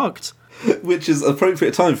get sucked. Which is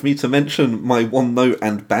appropriate time for me to mention my one note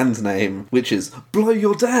and band name, which is Blow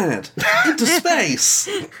Your Dad into Space.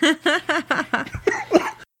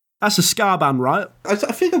 That's a ska band, right? I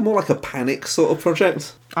think I'm more like a Panic sort of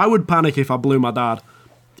project. I would panic if I blew my dad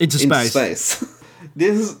into space. Into space.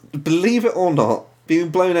 This, believe it or not, being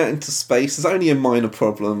blown out into space is only a minor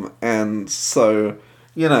problem, and so,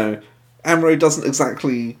 you know, Amuro doesn't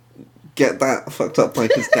exactly get that fucked up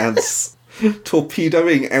like his dad's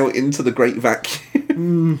torpedoing out into the great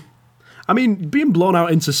vacuum. I mean, being blown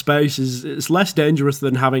out into space it's less dangerous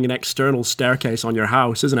than having an external staircase on your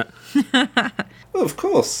house, isn't it? Well, of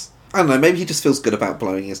course. I don't know, maybe he just feels good about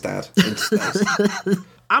blowing his dad into space.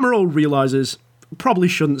 Amuro realises, probably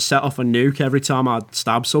shouldn't set off a nuke every time I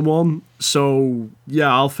stab someone, so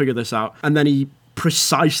yeah, I'll figure this out. And then he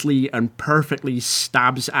precisely and perfectly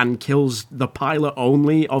stabs and kills the pilot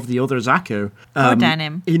only of the other Zaku.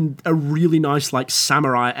 Denim. In a really nice, like,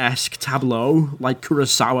 samurai-esque tableau, like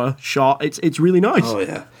Kurosawa shot. It's really nice. Oh,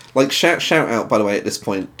 yeah. Like, shout out, by the way, at this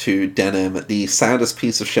point, to Denim, the saddest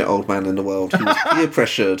piece of shit old man in the world, who was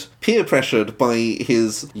peer pressured by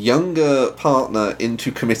his younger partner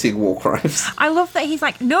into committing war crimes. I love that he's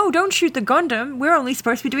like, no, don't shoot the Gundam. We're only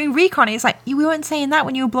supposed to be doing recon. It's like, we weren't saying that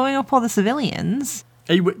when you were blowing up all the civilians.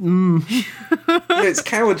 It's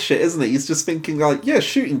coward shit, isn't it? He's just thinking like, yeah,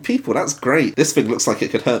 shooting people, that's great. This thing looks like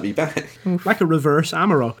it could hurt me back. Like a reverse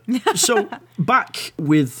Amuro. So, back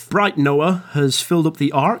with Bright Noah has filled up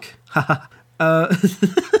the Ark.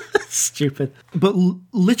 Stupid. But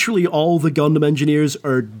literally all the Gundam engineers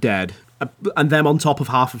are dead. And them on top of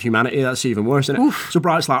half of humanity, that's even worse, isn't it? Oof. So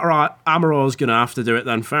Bright's like, all right, Amuro's going to have to do it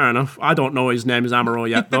then, fair enough. I don't know his name is Amuro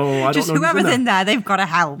yet, though. I Just don't know whoever's in there, they've got to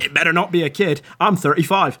help. It better not be a kid. I'm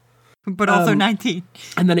 35. But also 19.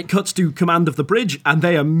 And then it cuts to command of the bridge, and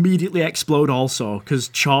they immediately explode also, because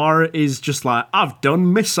Char is just like, I've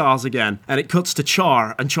done missiles again. And it cuts to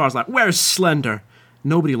Char, and Char's like, where's Slender?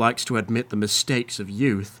 Nobody likes to admit the mistakes of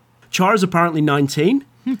youth. Char's apparently 19.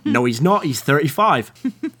 No, he's not. He's 35.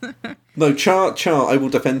 No, Char, I will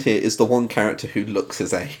defend here, is the one character who looks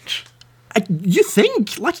his age. You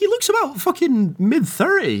think? Like, he looks about fucking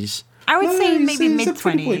mid-30s. I would say maybe he's a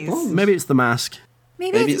pretty boy mid-20s. blonde. Maybe it's the mask.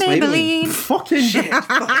 Maybe it's Maybelline. Fucking shit.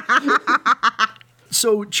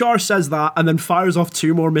 So Char says that and then fires off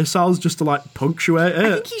 2 more missiles just to, like, punctuate it.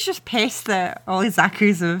 I think he's just pissed that all his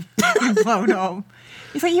Zakus have been blown up.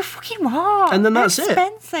 He's like, you fucking what? And then that's it.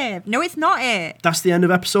 Expensive. No, it's not it. That's the end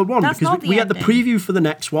of episode 1. That's because not the we get the ending. preview for the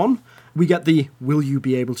next one. We get the, will you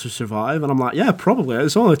be able to survive? And I'm like, yeah, probably.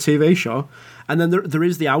 It's on a TV show. And then there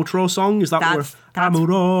is the outro song. Is that That's- where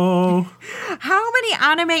Amuro, How many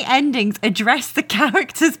anime endings address the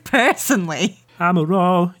characters personally?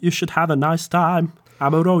 Amuro, you should have a nice time.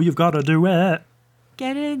 Amuro, you've got to do it.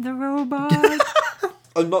 Get in the robot.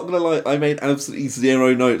 I'm not gonna lie, I made absolutely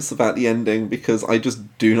 0 notes about the ending because I just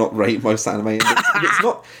do not rate most anime endings.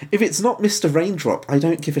 if it's not Mr. Raindrop, I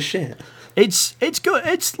don't give a shit. It's good.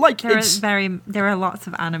 It's like There are lots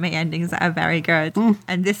of anime endings that are very good,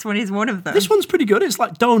 and this one is one of them. This one's pretty good. It's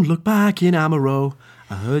like, don't look back in Amuro.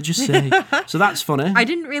 I heard you say. So that's funny. I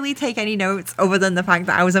didn't really take any notes other than the fact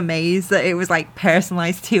that I was amazed that it was like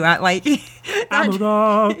personalized to at like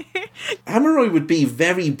Amuro. Amuro would be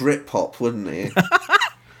very Britpop, wouldn't he?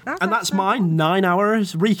 And that's my 9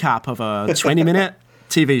 hours recap of a 20-minute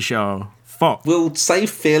TV show. Fuck. We'll save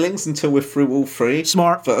feelings until we're through all 3.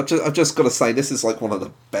 Smart. But I've just got to say, this is like one of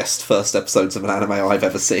the best first episodes of an anime I've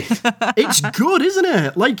ever seen. It's good, isn't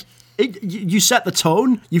it? Like, you set the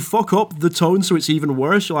tone, you fuck up the tone so it's even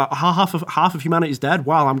worse. You're like, half of humanity's dead.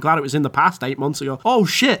 Wow, I'm glad it was in the past 8 months ago. Oh,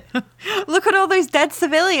 shit. look at all those dead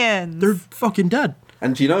civilians. They're fucking dead.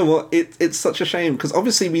 And you know what? It's such a shame, because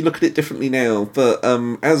obviously we look at it differently now, but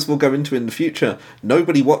as we'll go into in the future,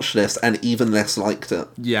 nobody watched this and even less liked it.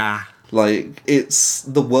 Yeah. Like,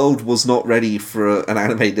 the world was not ready for an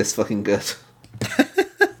anime this fucking good.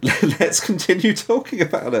 Let's continue talking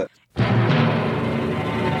about it.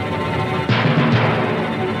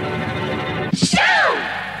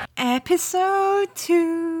 Episode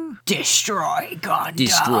 2. Destroy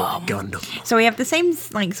Gundam. So we have the same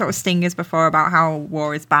like sort of sting as before about how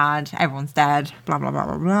war is bad, everyone's dead, blah blah blah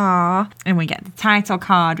blah blah. And we get the title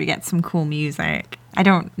card, we get some cool music. I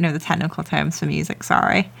don't know the technical terms for music,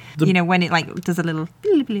 sorry. You know, when it like does a little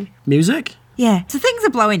Music? Yeah. So things are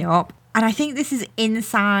blowing up. And I think this is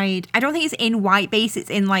inside, I don't think it's in White Base, it's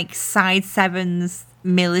in like Side 7's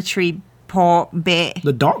military port bit.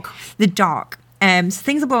 The dock? The dock. So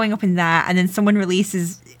things are blowing up in there, and then someone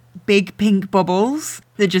releases big pink bubbles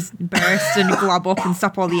that just burst and glob up and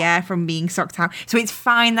stop all the air from being sucked out. So it's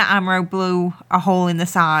fine that Amuro blew a hole in the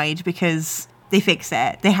side because they fixed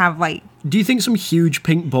it. They have like... Do you think some huge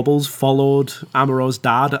pink bubbles followed Amuro's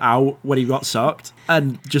dad out when he got sucked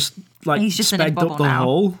and just like He's just in a spegged bubble up the now.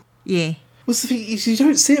 hole? Yeah. Well, the thing is, you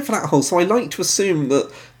don't see it for that hole, so I like to assume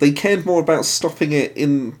that they cared more about stopping it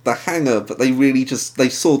in the hangar, but they really just, they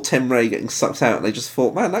saw Tim Ray getting sucked out, and they just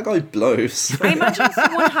thought, man, that guy blows. I imagine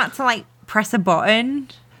someone had to like press a button.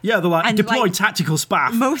 Yeah, they're like, And, deploy like, tactical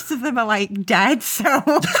spaff. Most of them are like dead, so...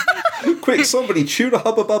 Quick, somebody, tune a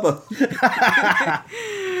Hubba Bubba.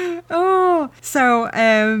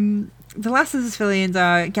 The last of the civilians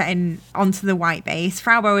are getting onto the white base.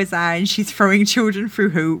 Frau Bow is there and she's throwing children through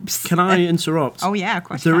hoops. Can I interrupt? Oh, yeah, of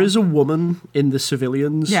course. There is a woman in the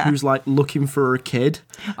civilians Yeah. who's like looking for a kid,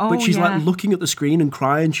 Oh, but she's yeah. like looking at the screen and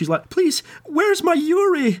crying. She's like, please, where's my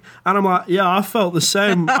Yuri? And I'm like, yeah, I felt the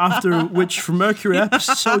same after Witch from Mercury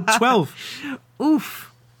episode 12.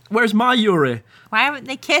 Oof. Where's my Yuri? Why haven't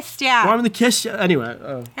they kissed yet? Why haven't they kissed yet?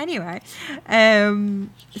 Anyway. Anyway,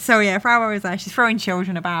 so yeah, Frau Bow is there. She's throwing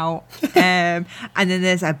children about, and then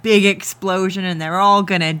there's a big explosion, and they're all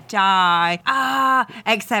gonna die.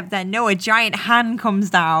 Except then, no, a giant hand comes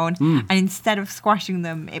down, and instead of squashing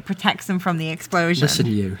them, it protects them from the explosion. Listen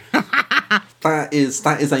to you. That is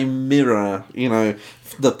a mirror, you know,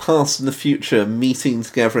 the past and the future meeting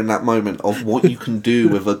together in that moment of what you can do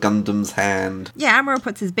with a Gundam's hand. Yeah, Amuro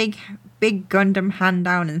puts his big Gundam hand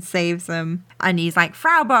down and saves them, and he's like,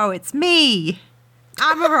 Frau Bow, it's me,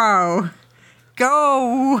 Amuro,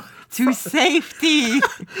 go to safety.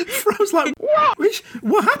 Frau's like,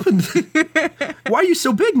 what happened? Why are you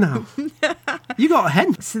so big now? You got a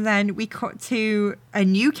hen. So then we cut to a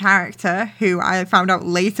new character who I found out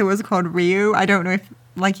later was called Ryu. I don't know if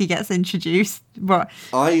like he gets introduced, but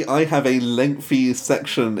I have a lengthy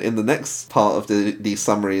section in the next part of these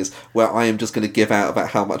summaries where I am just going to give out about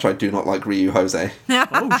how much I do not like Ryu Jose.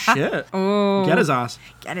 Oh, shit. Oh, Get his ass.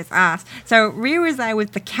 get his ass. So Ryu is there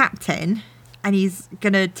with the captain, and he's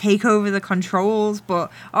gonna take over the controls,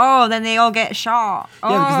 but then they all get shot. Yeah,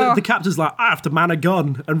 because the captain's like, I have to man a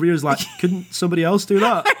gun. And Ryu's like, couldn't somebody else do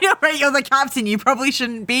that? I know, right? You're the captain. You probably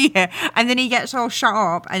shouldn't be here. And then he gets all shot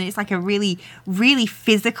up, and it's like a really, really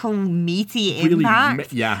physical, meaty Really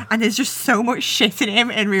impact. yeah. And there's just so much shit in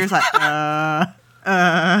him, and Ryu's like,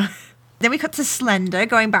 Then we cut to Slender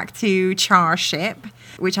going back to Char's ship,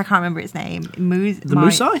 which I can't remember its name.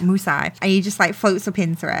 Musai? Musai. And he just like floats up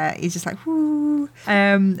into it. He's just like, whoo.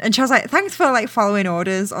 And Char's like, thanks for like following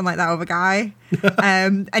orders, unlike that other guy.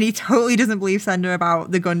 And he totally doesn't believe Slender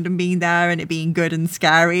about the Gundam being there and it being good and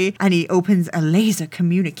scary. And he opens a laser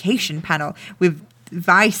communication panel with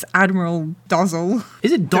Vice Admiral Dozzle.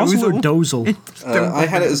 Is it Dozzle or Dozel? I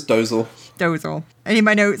had it as Dozel. Dozzle. And in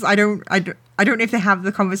my notes, I don't know if they have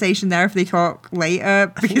the conversation there, if they talk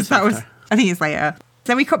later, because I think it's later.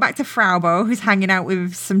 Then we cut back to Frau Bow, who's hanging out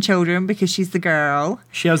with some children because she's the girl.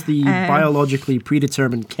 She has the biologically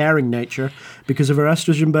predetermined caring nature because of her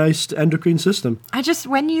estrogen-based endocrine system.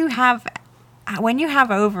 When you have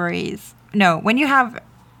ovaries, no, when you have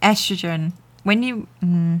estrogen,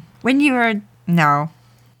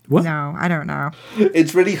 What? No, I don't know.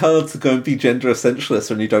 It's really hard to go and be gender essentialist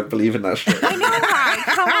when you don't believe in that shit. I know, right?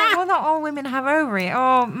 Come on, well, not all women have ovary.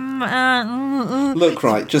 Look,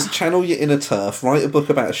 right, just channel your inner turf, write a book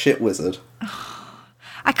about a shit wizard.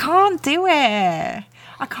 I can't do it.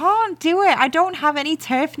 I don't have any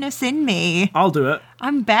turfness in me. I'll do it.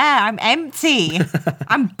 I'm bare. I'm empty.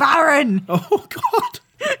 I'm barren. Oh, God.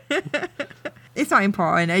 It's not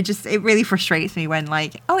important. It really frustrates me when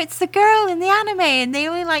like, oh, it's the girl in the anime and they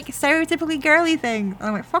only like stereotypically girly things. And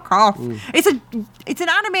I'm like, fuck off. It's an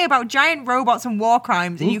anime about giant robots and war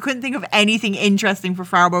crimes and you couldn't think of anything interesting for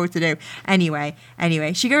Frau Bow to do. Anyway,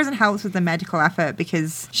 she goes and helps with the medical effort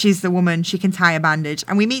because she's the woman, she can tie a bandage.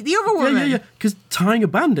 And we meet the other woman. Yeah. Because tying a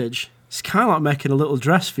bandage, it's kind of like making a little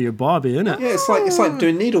dress for your Barbie, isn't it? Yeah, it's like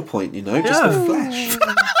doing needlepoint, you know, just with flesh.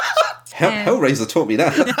 Hellraiser taught me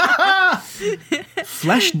that.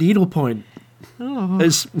 Flesh needlepoint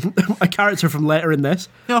is a character from later in this.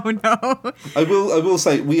 Oh no. I will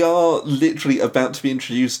say we are literally about to be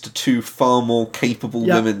introduced to two far more capable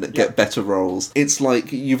women that get better roles. It's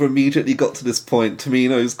like you've immediately got to this point.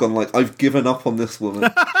 Tamino's gone like, I've given up on this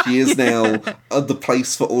woman. She is now the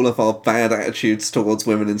place for all of our bad attitudes towards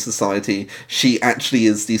women in society. She actually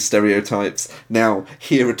is these stereotypes. Now,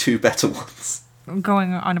 here are two better ones.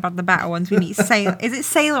 going on about the better ones, we meet Sailor. Is it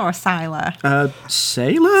Sailor or Siler?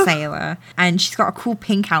 Sailor? Sailor. And she's got a cool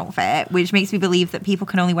pink outfit, which makes me believe that people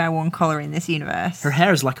can only wear one colour in this universe. Her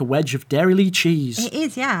hair is like a wedge of Dairy Lee cheese. It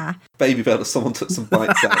is, yeah. Baby Bella, someone took some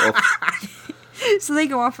bites out of. So they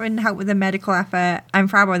go off and help with the medical effort, and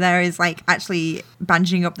Frabo there is like actually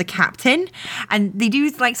bandaging up the captain, and they do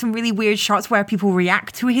like some really weird shots where people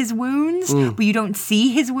react to his wounds, but you don't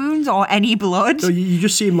see his wounds or any blood. So you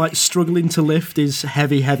just see him like struggling to lift his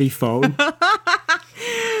heavy phone.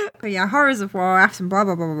 But yeah, horrors of war, after blah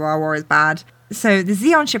blah blah blah blah, war is bad. So the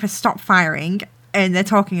Xeon ship has stopped firing, and they're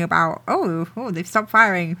talking about, oh, they've stopped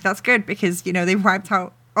firing. That's good because, you know, they've wiped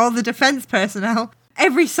out all the defense personnel.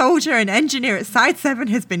 Every soldier and engineer at Side 7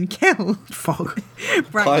 has been killed. Fuck.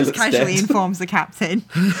 Bright Pilot's just casually dead. informs the captain.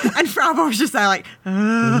 And Fravo's just there like,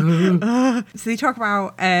 So they talk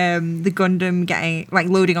about the Gundam getting, like,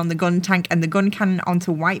 loading on the gun tank and the gun cannon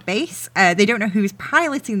onto White Base. They don't know who's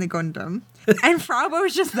piloting the Gundam. And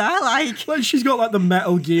Fravo's just there like She's got like the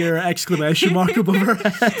Metal Gear exclamation mark above her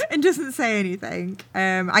head. and doesn't say anything.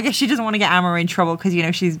 I guess she doesn't want to get Amuro in trouble because, you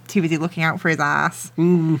know, she's too busy looking out for his ass.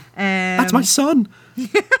 That's my son.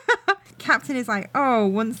 Captain is like, oh,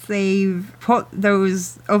 once they've put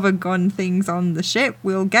those other gun things on the ship,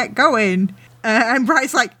 we'll get going. And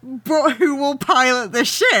Bright's like, but who will pilot the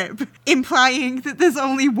ship? Implying that there's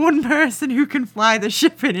only one person who can fly the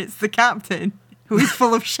ship and it's the captain, who is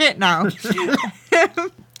full of shit now.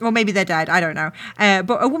 Or maybe they're dead, I don't know.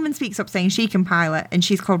 But a woman speaks up saying she can pilot, and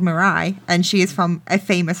she's called Mirai, and she is from a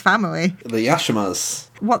famous family. The Yashimas.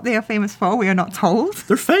 What they are famous for, we are not told.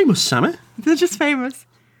 They're famous, Sammy. They're just famous.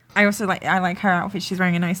 I like her outfit. She's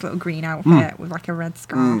wearing a nice little green outfit with like a red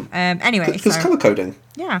scarf. Anyway, Because so colour coding.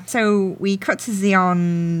 yeah. So we cut to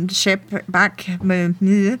Xeon ship back, blah,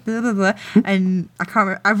 blah, blah, and I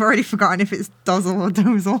can't. I've already forgotten if it's Dozzle or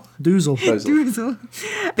Dozel. Doozle. Doozle,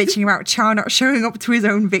 bitching about Char not showing up to his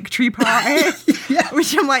own victory party,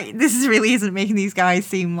 which I'm like, this really isn't making these guys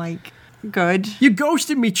seem like good. You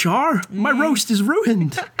ghosted me, Char. My roast is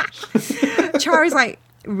ruined. Char is like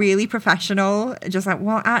really professional, just like,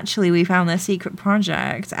 well, actually, we found their secret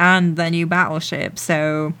project and their new battleship,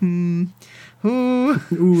 so ooh,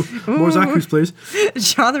 Ooh, more Zaku's, please.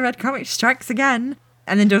 Char the Red Comic strikes again.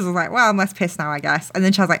 And then Dozel's like, well, I'm less pissed now, I guess. And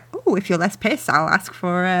then Char's like, oh, if you're less pissed, I'll ask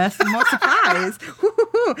for some more supplies.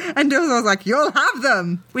 And Dozel's like, you'll have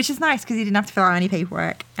them, which is nice because he didn't have to fill out any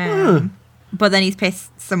paperwork. But then he's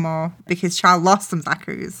pissed some more because Char lost some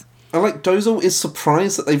Zaku's. And, like, Dozel is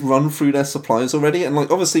surprised that they've run through their supplies already. And, like,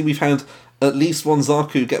 obviously we've had at least one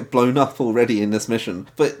Zaku get blown up already in this mission.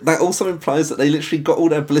 But that also implies that they literally got all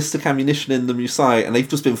their ballistic ammunition in the Musai and they've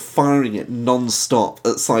just been firing it non-stop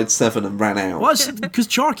at Side 7 and ran out. Well, because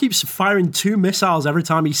Char keeps firing 2 missiles every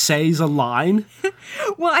time he says a line.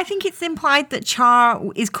 Well, I think it's implied that Char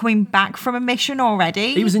is coming back from a mission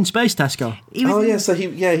already. He was in Space Tesco. So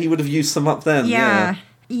he would have used some up then.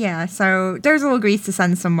 Yeah, so Dozel agrees to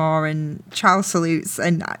send some more, and Charles salutes,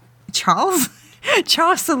 and Charles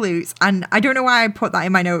salutes, and I don't know why I put that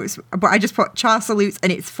in my notes, but I just put Charles salutes, and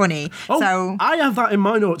it's funny. So I have that in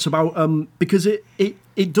my notes about because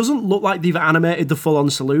it doesn't look like they've animated the full-on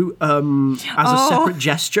salute as a separate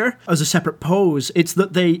gesture, as a separate pose. It's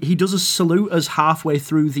that he does a salute as halfway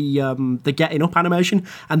through the getting up animation,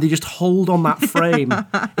 and they just hold on that frame.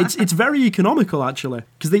 It's very economical, actually,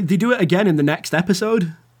 because they do it again in the next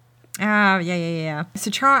episode. Yeah. So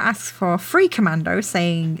Char asks for free commando,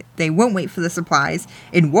 saying they won't wait for the supplies.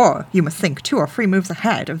 In war, you must think 2 or 3 moves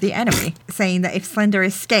ahead of the enemy. Saying that if Slender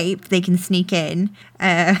escaped, they can sneak in,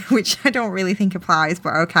 which I don't really think applies,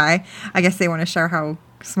 but okay. I guess they want to show how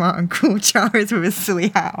smart and cool Char is with his silly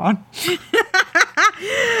hat on.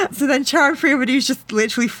 So then Char and 3 other dudes just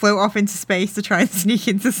literally float off into space to try and sneak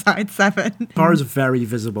into Side 7. Char is very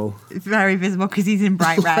visible. Very visible because he's in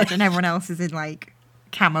bright red and everyone else is in like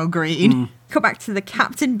camo green. Cut back to the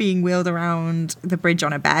captain being wheeled around the bridge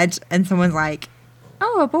on a bed, and someone's like,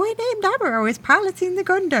 oh, a boy named Amuro is piloting the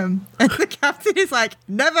Gundam. And the captain is like,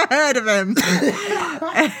 never heard of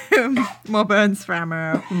him. More burns for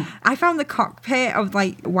Amuro. I found the cockpit of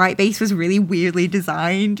like White Base was really weirdly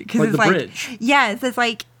designed. Like it's the bridge? Yeah, there's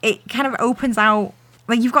like, it kind of opens out,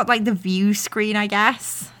 like you've got like the view screen, I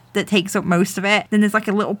guess, that takes up most of it. Then there's like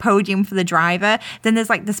a little podium for the driver. Then there's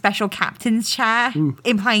like the special captain's chair,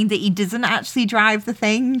 implying that he doesn't actually drive the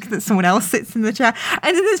thing, that someone else sits in the chair.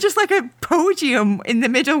 And then there's just like a podium in the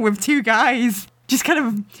middle with 2 guys just kind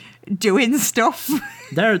of doing stuff.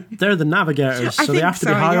 They're the navigators, so they have to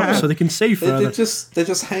be high up so they can see further. They're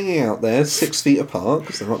just hanging out there 6 feet apart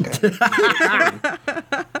because they're not getting.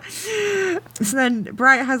 So then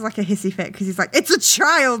Bright has like a hissy fit because he's like, it's a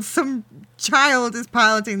child, some child is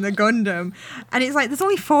piloting the Gundam. And it's like, there's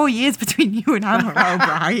only 4 years between you and Amuro,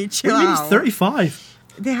 Bright. Chill He's out. 35.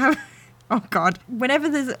 They have... Oh, God. Whenever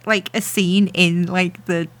there's, like, a scene in, like,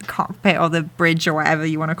 the cockpit or the bridge or whatever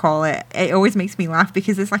you want to call it, it always makes me laugh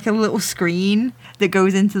because there's, like, a little screen that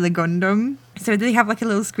goes into the Gundam. So they have, like, a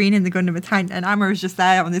little screen in the Gundam, and Amuro's just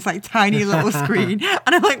there on this, like, tiny little screen.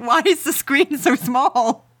 And I'm like, why is the screen so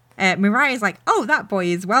small? Mirai is like, oh, that boy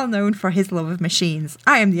is well known for his love of machines.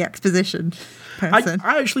 I am the exposition person.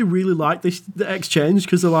 I actually really like the exchange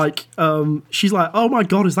because they're like, she's like, oh my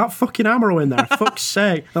God, is that fucking Amuro in there? Fuck's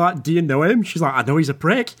sake. They're like, do you know him? She's like, I know he's a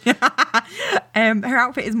prick. Her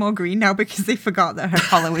outfit is more green now because they forgot that her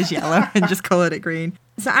collar was yellow and just coloured it green.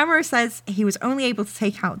 So Amuro says he was only able to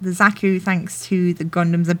take out the Zaku thanks to the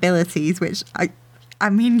Gundam's abilities, which I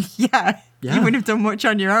mean, yeah, you wouldn't have done much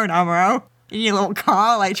on your own, Amuro. In your little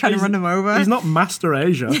car, like, trying to run them over. He's not Master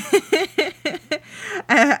Asia.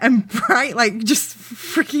 And Bright, like, just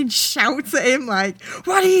freaking shouts at him, like,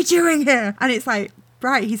 what are you doing here? And it's like,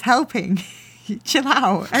 Bright, he's helping. Chill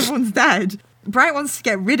out. Everyone's dead. Bright wants to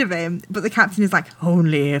get rid of him, but the captain is like,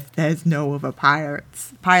 only if there's no other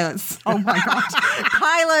pirates. Pilots. Oh, my God.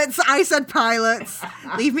 Pilots. I said pilots.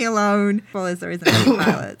 Leave me alone. Well, as there isn't any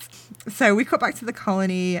pilots. So we cut back to the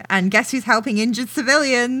colony, and guess who's helping injured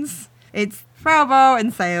civilians? It's Fraubo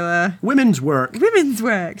and Sailor. Women's work.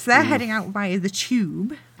 So they're heading out via the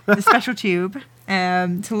tube, the special tube,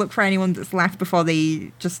 to look for anyone that's left before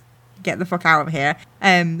they just get the fuck out of here.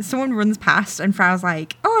 Someone runs past and Frau's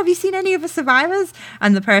like, oh, have you seen any of the survivors?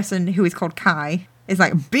 And the person who is called Kai is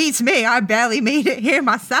like, beats me, I barely made it here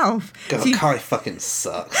myself. God, So Kai fucking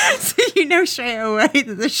sucks. So you know straight away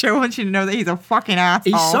that the show wants you to know that he's a fucking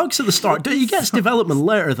asshole. He sucks at the start. He gets development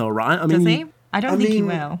later, though, right? I Does he? I don't think he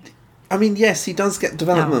will. I mean, yes, he does get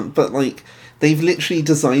development, but, like, they've literally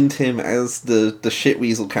designed him as the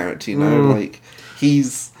shitweasel character, you know? Like,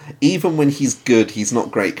 he's... Even when he's good, he's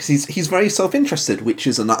not great, because he's very self-interested, which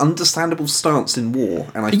is an understandable stance in war,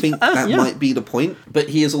 and I think that might be the point, but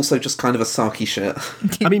he is also just kind of a sarky shit.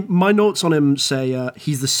 I mean, my notes on him say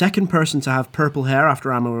he's the second person to have purple hair after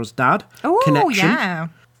Amuro's dad. Oh, Connection. yeah.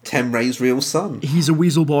 Tenrei's real son. He's a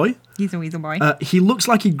weasel boy. He's a weasel boy. He looks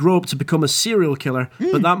like he'd grow up to become a serial killer,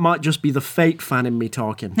 but that might just be the fate fan in me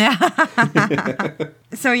talking.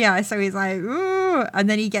 So he's like, ooh, and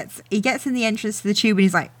then he gets in the entrance to the tube and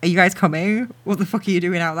he's like, are you guys coming? What the fuck are you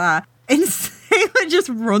doing out there? And Sailor just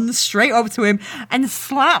runs straight up to him and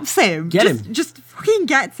slaps him. Just fucking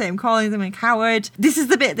gets him, calling him a coward. This is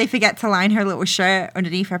the bit they forget to line her little shirt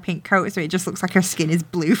underneath her pink coat, so it just looks like her skin is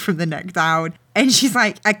blue from the neck down. And she's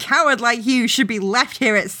like, a coward like you should be left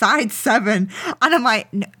here at side 7. And I'm like,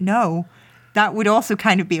 no. That would also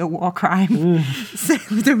kind of be a war crime. So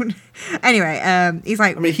don't. Anyway, he's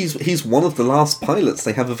like, I mean, he's one of the last pilots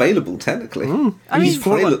they have available, technically. He's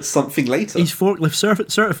pilots something later. He's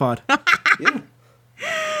forklift certified. Yeah.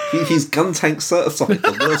 He's gun tank certified,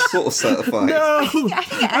 the worst sort of certified. No,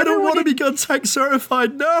 I don't want to be gun tank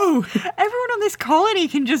certified. No. Everyone on this colony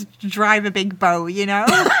can just drive a big boat, you know?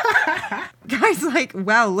 Guy's like,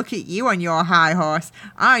 well, look at you on your high horse.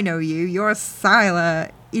 I know you. You're a Sailor.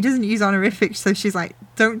 He doesn't use honorifics, so she's like,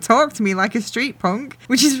 don't talk to me like a street punk,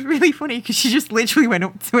 which is really funny because she just literally went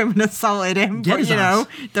up to him and assaulted him. Get but, his you know,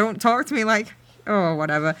 ass. don't talk to me like, oh,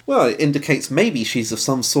 whatever. Well, it indicates maybe she's of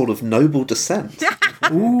some sort of noble descent.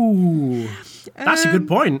 Ooh. That's a good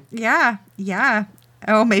point. Yeah.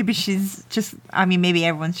 Oh, maybe she's just, I mean, maybe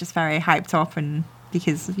everyone's just very hyped up and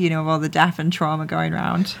because, you know, of all the death and trauma going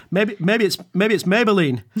around. Maybe it's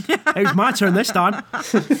Maybelline. It was my turn this time.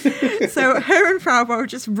 So her and Fraubo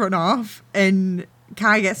just run off and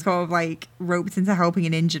Kai gets sort of like roped into helping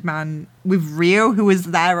an injured man with Rio, who was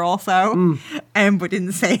there also, but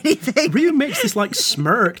didn't say anything. Rio makes this like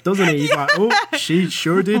smirk, doesn't he? He's like, oh, she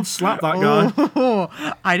sure did slap that guy.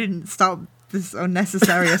 Oh, I didn't stop this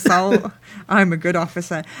unnecessary assault. I'm a good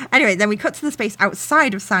officer. Anyway, then we cut to the space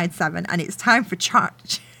outside of Side 7 and it's time for Char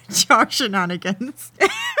shenanigans.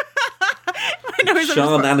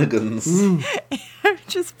 Shenanigans.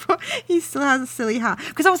 He still has a silly hat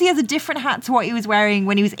because obviously he has a different hat to what he was wearing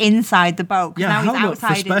when he was inside the boat. Yeah, now he's helmet for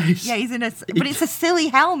outside. space. Yeah, he's in a, but it's a silly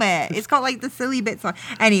helmet. It's got like the silly bits on.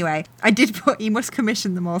 Anyway, I did put he must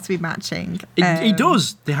commission them all to be matching. He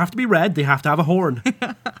does. They have to be red. They have to have a horn.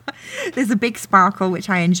 There's a big sparkle which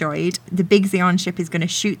I enjoyed. The big Xeon ship is going to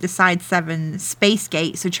shoot the Side 7 space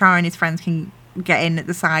gate so Char and his friends can get in at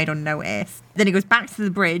the side unnoticed. Then he goes back to the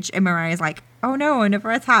bridge and Mariah is like, oh no,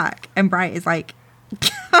 another attack. And Bright is like,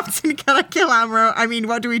 Captain, can I kill Amuro? I mean,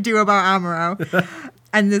 what do we do about Amuro?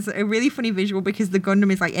 And there's a really funny visual because the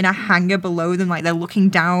Gundam is like in a hangar below them, like they're looking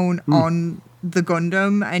down on the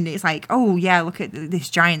Gundam, and it's like, oh yeah, look at this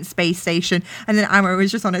giant space station, and then Amuro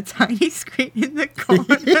is just on a tiny screen in the corner.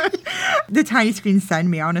 The tiny screens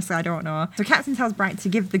send me, honestly, I don't know. So Captain tells Bright to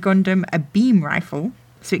give the Gundam a beam rifle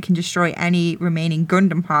so it can destroy any remaining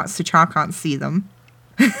Gundam parts so Char can't see them.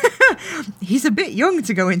 He's a bit young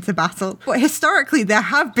to go into battle, but historically there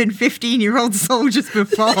have been 15-year-old soldiers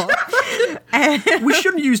before. We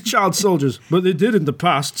shouldn't use child soldiers, but they did in the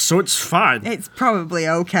past, so it's fine. It's probably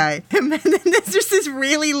okay. And then there's just this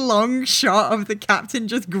really long shot of the captain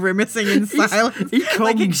just grimacing in silence. He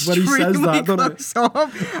comes when he says that, doesn't it?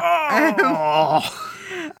 Oh.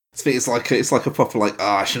 It's like a proper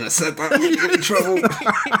I shouldn't have said that. I'm going to get in trouble.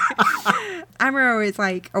 Amuro is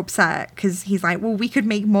like upset because he's like, well, we could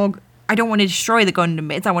make more. I don't want to destroy the Gundam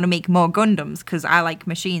bits. I want to make more Gundams because I like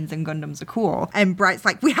machines and Gundams are cool. And Bright's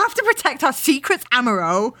like, we have to protect our secrets,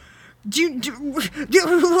 Amuro.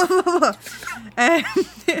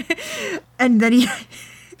 And then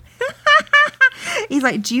he's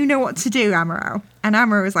like, do you know what to do, Amuro? And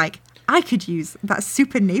Amuro is like, I could use that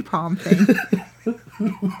super napalm thing.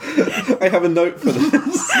 I have a note for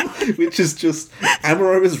this, which is just,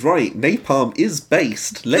 Amuro is right. Napalm is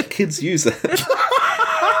based. Let kids use it.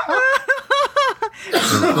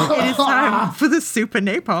 It is time for the super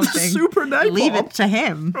napalm thing. Super napalm. Leave it to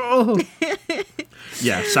him. Oh.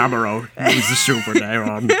 Yeah, Amuro needs the super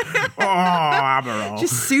napalm. Oh, Amuro.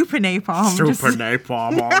 Just super napalm. Super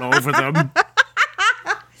napalm all over them.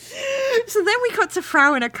 So then we cut to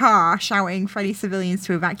Frau in a car shouting for any civilians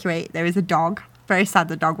to evacuate. There is a dog. Very sad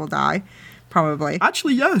the dog will die. Probably.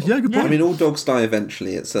 Actually, yeah, good point. I mean, all dogs die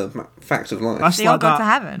eventually. It's a fact of life. That's They all go to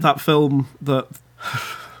heaven. That film that...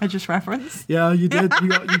 I just referenced. Yeah, you did.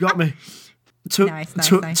 You got me. Nice.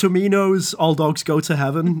 Tomino's All Dogs Go to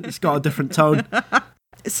Heaven. It's got a different tone.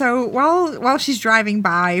 So while she's driving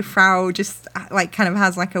by, Frau just kind of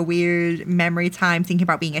has a weird memory time thinking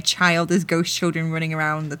about being a child as ghost children running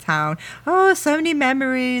around the town. Oh, so many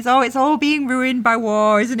memories. Oh, it's all being ruined by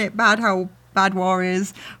war. Isn't it bad how bad war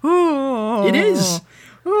is? Oh, it is.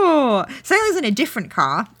 Oh, Sailor's in a different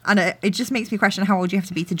car, and it just makes me question how old you have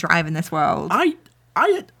to be to drive in this world.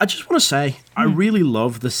 I just want to say, I really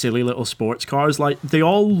love the silly little sports cars. They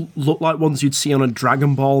all look like ones you'd see on a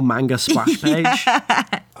Dragon Ball manga splash page.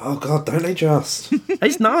 Oh, God, don't they just?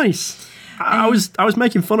 It's nice. I was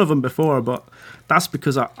making fun of them before, but that's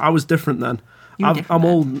because I was different then. I'm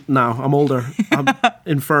old now. I'm older. I'm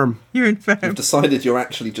infirm. You're infirm. You've decided you're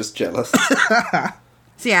actually just jealous.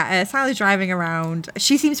 So yeah, Sally's driving around.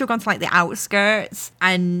 She seems to have gone to the outskirts,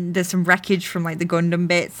 and there's some wreckage from the Gundam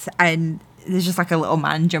bits, and there's just a little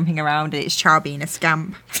man jumping around, and it's Char being a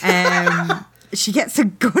scamp. She gets a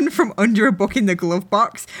gun from under a book in the glove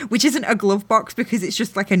box, which isn't a glove box because it's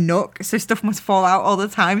just a nook, so stuff must fall out all the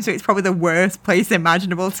time, so it's probably the worst place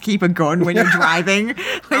imaginable to keep a gun when you're driving.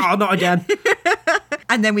 Oh, not again.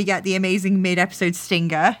 And then we get the amazing mid-episode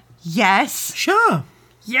stinger. Yes. Sure.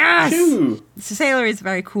 Yes. Ooh. So Sailor is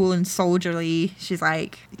very cool and soldierly. She's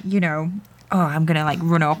like, oh, I'm going to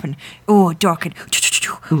run up and, duck and...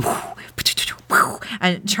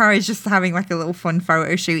 And Char is just having a little fun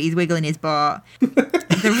photo shoot. He's wiggling his butt.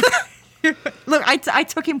 Look, I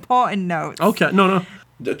took important notes. Okay, no.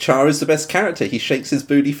 Char is the best character. He shakes his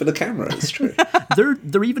booty for the camera. It's true.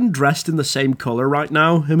 They're even dressed in the same colour right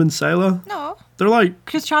now, him and Sailor. No. They're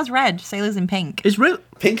because Char's red, Sailor's in pink. It's real.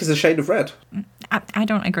 Pink is a shade of red. I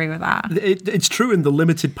don't agree with that. It's true in the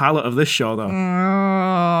limited palette of this show,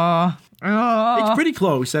 though. It's pretty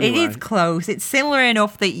close, anyway. It is close. It's similar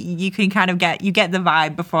enough that you can kind of get the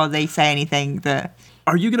vibe before they say anything. That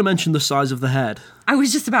Are you going to mention the size of the head? I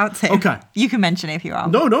was just about to. Okay. You can mention it if you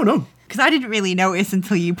want. No. Because I didn't really notice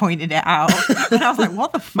until you pointed it out. And I was like,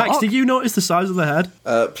 what the fuck? Max, did you notice the size of the head?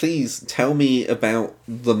 Please tell me about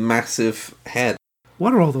the massive head.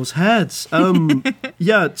 What are all those heads?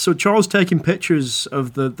 Yeah, so Charles taking pictures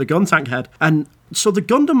of the gun tank head. And so the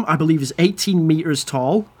Gundam, I believe, is 18 meters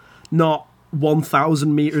tall, not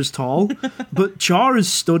 1,000 meters tall. But Char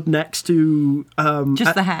is stood next to...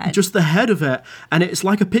 just the head. Just the head of it. And it's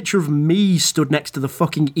like a picture of me stood next to the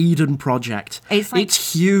fucking Eden Project.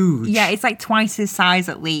 It's huge. Yeah, it's twice his size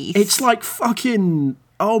at least. It's fucking...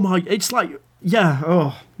 Oh my... It's yeah,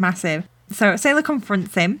 oh. Massive. So Sailor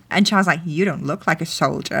confronts him, and Char's like, you don't look like a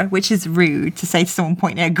soldier, which is rude to say to someone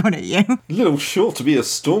pointing a gun at you. A little short to be a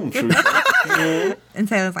stormtrooper. And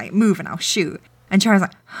Sailor's like, move and I'll shoot. And Char's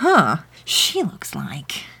like, huh, she looks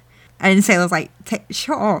like... And Sailor's like,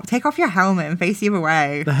 shut up, take off your helmet and face the other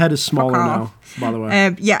way. The head is smaller now, by the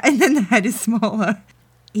way. Yeah, and then the head is smaller.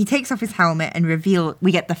 he takes off his helmet and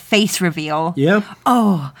we get the face reveal. Yeah.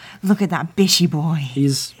 Oh, look at that Bishy boy.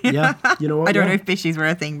 He's, yeah, you know what? I don't know if Bishies were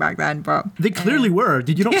a thing back then, but... They clearly were.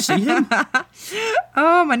 Did you not see him?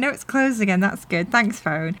 Oh, my notes closed again. That's good. Thanks,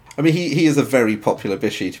 phone. I mean, he is a very popular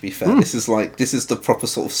Bishi, to be fair. This is the proper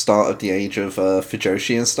sort of start of the age of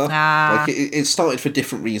Fujoshi and stuff. Ah. Like, it started for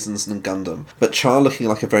different reasons than Gundam. But Char looking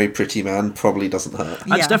like a very pretty man probably doesn't hurt.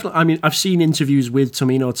 Yeah. It's definitely, I mean, I've seen interviews with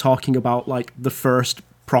Tomino talking about, like, the first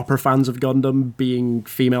proper fans of Gundam being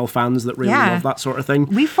female fans that really love that sort of thing.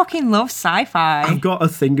 We fucking love sci-fi. I've got a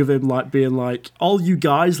thing of him like being like, all you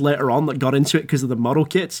guys later on that got into it because of the model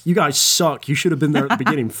kits, you guys suck. You should have been there at the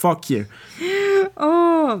beginning. Fuck you.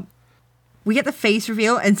 Oh. We get the face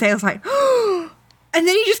reveal and Sail's like, oh, and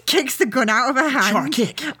then he just kicks the gun out of her hand. Char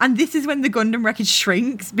kick. And this is when the Gundam wreckage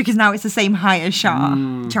shrinks because now it's the same height as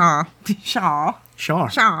Char. Char.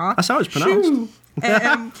 That's how it's pronounced.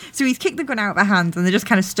 So he's kicked the gun out of her hands and they just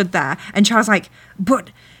kind of stood there. And Char's like,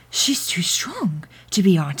 but she's too strong to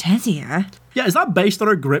be Artesia. Yeah, is that based on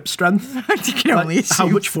her grip strength? I can only how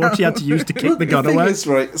assume much force he had to use to kick the gun thing away? is,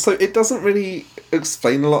 right, so it doesn't really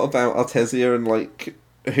explain a lot about Artesia and, like,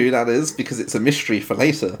 who that is, because it's a mystery for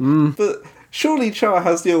later. But surely Char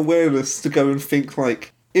has the awareness to go and think,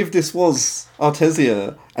 like, if this was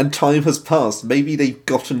Artesia and time has passed, maybe they've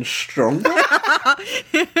gotten stronger?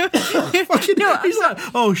 He's like,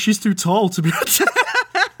 oh, she's too tall to be...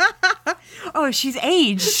 Oh, she's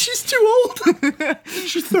aged. She's too old.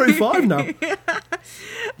 She's 35 now.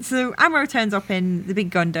 So Amuro turns up in the big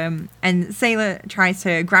Gundam and Sailor tries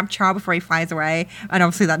to grab Char before he flies away. And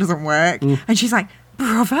obviously that doesn't work. And she's like,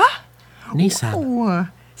 brother? Nissan. Oh,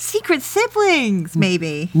 secret siblings,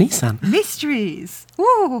 maybe. Nissan. Mysteries.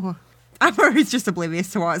 Ooh. Amuro's just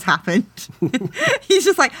oblivious to what has happened. He's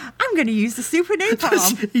just like, I'm going to use the super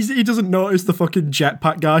napalm. He doesn't notice the fucking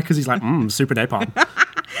jetpack guy because he's like, super napalm.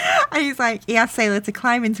 And he's like, he asks Sailor to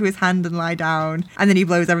climb into his hand and lie down. And then he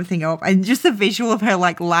blows everything up. And just the visual of her,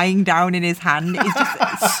 like, lying down in his hand is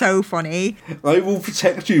just so funny. I will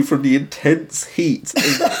protect you from the intense heat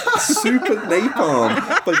of super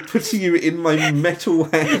napalm by putting you in my metal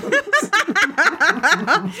hands.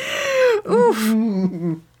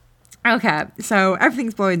 Oof. Okay, so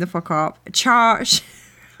everything's blowing the fuck up. Char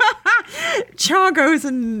goes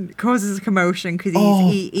and causes a commotion because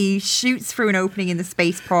he shoots through an opening in the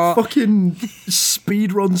spaceport. Fucking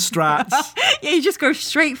speedrun strats. Yeah, he just goes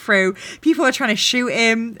straight through. People are trying to shoot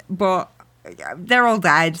him, but they're all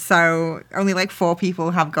dead, so only like 4 people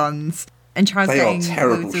have guns. And Char's They are getting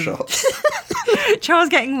terrible shots. Char's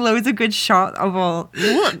getting loads of good shots of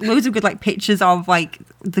loads of good like pictures of like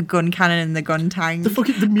the gun cannon and the gun tank.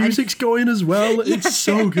 The music's going as well. It's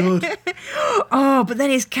so good. Oh, but then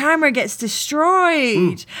his camera gets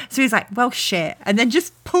destroyed. So he's like, well, shit. And then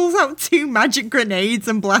just pulls out 2 magic grenades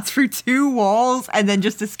and blasts through 2 walls and then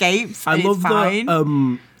just escapes. I and love it's fine.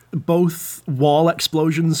 that both wall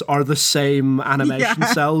explosions are the same animation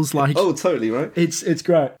cells. Like, Oh, totally, right? it's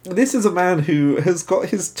great. This is a man who has got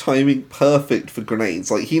his timing perfect for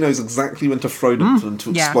grenades. Like, he knows exactly when to throw them for them to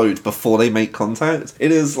explode before they make contact.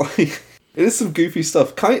 It is, like... It is some goofy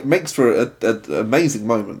stuff. Kind of makes for an amazing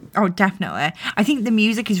moment. Oh, definitely. I think the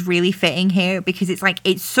music is really fitting here because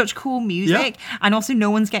it's such cool music and also no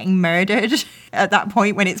one's getting murdered at that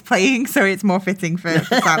point when it's playing, so it's more fitting for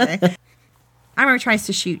Sammy. Amuro tries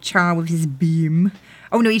to shoot Char with his beam.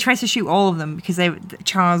 Oh no, he tries to shoot all of them because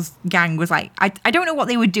Char's gang was like, I don't know what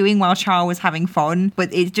they were doing while Char was having fun,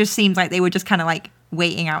 but it just seems like they were just kind of like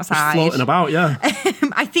waiting outside. Just floating about, yeah.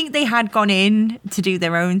 I think they had gone in to do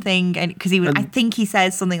their own thing, and because I think he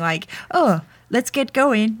says something like, "Oh, let's get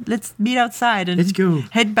going. Let's meet outside and let's go.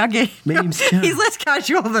 Head back in." He's less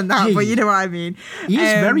casual than that, but you know what I mean. He's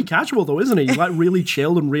very casual though, isn't he? He's like really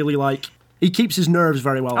chilled and really like. He keeps his nerves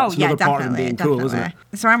very well. That's another part of him being cool, isn't it?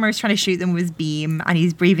 So Amuro's trying to shoot them with his beam, and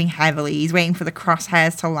he's breathing heavily. He's waiting for the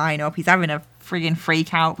crosshairs to line up. He's having a friggin'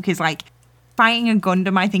 freak out because, like, fighting a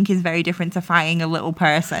Gundam, I think, is very different to fighting a little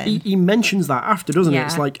person. He mentions that after, doesn't he? Yeah.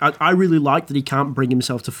 It's like, I really like that he can't bring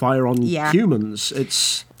himself to fire on humans.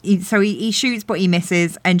 So he shoots, but he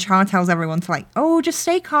misses, and Char tells everyone to like, oh, just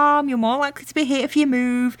stay calm. You're more likely to be hit if you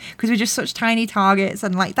move because we're just such tiny targets,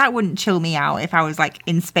 and like that wouldn't chill me out if I was like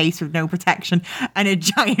in space with no protection and a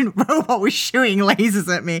giant robot was shooting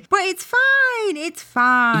lasers at me. But it's fine. It's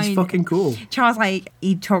fine. He's fucking cool. Char's like,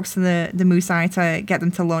 he talks to the Musai to get them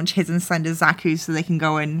to launch his and Slender's Zaku so they can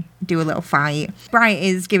go and do a little fight. Bright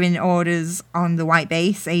is giving orders on the white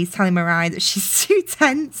base. He's telling Mirai that she's too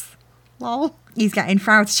tense. Lol. He's getting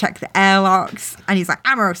Farrell to check the airlocks, and he's like,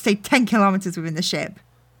 Amuro, stay 10 kilometers within the ship.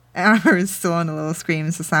 And Amuro is still on a little scream,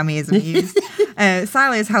 so Sammy is amused.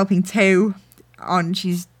 Silo is helping too.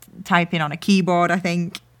 she's typing on a keyboard, I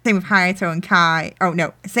think. Same with Hayato and Kai. Oh,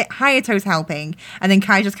 no. Hayato's helping, and then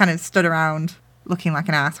Kai just kind of stood around looking like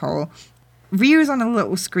an asshole. Ryu's on a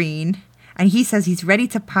little screen, and he says he's ready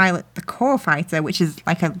to pilot the core fighter, which is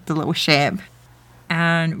like the little ship.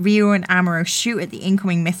 And Ryu and Amuro shoot at the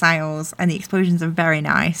incoming missiles, and the explosions are very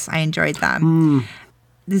nice. I enjoyed them.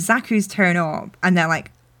 The Zaku's turn up, and they're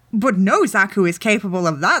like, but no Zaku is capable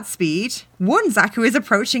of that speed. One Zaku is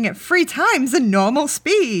approaching at 3 times the normal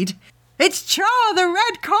speed. It's Char, the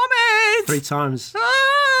Red Comet! 3 times.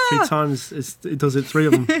 Ah! 3 times. It does it 3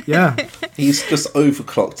 of them. Yeah. He's just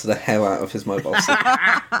overclocked the hell out of his mobile suit.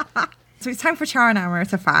 So it's time for Char and Amuro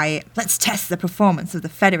to fight. Let's test the performance of the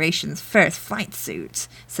Federation's first flight suit,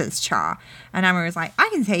 says Char. And Amuro's like, I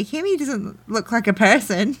can take him. He doesn't look like a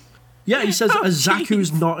person. Yeah, he says a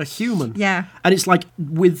Zaku's not a human. Yeah. And it's like,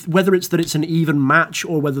 with whether it's that it's an even match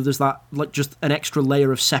or whether there's that, like, just an extra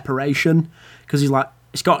layer of separation. Because he's like,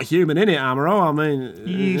 it's got a human in it, Amuro. I mean,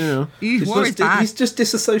 you know. He's just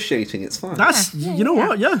disassociating. It's fine. That's, you know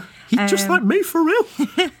what, yeah. He's just like me, for real.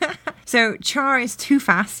 So Char is too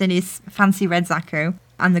fast in his fancy red Zaku,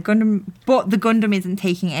 and the Gundam isn't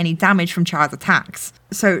taking any damage from Char's attacks.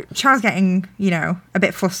 So Char's getting, a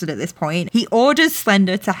bit flustered at this point. He orders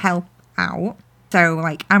Slender to help out. So,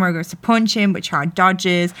 like, Amuro goes to punch him, but Char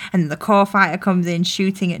dodges, and then the core fighter comes in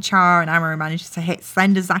shooting at Char, and Amuro manages to hit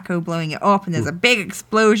Slender Zaku, blowing it up, and there's a big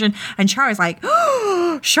explosion, and Char is like,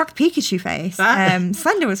 oh, shocked Pikachu face.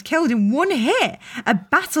 Slender was killed in 1 hit. A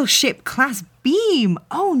battleship-class beam.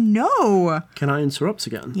 Oh, no. Can I interrupt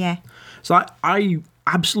again? Yeah. So I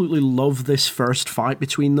absolutely love this first fight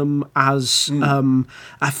between them as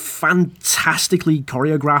a fantastically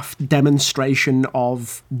choreographed demonstration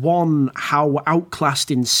of, one, how outclassed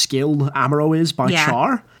in skill Amuro is by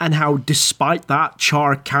Char, and how despite that,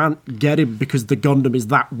 Char can't get him because the Gundam is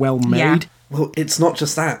that well made. Yeah. Well, it's not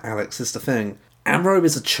just that, Alex, is the thing. Amuro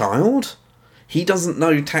is a child. He doesn't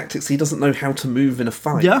know tactics, he doesn't know how to move in a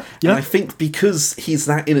fight. Yeah. And I think because he's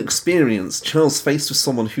that inexperienced, Charles faced with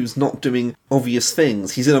someone who's not doing obvious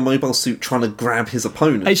things. He's in a mobile suit trying to grab his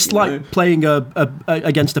opponent. It's like playing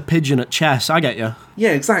against a pigeon at chess, I get you.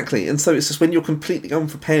 Yeah, exactly. And so it's just when you're completely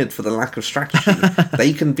unprepared for the lack of strategy,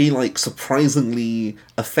 they can be, like, surprisingly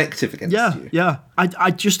effective against you. Yeah. I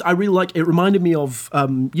really like, it reminded me of,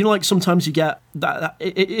 like sometimes you get, that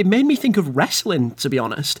it made me think of wrestling, to be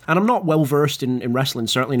honest. And I'm not well-versed in wrestling,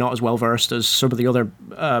 certainly not as well-versed as some of the other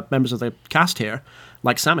members of the cast here,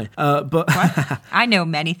 like Sammy. But I know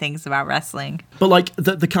many things about wrestling. But, like,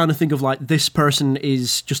 the kind of thing of, like, this person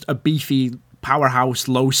is just a beefy powerhouse,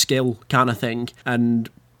 low skill kind of thing. And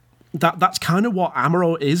that's kind of what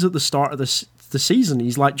Amuro is at the start of the season.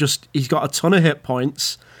 He's like, he's got a ton of hit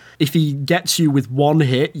points. If he gets you with 1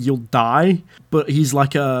 hit, you'll die. But he's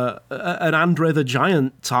like an Andre the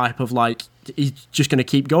Giant type of, like, he's just going to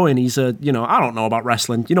keep going. He's I don't know about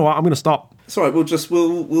wrestling. You know what? I'm going to stop. It's all right.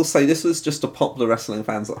 We'll say this was just to popular wrestling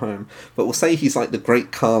fans at home, but we'll say he's like the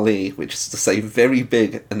Great Khali, which is to say very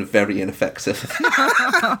big and very ineffective.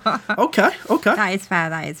 Okay. That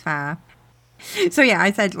is fair. So yeah,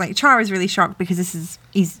 I said, like, Char is really shocked because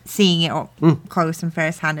he's seeing it up close and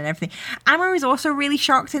firsthand and everything. Amuro is also really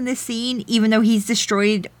shocked in this scene, even though he's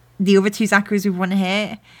destroyed the other 2 Zakus with 1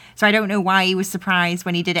 hit. So I don't know why he was surprised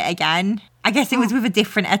when he did it again. I guess it was with a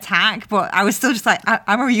different attack, but I was still just like,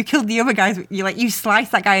 Amuro, you killed the other guys. You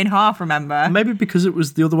sliced that guy in half, remember? Maybe because it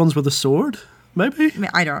was the other ones with a sword? Maybe?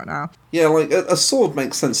 I don't know. Yeah, like, a sword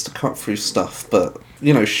makes sense to cut through stuff, but,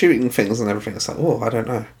 shooting things and everything, it's like, I don't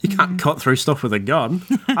know. You can't cut through stuff with a gun.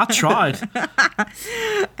 I tried.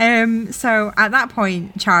 So at that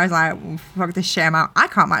point, Char's like, fuck this shit, I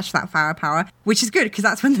can't match that firepower, which is good, because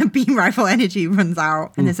that's when the beam rifle energy runs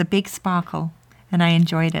out, and there's a big sparkle, and I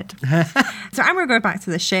enjoyed it. So Amuro goes back to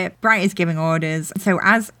the ship. Bright is giving orders. So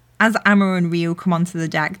as Amuro and Ryu come onto the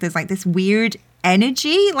deck, there's, like, this weird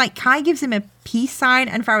energy. Like, Kai gives him a peace sign,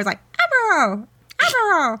 and Farrah's like, Amuro!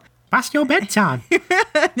 Past your bedtime.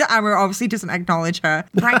 Amuro obviously doesn't acknowledge her.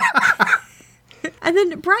 And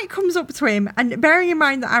then Bright comes up to him, and bearing in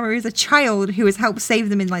mind that Amuro is a child who has helped save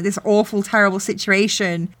them in, like, this awful, terrible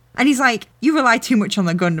situation, and he's like, you rely too much on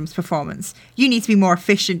the Gundam's performance. You need to be more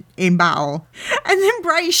efficient in battle. And then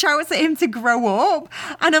Bright shouts at him to grow up,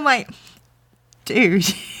 and I'm like, dude.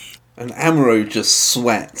 And Amuro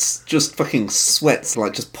just fucking sweats,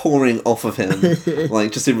 like, just pouring off of him.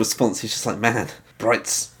 Like, just in response, he's just like, man,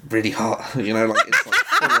 Bright's really hot. Like, it's like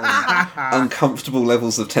full-on uncomfortable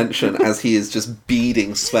levels of tension as he is just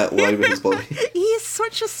beading sweat all over his body. He is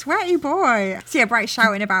such a sweaty boy. So yeah, Bright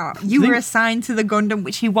shouting about, you were assigned to the Gundam,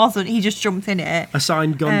 which he wasn't. He just jumped in it.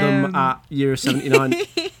 Assigned Gundam at year 79.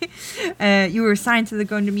 You were assigned to the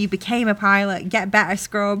Gundam, you became a pilot, get better,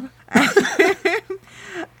 scrub.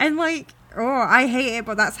 And like, oh, I hate it,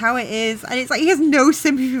 but that's how it is. And it's like he has no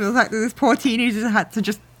sympathy for the fact that this poor teenager had to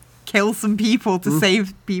just kill some people to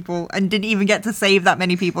save people and didn't even get to save that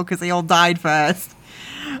many people because they all died first.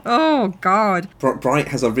 Oh, God. Bright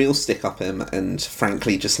has a real stick up him and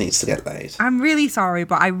frankly just needs to get laid. I'm really sorry,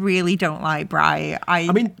 but I really don't like Bright. I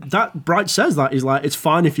mean, that Bright says that. He's like, it's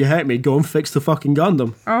fine if you hate me, go and fix the fucking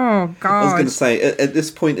Gundam. Oh, God. I was going to say, at this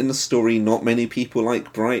point in the story, not many people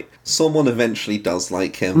like Bright. Someone eventually does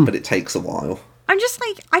like him, but it takes a while. I'm just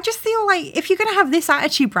like, I just feel like if you're going to have this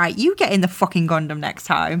attitude, Bright, you get in the fucking Gundam next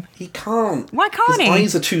time. He can't. Why can't His he?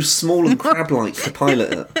 eyes are too small and crab-like to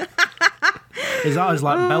pilot it. His eyes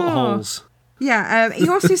like belt holes. Yeah, he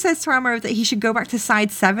also says to Amuro that he should go back to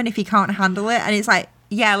Side 7 if he can't handle it. And it's like,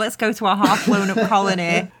 yeah, let's go to our half-blown-up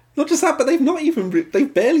colony. Not just that, but they've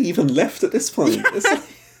barely even left at this point.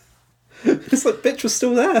 It's like bitch was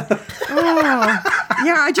still there. Oh,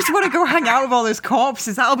 yeah, I just want to go hang out with all those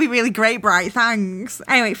corpses. That'll be really great, Bright. Thanks.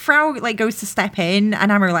 Anyway, Frau like goes to step in,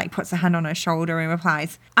 and Amuro like puts a hand on her shoulder and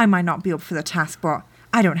replies, "I might not be up for the task, but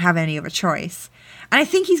I don't have any other choice." And I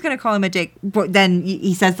think he's going to call him a dick, but then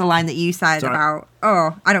he says the line that you said about,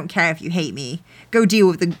 "Oh, I don't care if you hate me. Go deal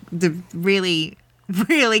with the really,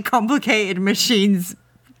 really complicated machines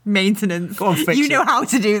maintenance. Go on, fix you know it. how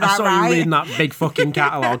to do that, I saw right?" you reading that big fucking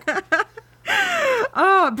catalogue.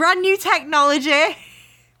 Oh, brand new technology.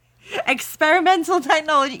 Experimental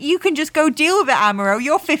technology. You can just go deal with it, Amuro.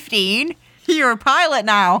 You're 15. You're a pilot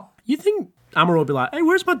now. You think Amuro will be like, hey,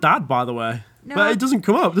 where's my dad, by the way? No. But it doesn't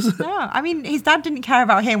come up, does it? No, I mean, his dad didn't care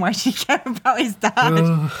about him. Why should he care about his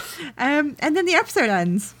dad? And then the episode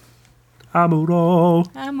ends.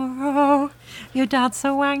 Amuro, your dad's a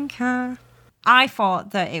wanker. I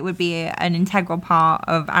thought that it would be an integral part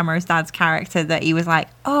of Amuro's dad's character that he was like,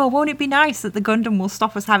 oh, won't it be nice that the Gundam will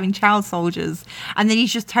stop us having child soldiers? And then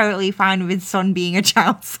he's just totally fine with his son being a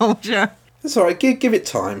child soldier. That's alright, give it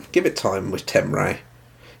time. Give it time with Temray.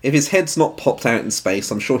 If his head's not popped out in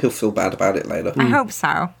space, I'm sure he'll feel bad about it later. I hope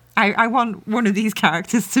so. I want one of these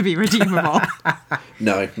characters to be redeemable.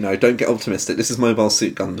 No, don't get optimistic. This is Mobile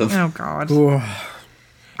Suit Gundam. Oh, God.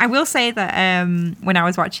 I will say that when I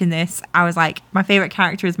was watching this, I was like, my favourite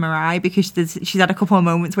character is Mirai because she's had a couple of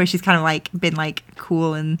moments where she's kind of like been like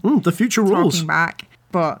cool and the future rules. Talking back.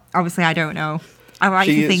 But obviously I don't know. I like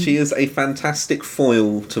to think she is a fantastic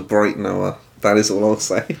foil to Bright Noah. That is all I'll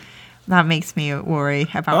say. That makes me worry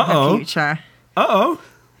about her future.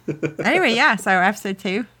 Anyway, yeah, so episode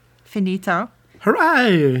 2, finito.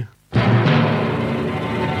 Hooray!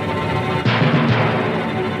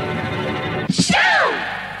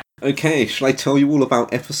 Okay, shall I tell you all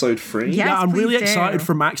about episode 3? Yes, I'm really please do. excited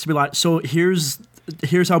for Max to be like, so here's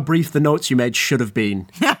how brief the notes you made should have been.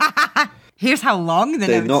 Here's how long the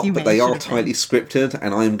They're notes not, you but made they are should have been. tightly scripted,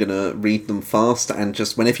 and I'm going to read them fast, and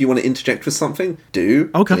just whenever you want to interject with something, please.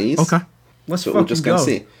 Okay. That's what we're just going to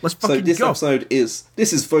see. Let's so fucking this go. episode is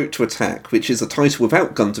Vote to Attack, which is a title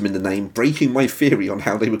without Gundam in the name, breaking my theory on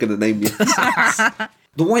how they were going to name the episodes.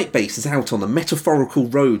 The White Base is out on the metaphorical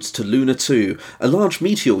roads to Luna 2, a large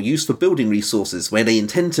meteor used for building resources where they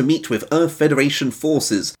intend to meet with Earth Federation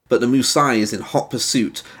forces, but the Musai is in hot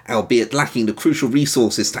pursuit, albeit lacking the crucial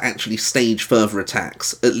resources to actually stage further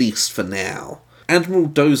attacks, at least for now. Admiral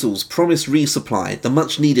Dozal's promised resupply, the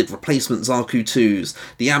much-needed replacement Zaku 2s,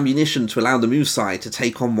 the ammunition to allow the Musai to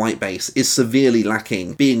take on White Base is severely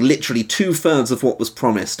lacking, being literally 2/3 of what was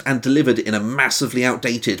promised and delivered in a massively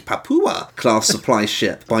outdated Papua-class supply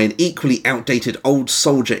ship by an equally outdated old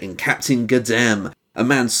soldier in Captain Gundam. A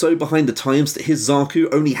man so behind the times that his Zaku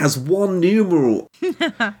only has one numeral.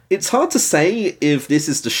 It's hard to say if this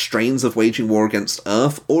is the strains of waging war against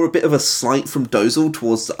Earth, or a bit of a slight from Dozal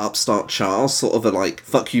towards the upstart Char, sort of a like,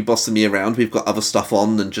 fuck you bossing me around, we've got other stuff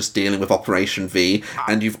on than just dealing with Operation V,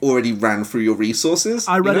 and you've already ran through your resources.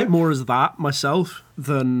 I read it more as that myself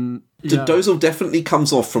than... Yeah. Dozal definitely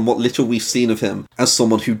comes off from what little we've seen of him as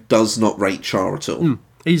someone who does not rate Char at all.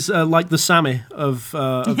 He's like the Sammy of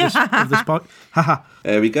this part. Haha.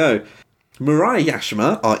 There we go. Mirai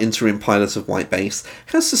Yashima, our interim pilot of White Base,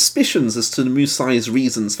 has suspicions as to the Musai's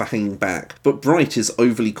reasons for hanging back, but Bright is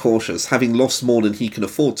overly cautious, having lost more than he can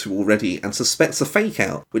afford to already, and suspects a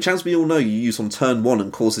fake-out, which as we all know you use on turn 1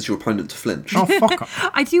 and causes your opponent to flinch. Oh, fuck off.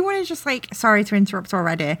 I do want to just sorry to interrupt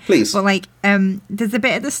already. Please. But there's a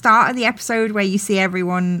bit at the start of the episode where you see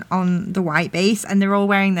everyone on the White Base and they're all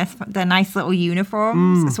wearing their nice little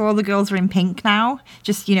uniforms. So all the girls are in pink now,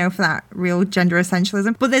 just, for that real gender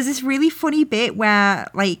essentialism. But there's this really funny bit where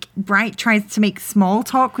Bright tries to make small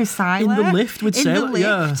talk with Siler. In the lift with Sailor,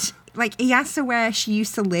 yeah. like, he asks her where she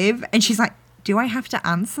used to live, and she's like, do I have to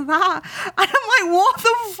answer that? And I'm like, what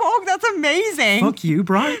the fuck? That's amazing. Fuck you,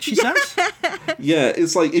 Bright, she says. Yeah,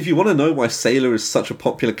 it's like, if you want to know why Sailor is such a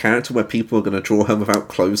popular character where people are going to draw her without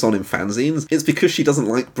clothes on in fanzines, it's because she doesn't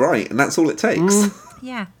like Bright, and that's all it takes.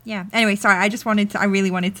 Yeah. Anyway, sorry, I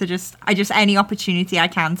really wanted to just any opportunity I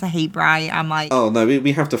can to hate Bright, I'm like... Oh, no,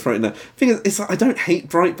 we have to throw it in there. The thing is, it's like, I don't hate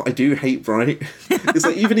Bright, but I do hate Bright. It's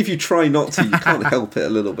like, even if you try not to, you can't help it a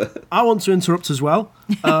little bit. I want to interrupt as well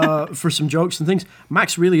for some jokes and things.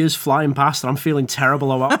 Max really is flying past, and I'm feeling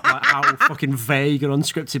terrible about like, how fucking vague and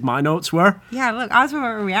unscripted my notes were. Yeah, look, I was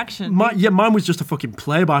about a reaction. Mine was just a fucking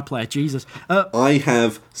play-by-play, Jesus. I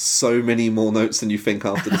have so many more notes than you think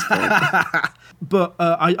after this point. But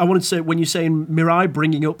I wanted to say, when you're saying Mirai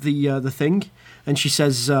bringing up the thing, and she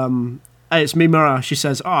says, hey, it's me, Mirai. She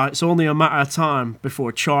says, it's only a matter of time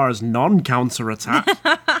before Char's non-counter-attack.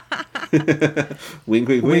 Wink,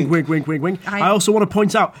 wink, wink. Wink, wink, wink, wink. I also want to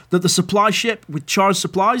point out that the supply ship with Char's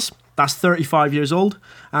supplies, that's 35 years old,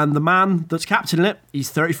 and the man that's captaining it, he's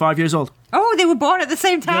 35 years old. Oh, they were born at the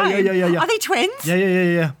same time? Yeah. Are they twins?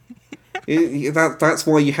 Yeah. That's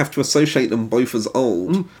why you have to associate them both as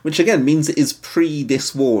old, which again means it is pre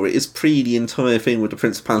this war. It is pre the entire thing with the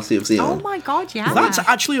Principality of Zeon. Oh my god, yeah. That's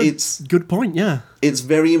actually a good point, yeah. It's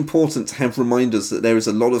very important to have reminders that there is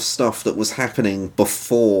a lot of stuff that was happening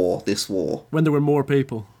before this war. When there were more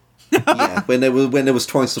people. Yeah, when there was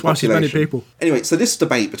twice the population. Twice as many people. Anyway, so this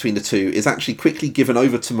debate between the two is actually quickly given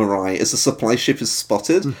over to Mirai as the supply ship is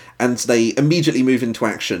spotted, and they immediately move into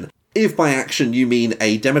action. If by action you mean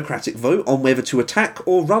a democratic vote on whether to attack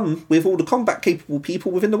or run with all the combat-capable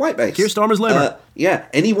people within the White Base. Keir Starmer's Labour. Yeah,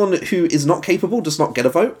 anyone who is not capable does not get a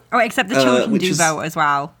vote. Oh, except the children do vote as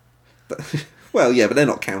well. Well, yeah, but they're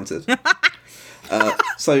not counted.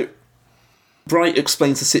 So, Bright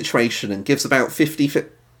explains the situation and gives about 50...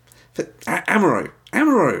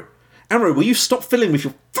 Amaro, will you stop fiddling with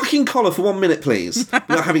your fucking collar for 1 minute, please?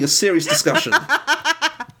 We are having a serious discussion.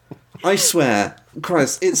 I swear,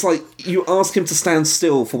 Christ, it's like you ask him to stand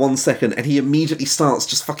still for 1 second and he immediately starts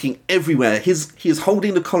just fucking everywhere. He is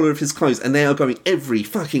holding the collar of his clothes and they are going every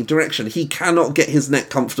fucking direction. He cannot get his neck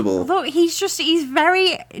comfortable. Look, he's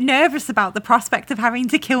very nervous about the prospect of having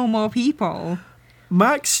to kill more people.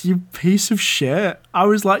 Max, you piece of shit. I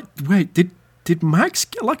was like, wait, did Max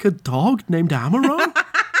get like a dog named Amaro?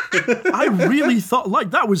 I really thought,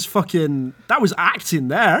 like, that was acting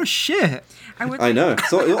there. Shit. I know.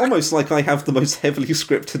 So almost like I have the most heavily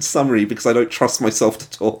scripted summary because I don't trust myself to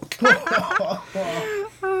talk. But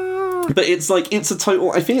it's like, it's a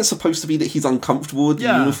total... I think it's supposed to be that he's uncomfortable with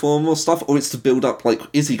the uniform or stuff, or it's to build up, like,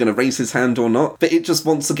 is he going to raise his hand or not? But it just,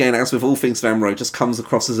 once again, as with all things of Amaro, just comes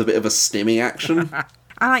across as a bit of a stimmy action.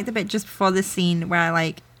 I like the bit just before this scene where,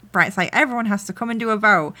 like, Bright's like, everyone has to come and do a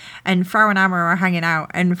vote, and Frau and Amaro are hanging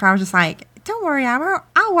out, and Frau's just like, don't worry, Amaro,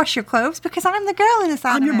 I'll wash your clothes because I'm the girl in this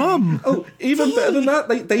anime. I'm your mum. Oh, even better than that,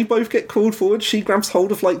 they both get called forward. She grabs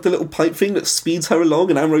hold of, like, the little pipe thing that speeds her along,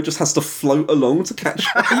 and Amaro just has to float along to catch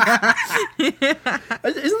her. Isn't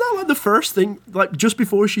that, like, the first thing, like, just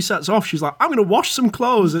before she sets off, she's like, I'm going to wash some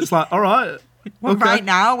clothes. It's like, all right. Well, okay. Right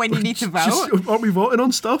now, when you need to vote? Aren't we voting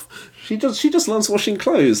on stuff? She just loves washing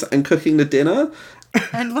clothes and cooking the dinner.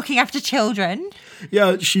 And looking after children.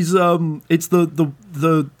 Yeah, she's, it's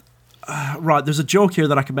the right, there's a joke here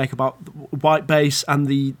that I can make about White Base and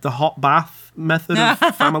the hot bath method of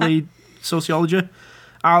family sociology.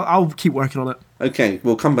 I'll keep working on it. Okay,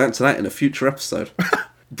 we'll come back to that in a future episode.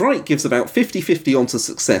 Bright gives about 50-50 odds of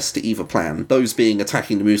success to either plan, those being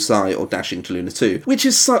attacking the Musai or dashing to Luna 2, which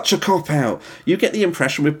is such a cop-out. You get the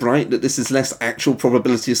impression with Bright that this is less actual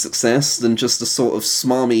probability of success than just a sort of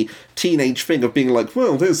smarmy teenage thing of being like,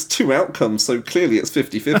 well, there's two outcomes, so clearly it's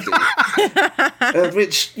 50-50.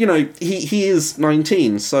 Which, you know, he is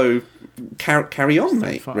 19, so carry on,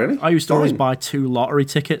 mate, really. I used to always buy 2 lottery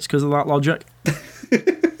tickets because of that logic.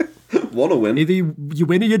 Wanna win. Either you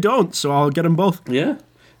win or you don't, so I'll get them both. Yeah.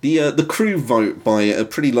 The crew vote by a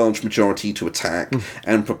pretty large majority to attack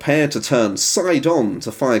and prepare to turn side on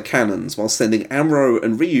to fire cannons while sending Amuro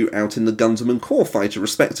and Ryu out in the Gundam and Core fighter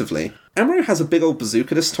respectively. Amuro has a big old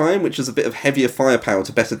bazooka this time, which is a bit of heavier firepower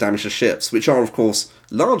to better damage the ships, which are of course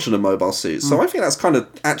larger than mobile suits, so I think that's kind of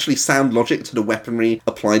actually sound logic to the weaponry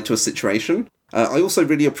applied to a situation. I also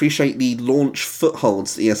really appreciate the launch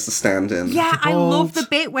footholds that he has to stand in. Yeah, I love the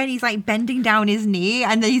bit when he's like bending down his knee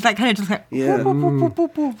and then he's like kind of just like... Yeah.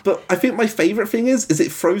 But I think my favourite thing is it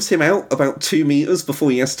throws him out about 2 metres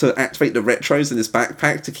before he has to activate the retros in his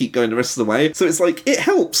backpack to keep going the rest of the way. So it's like, it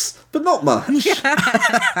helps, but not much.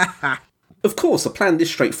 Of course, a plan this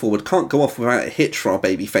straightforward can't go off without a hitch for our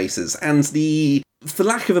baby faces, and the for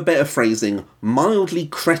lack of a better phrasing, mildly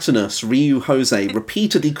cretinous Ryu Jose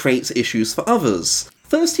repeatedly creates issues for others.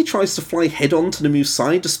 First, he tries to fly head-on to Namu's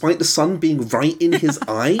side despite the sun being right in his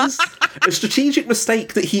eyes. A strategic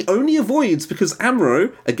mistake that he only avoids because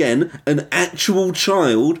Amuro, again, an actual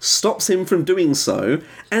child, stops him from doing so.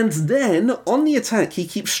 And then, on the attack, he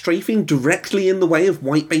keeps strafing directly in the way of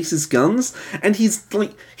White Base's guns. And he's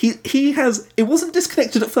like, he has, it wasn't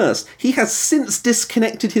disconnected at first. He has since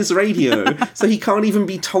disconnected his radio, so he can't even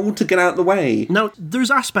be told to get out of the way. Now,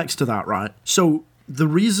 there's aspects to that, right? So, the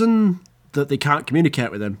reason that they can't communicate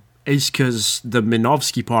with him is because the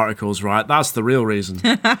Minovsky particles, right? That's the real reason.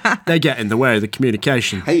 They get in the way of the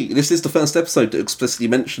communication. Hey, this is the first episode that explicitly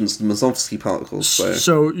mentions the Minovsky particles, so...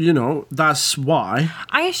 So, you know, that's why.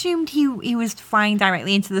 I assumed he was flying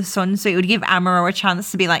directly into the sun, so it would give Amuro a chance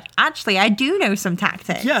to be like, actually, I do know some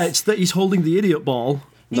tactics. Yeah, it's that he's holding the idiot ball.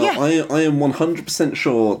 No, Yeah. I am 100%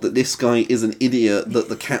 sure that this guy is an idiot that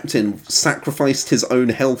the captain sacrificed his own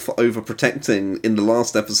health over protecting in the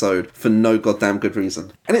last episode for no goddamn good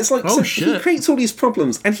reason. And it's like, he shit. creates all these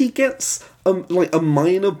problems and he gets like a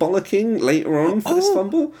minor bollocking later on for this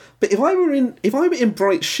fumble. But if I were in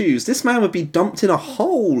Bright's shoes, this man would be dumped in a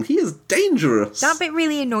hole. He is dangerous. That bit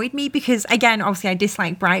really annoyed me because, again, obviously I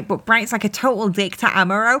dislike Bright, but Bright's like a total dick to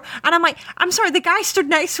Amuro. And I'm like, I'm sorry, the guy stood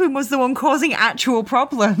next to him was the one causing actual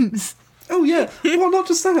problems. Oh, yeah. Well, not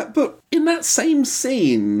just that, but in that same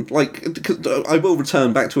scene, like, 'cause I will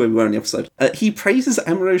return back to where we were in the episode, he praises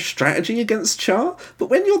Amuro's strategy against Char, but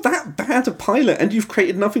when you're that bad a pilot and you've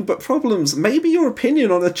created nothing but problems, maybe your opinion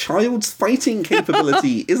on a child's fighting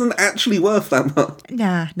capability isn't actually worth that much.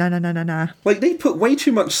 Nah. Like, they put way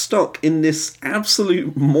too much stock in this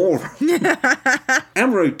absolute moron.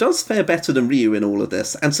 Amuro does fare better than Ryu in all of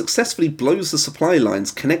this, and successfully blows the supply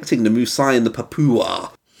lines connecting the Musai and the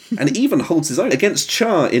Papua. And even holds his own against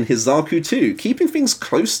Char in his Zaku 2, keeping things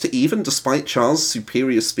close to even despite Char's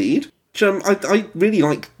superior speed. I really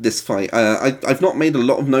like this fight. I've not made a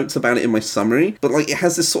lot of notes about it in my summary, but like it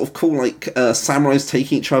has this sort of cool like samurais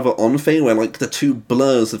taking each other on thing where like the two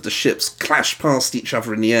blurs of the ships clash past each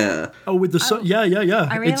other in the air. Oh, with the sun. Yeah.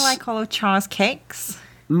 I really like all of Char's kicks.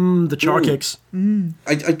 The char kicks.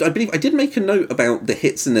 I believe I did make a note about the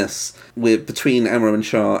hits in this between Amuro and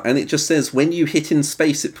Char, and it just says when you hit in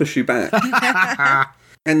space, it pushes you back.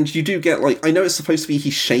 And you do get, like, I know it's supposed to be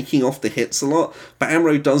he's shaking off the hits a lot, but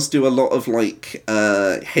Amuro does do a lot of, like,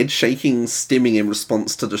 head shaking, stimming in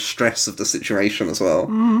response to the stress of the situation as well.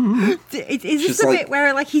 Is this the bit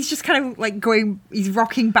where, like, he's just kind of, like, he's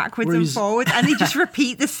rocking backwards and forwards, and they just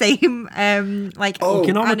repeat the same,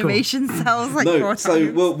 animation cells, like, no, 4 times?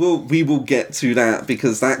 So we will get to that,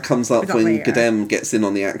 because that comes up when Gundam gets in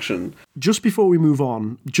on the action. Just before we move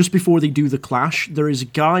on, just before they do the clash, there is a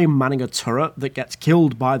guy manning a turret that gets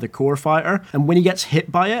killed by the core fighter, and when he gets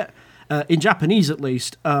hit by it, in Japanese at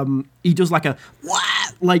least, he does like a wah,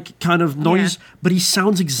 like kind of noise, but he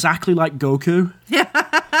sounds exactly like Goku.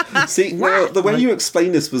 See, now, the way you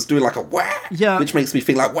explained this was doing like a wah, which makes me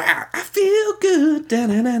feel like, wow, I feel good,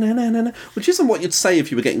 da-na-na-na-na-na, which isn't what you'd say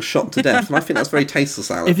if you were getting shot to death, and I think that's very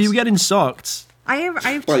tasteless, Alex. If you were getting sucked. I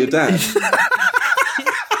have by your dad.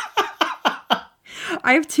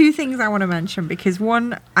 I have 2 things I want to mention, because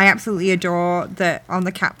one, I absolutely adore that on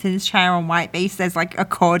the captain's chair on White Base there's like a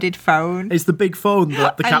corded phone. It's the big phone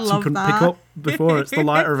that the captain couldn't pick up before. It's the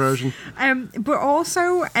lighter version. But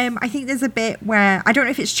also, I think there's a bit where, I don't know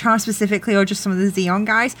if it's Char specifically or just some of the Xeon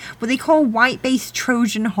guys, but they call White Base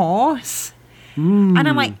Trojan Horse. And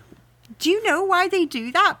I'm like, do you know why they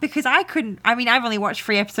do that? Because I've only watched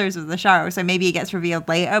 3 episodes of the show, so maybe it gets revealed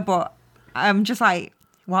later, but I'm just like,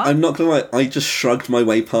 what? I'm not gonna lie, I just shrugged my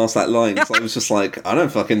way past that line, so I was just like, I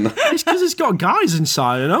don't fucking know. It's because it's got guys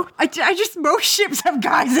inside, you know? Most ships have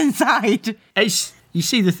guys inside. You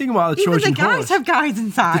see, the thing about the Even Trojan the guys horse... have guys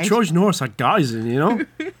inside. The Trojan horse had guys in, you know?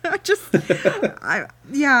 That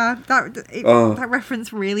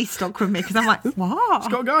reference really stuck with me, because I'm like, what? It's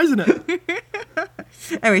got guys in it.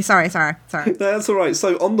 Anyway, sorry. That's alright,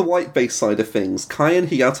 so on the White Base side of things, Kai and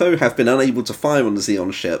Hiyato have been unable to fire on the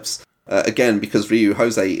Xeon ships. Again, because Ryu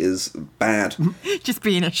Jose is bad. Just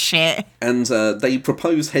being a shit. And they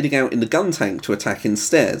propose heading out in the gun tank to attack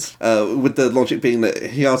instead. With the logic being that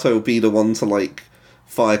Hiyato will be the one to, like,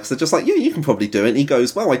 fire. Because they're just like, yeah, you can probably do it. And he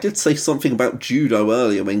goes, well, I did say something about judo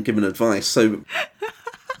earlier when given advice, so...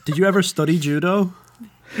 Did you ever study judo?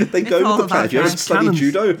 They go with the plan. Have you ever studied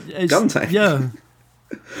judo? Gun tank. Yeah.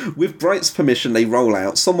 With Bright's permission, they roll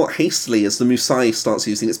out, somewhat hastily as the Musai starts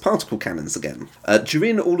using its particle cannons again.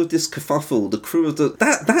 During all of this kerfuffle, the crew of the...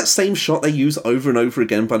 That same shot they use over and over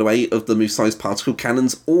again, by the way, of the Musai's particle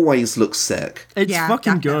cannons always looks sick. It's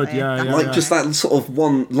fucking good, yeah. Like, just that sort of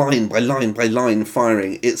one line by line by line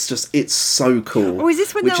firing. It's so cool. Oh, is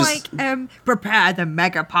this when they're like, prepare the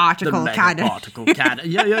mega particle cannon? Particle cannon.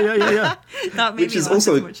 Yeah. That made Which me is laugh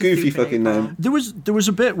also as a much as goofy Super fucking Nate name. There was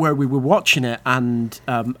a bit where we were watching it, and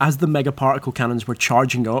as the mega particle cannons were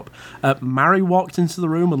charging up, Mary walked into the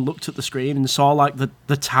room and looked at the screen and saw like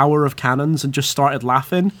the tower of cannons and just started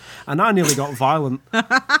laughing, and I nearly got violent.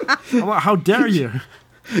 I'm like, how dare you?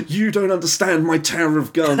 You don't understand my tower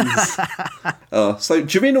of guns. So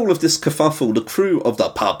during all of this kerfuffle, the crew of the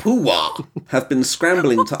Papua have been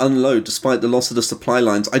scrambling to unload despite the loss of the supply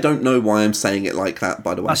lines. I don't know why I'm saying it like that,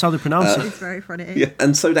 by the way. That's how they pronounce it. It's very funny. Yeah.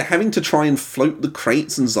 And so they're having to try and float the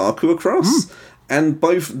crates and Zaku across. And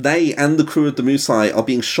both they and the crew of the Musai are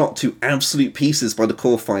being shot to absolute pieces by the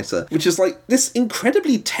core fighter, which is like this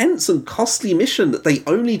incredibly tense and costly mission that they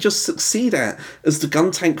only just succeed at as the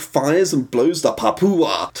gun tank fires and blows the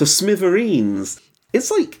Papua to smithereens. It's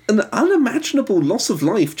like an unimaginable loss of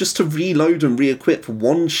life just to reload and re-equip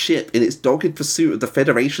one ship in its dogged pursuit of the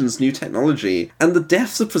Federation's new technology. And the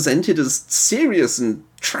deaths are presented as serious and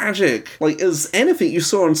tragic, like as anything you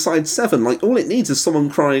saw on Side 7. Like, all it needs is someone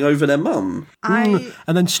crying over their mum. And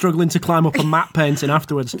then struggling to climb up a matte painting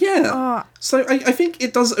afterwards. Yeah. So I think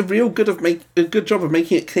it does a real good job of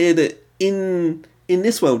making it clear that in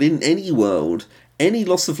this world, in any world, any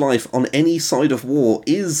loss of life on any side of war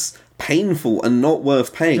is painful and not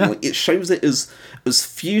worth paying. Yeah. Like, it shows it as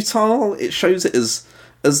futile. It shows it as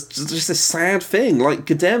just a sad thing. Like,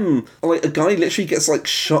 Gundam, like, a guy literally gets like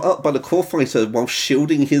shot up by the core fighter while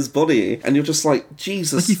shielding his body, and you're just like,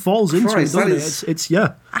 Jesus, Like he falls into it, Christ, doesn't that it? is- It's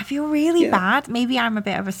yeah. I feel really bad. Maybe I'm a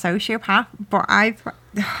bit of a sociopath, but I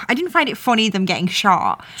didn't find it funny them getting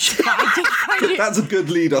shot. But I did find it... That's a good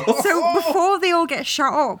lead off. So before they all get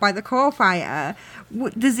shot up by the core fighter,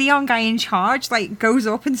 the Xeon guy in charge like goes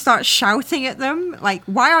up and starts shouting at them, like,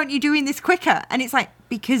 "Why aren't you doing this quicker?" And it's like,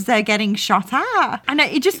 because they're getting shot at. And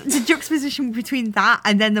it just, the juxtaposition between that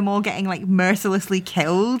and then them all getting like mercilessly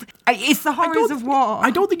killed. It's the horrors of war.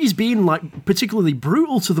 I don't think he's being like particularly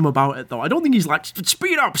brutal to them about it, though. I don't think he's like,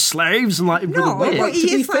 speed up, slaves, and like. No, with a whip. Like, to he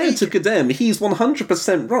be is fair like- to Gundam, he's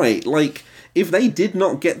 100% right. Like, if they did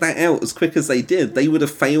not get that out as quick as they did, they would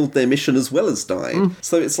have failed their mission as well as died.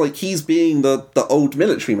 So it's like he's being the old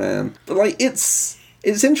military man. But like, it's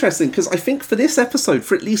interesting because I think for this episode,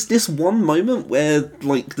 for at least this one moment where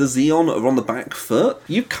like the Xeon are on the back foot,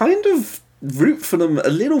 you kind of root for them a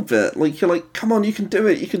little bit. Like, you're like, come on, you can do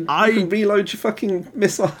it. You can reload your fucking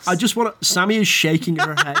missiles. I just want to. Sammy is shaking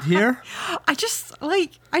her head here. I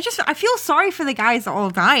feel sorry for the guys that all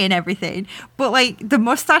die and everything, but like the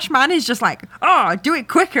mustache man is just like, oh, do it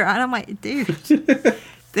quicker, and I'm like, dude,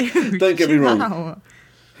 Don't get me wrong. wow.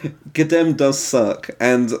 Gundam does suck,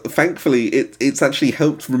 and thankfully it's actually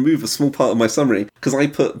helped remove a small part of my summary, because I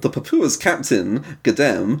put the Papua's captain,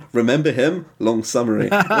 Gundam, remember him? Long summary.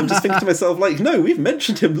 And I'm just thinking to myself, like, no, we've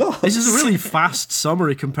mentioned him last. This is a really fast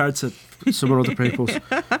summary compared to some other people's.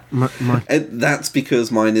 And that's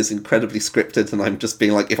because mine is incredibly scripted, and I'm just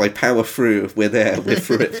being like, if I power through, we're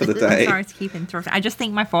through it for the day. I'm sorry to keep interrupting. I just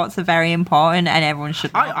think my thoughts are very important, and everyone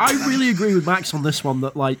should know. I really agree with Max on this one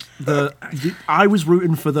that like I was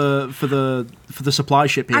rooting for the supply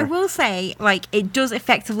ship here. I will say, like, it does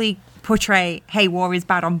effectively portray, hey, war is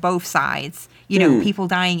bad on both sides. You know, people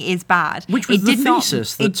dying is bad. Which was it the did not-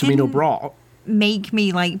 thesis that it Tomino didn't brought. Make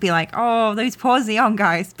me like be like, oh, those poor Xeon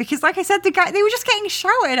guys, because like I said, they were just getting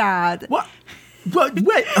shouted at. What?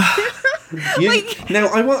 Wait. Now,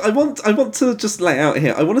 I want to just lay out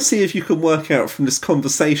here. I want to see if you can work out from this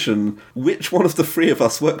conversation which one of the three of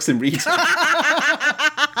us works in retail.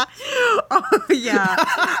 Oh yeah,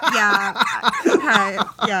 okay,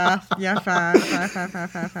 yeah,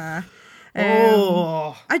 fair.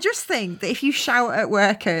 I just think that if you shout at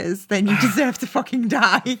workers, then you deserve to fucking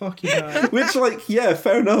die. Fucking hell. Which, like, yeah,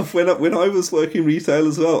 fair enough. When I was working retail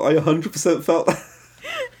as well, I 100% felt that.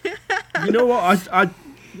 You know what?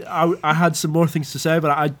 I had some more things to say,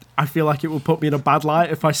 but I feel like it will put me in a bad light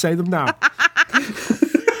if I say them now.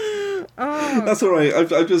 That's all right.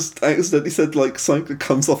 I've just accidentally said like something that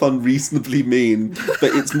comes off unreasonably mean,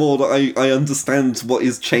 but it's more that I understand what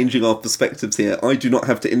is changing our perspectives here. I do not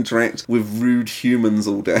have to interact with rude humans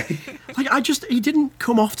all day. Like he didn't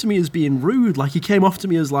come off to me as being rude. Like he came off to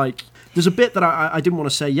me as like. There's a bit that I didn't want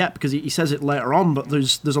to say yet because he says it later on, but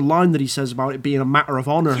there's a line that he says about it being a matter of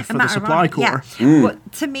honour for the supply corps. Yeah.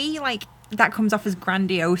 But to me, like, that comes off as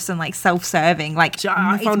grandiose and like self-serving. Like, See,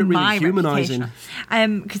 I found it really humanising.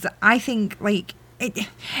 Because I think like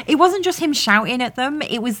it wasn't just him shouting at them.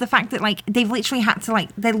 It was the fact that like they've literally had to like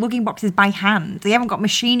they're lugging boxes by hand. They haven't got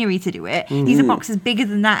machinery to do it. These are boxes bigger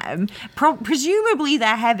than them. Presumably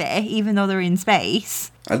they're heavy, even though they're in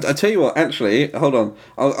space. I tell you what, actually, hold on.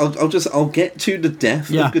 I'll get to the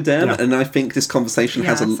death of Gundam, and I think this conversation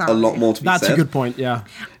has a lot more to be said. That's a good point. Yeah.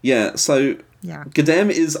 Yeah. So. Yeah.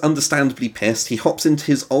 Gundam is understandably pissed. He hops into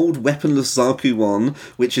his old weaponless Zaku 1,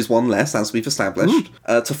 which is one less, as we've established,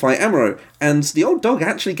 to fight Amuro. And the old dog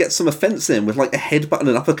actually gets some offence in with like a headbutt and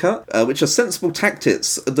an uppercut, which are sensible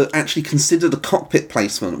tactics that actually consider the cockpit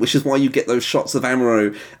placement, which is why you get those shots of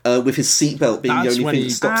Amuro with his seatbelt being the only thing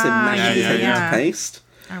that stops him mashing his head into paste.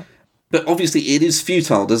 Ow. But obviously it is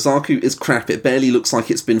futile. The Zaku is crap. It barely looks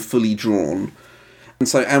like it's been fully drawn. And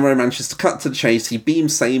so Amuro manages to cut to the chase. He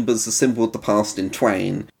beams sabers, the symbol of the past, in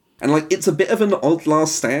twain. And, like, it's a bit of an odd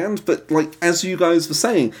last stand, but, like, as you guys were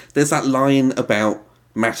saying, there's that line about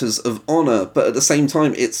matters of honour, but at the same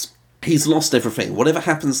time, he's lost everything. Whatever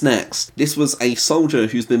happens next. This was a soldier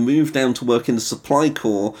who's been moved down to work in the supply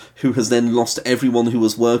corps, who has then lost everyone who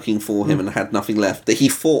was working for him and had nothing left. That he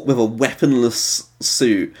fought with a weaponless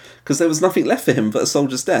suit, because there was nothing left for him but a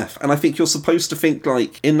soldier's death. And I think you're supposed to think,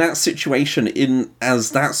 like, in that situation,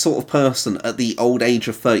 as that sort of person at the old age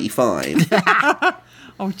of 35.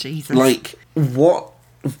 Oh, Jesus. Like, what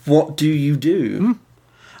do you do?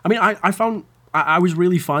 I mean, I found... I was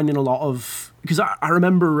really finding a lot of... Because I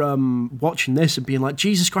remember watching this and being like,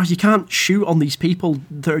 Jesus Christ, you can't shoot on these people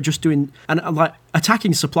that are just doing... And, like,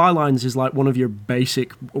 attacking supply lines is, like, one of your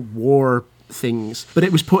basic war things, but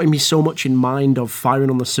it was putting me so much in mind of firing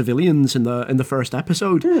on the civilians in the first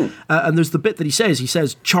episode. And there's the bit that he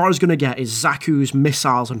says Char's gonna get is Zaku's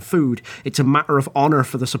missiles and food. It's a matter of honor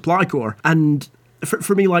for the supply corps. And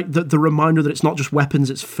for me, like, the reminder that it's not just weapons,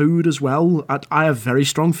 it's food as well. I have very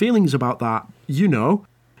strong feelings about that. You know,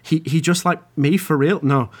 he just like me, for real.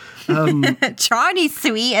 No. Char needs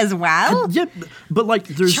to eat as well. Yeah, but like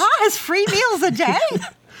there's... Char has 3 meals a day.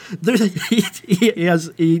 He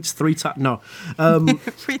eats 3 times. No,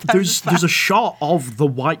 there's a shot of the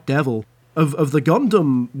White Devil of the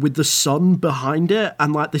Gundam with the sun behind it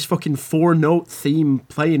and like this fucking 4-note theme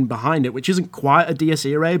playing behind it, which isn't quite a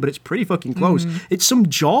DSE array, but it's pretty fucking close. It's some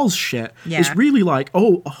Jaws shit. Yeah. It's really like,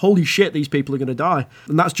 oh, holy shit, these people are gonna die,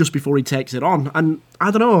 and that's just before he takes it on. And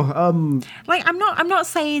I don't know. Like, I'm not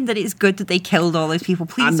saying that it's good that they killed all those people.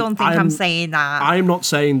 Please don't think I'm saying that. I'm not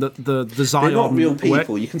saying that the Zion... They're not real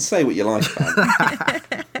people. You can say what you like about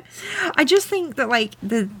them. I just think that, like,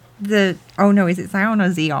 the oh no, is it Zion or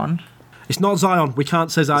Xeon? It's not Zion. We can't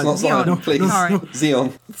say Zion. It's not Zion, please. Sorry.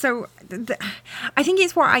 Xeon. So, I think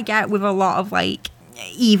it's what I get with a lot of, like,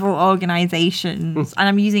 evil organizations, and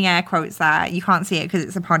I'm using air quotes there. You can't see it because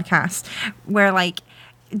it's a podcast, where, like,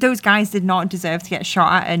 those guys did not deserve to get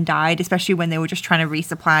shot at and died, especially when they were just trying to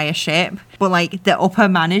resupply a ship. But, like, the upper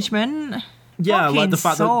management... Yeah, like the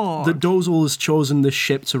fact that Dozle has chosen this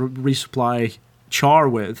ship to resupply Char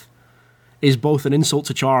with is both an insult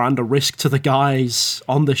to Char and a risk to the guys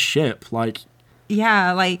on the ship. Like,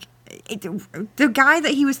 yeah, like the guy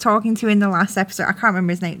that he was talking to in the last episode, I can't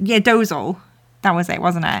remember his name. Yeah, Dozle. That was it,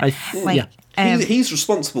 wasn't it? He's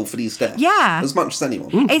responsible for these deaths. Yeah, as much as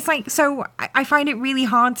anyone. It's like, so I find it really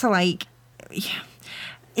hard to, like,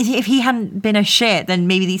 if he hadn't been a shit, then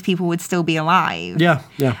maybe these people would still be alive. Yeah.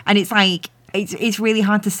 And it's like, it's really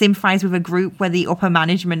hard to sympathise with a group where the upper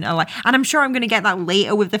management are like, and I'm sure I'm going to get that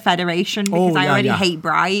later with the Federation because I already hate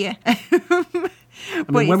Bright. I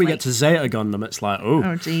mean, when we get to Zeta Gundam, it's like,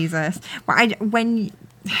 oh Jesus! But when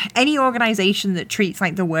any organisation that treats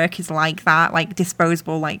like the workers like that, like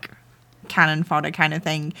disposable, like cannon fodder kind of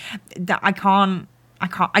thing, that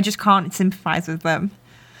I just can't sympathise with them.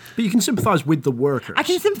 But you can sympathise with the workers. I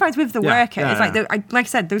can sympathise with the workers. Yeah. Like I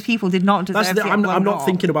said, those people did not deserve to get blown I'm not off.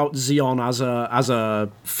 thinking about Xeon as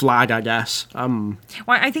a flag, I guess. Well,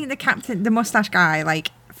 I think the mustache guy,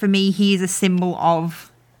 like, for me, he's a symbol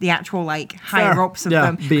of the actual, like, higher ups of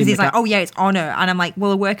them. Because he's like, oh yeah, it's honour. And I'm like,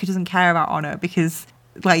 well, a worker doesn't care about honour because,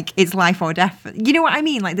 like, it's life or death. You know what I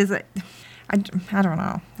mean? Like, there's a... I don't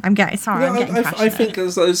know. I'm getting passionate. I think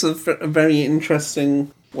there's a very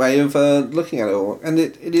interesting way of looking at it all, and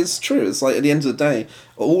it is true. It's like, at the end of the day,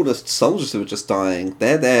 all the soldiers who are just dying,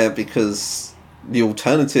 they're there because the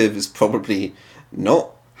alternative is probably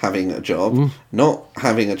not having a job, not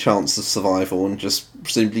having a chance of survival, and just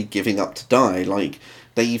simply giving up to die. Like,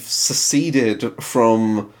 they've seceded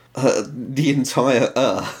from the entire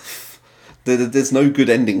Earth There's no good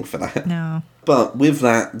ending for that. No. But with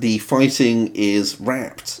that, the fighting is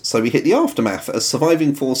wrapped. So we hit the aftermath as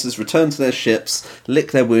surviving forces return to their ships,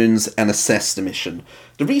 lick their wounds, and assess the mission.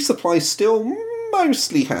 The resupply still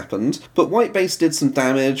mostly happened, but White Base did some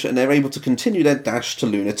damage, and they're able to continue their dash to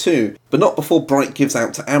Luna 2. But not before Bright gives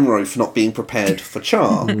out to Amuro for not being prepared for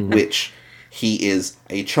Char, which... He is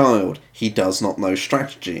a child. He does not know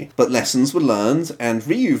strategy. But lessons were learned, and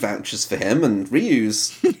Ryu vouches for him, and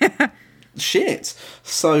Ryu's shit.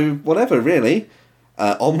 So, whatever, really.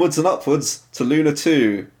 Onwards and upwards to Luna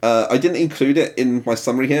 2. I didn't include it in my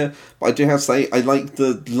summary here, but I do have to say, I like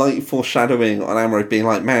the light foreshadowing on Amuro being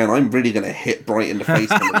like, man, I'm really going to hit Bright in the face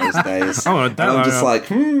one of those days. And I'm just like,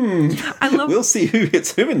 we'll see who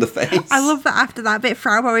hits who in the face. I love that after that bit,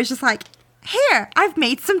 Fraubo is just like, here, I've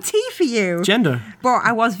made some tea for you. Gender. But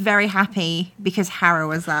I was very happy because Hera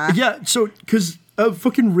was there. Yeah, so, because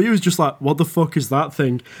fucking Ryu's just like, what the fuck is that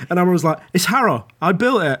thing? And Amuro's like, it's Hera, I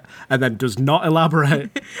built it. And then does not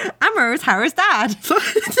elaborate. Amuro's Hera's dad.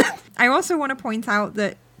 I also want to point out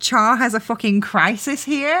that Char has a fucking crisis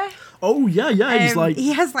here. Oh, yeah, he's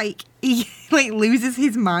like... He loses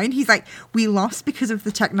his mind. He's like, we lost because of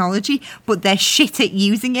the technology, but they're shit at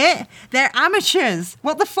using it. They're amateurs.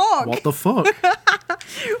 What the fuck? What the fuck?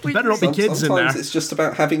 Better not be kids in there. Sometimes it's just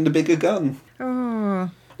about having the bigger gun. Oh.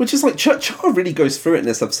 Which is like, Char really goes through it in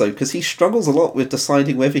this episode, because he struggles a lot with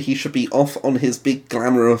deciding whether he should be off on his big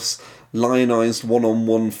glamorous lionized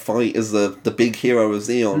one-on-one fight as the big hero of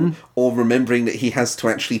Xeon, or remembering that he has to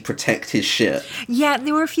actually protect his shit. Yeah,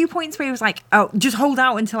 there were a few points where he was like, oh, just hold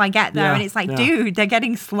out until I get there. And it's like, dude, they're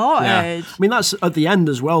getting slaughtered. Yeah. I mean, that's at the end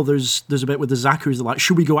as well. There's a bit with the Zaku's that are like,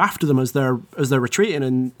 should we go after them as they're retreating?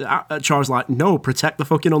 And Char's like, no, protect the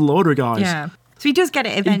fucking unloader guys. Yeah. So he does get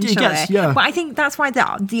it eventually. But I think that's why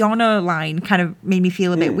the honor line kind of made me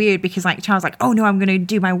feel a bit weird, because like Charles like, oh no, I'm going to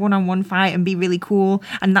do my one-on-one fight and be really cool.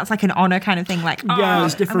 And that's like an honor kind of thing. Like,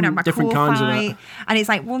 there's different cool kinds fight. of it. And it's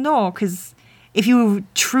like, well, no, because if you were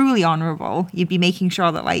truly honorable, you'd be making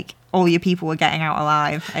sure that like all your people were getting out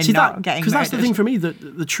alive and getting murdered. Because that's the thing for me,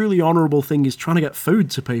 the truly honorable thing is trying to get food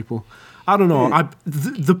to people. I don't know.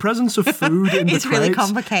 The presence of food in the crates really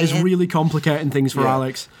complicated. is really complicating things for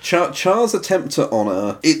Alex. Char's attempt to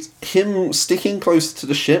honour, him sticking closer to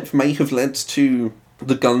the ship may have led to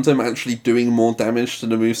the Gundam actually doing more damage to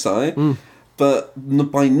the Musai. But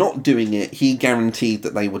by not doing it, he guaranteed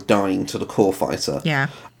that they were dying to the core fighter. Yeah.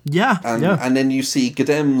 And then you see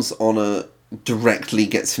Gundam's honour directly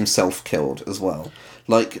gets himself killed as well.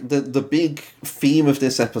 Like, the big theme of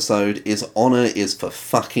this episode is honour is for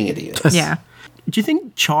fucking idiots. Yeah. Do you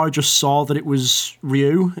think Char just saw that it was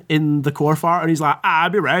Ryu in the core fire and he's like, I'll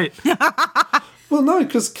be right? Well, no,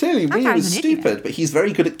 because clearly Ryu guy's is an stupid, idiot. but he's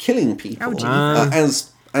very good at killing people.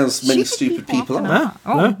 As many stupid people are. Yeah.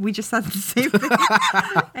 Oh, we just said the same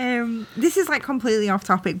thing. This is like completely off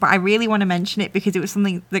topic, but I really want to mention it because it was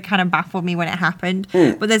something that kind of baffled me when it happened.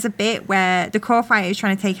 But there's a bit where the core fighter is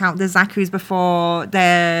trying to take out the Zaku's before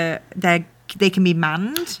they can be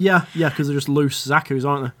manned. Yeah, because they're just loose Zaku's,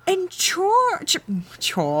 aren't they? And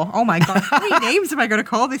Chor, oh my god, how many names am I going to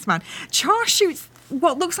call this man? Chor shoots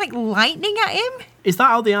what looks like lightning at him. Is that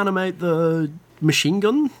how they animate the machine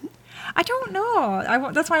gun? I don't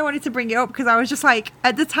know. That's why I wanted to bring it up, because I was just like,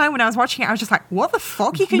 at the time when I was watching it, I was just like, what the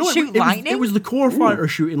fuck? You can shoot lightning? It was the core fighter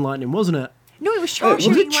shooting lightning, wasn't it? No, it was Char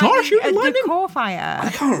shooting lightning at the core I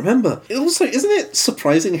fighter. can't remember. Also, isn't it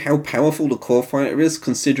surprising how powerful the core fighter is,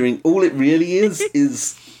 considering all it really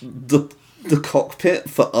is the cockpit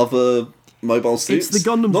for other mobile suits? It's the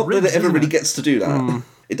Gundam's Not ribs, that it ever isn't really it? gets to do that.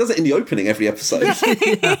 It does it in the opening every episode.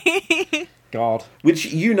 God.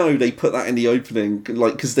 Which, they put that in the opening,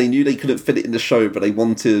 like, because they knew they couldn't fit it in the show, but they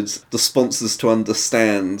wanted the sponsors to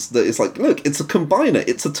understand that it's like, look, it's a combiner,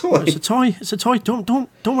 it's a toy. It's a toy. Don't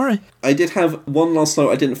worry. I did have one last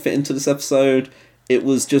note I didn't fit into this episode. It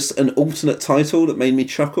was just an alternate title that made me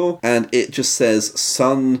chuckle, and it just says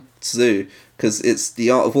Sun Tzu, because it's the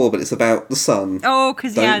art of war, but it's about the sun. Oh,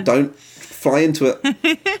 because Don't fly into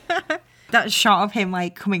it. That shot of him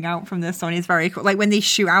like coming out from the sun is very cool. Like when they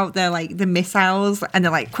shoot out the missiles and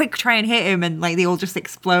they're like, quick, try and hit him, and like they all just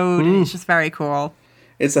explode. And it's just very cool.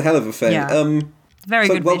 It's a hell of a thing. Yeah. Very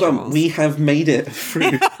good. Well visuals. done. We have made it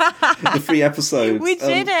through the 3 episodes. We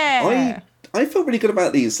did it. I felt really good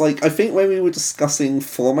about these. Like, I think when we were discussing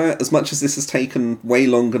format, as much as this has taken way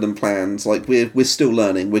longer than planned, like we're still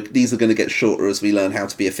learning. These are going to get shorter as we learn how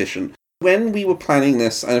to be efficient. When we were planning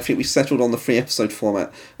this, and I think we settled on the 3-episode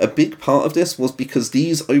format, a big part of this was because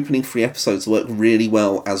these opening 3 episodes work really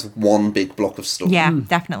well as one big block of story. Yeah,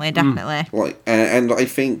 definitely. Like, and I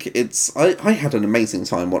think I had an amazing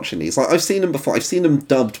time watching these. Like, I've seen them before. I've seen them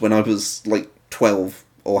dubbed when I was, like, 12,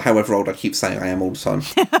 or however old I keep saying I am all the time.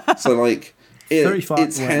 So, like,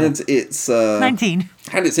 it's had its... 19.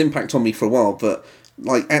 Had its impact on me for a while, but...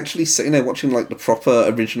 like, actually sitting there watching, like, the proper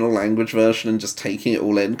original language version and just taking it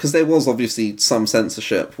all in, because there was obviously some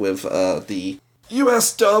censorship with the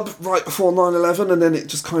US dub right before 9/11, and then it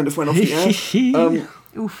just kind of went off the air.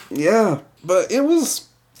 Yeah, but it's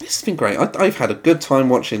been great. I've had a good time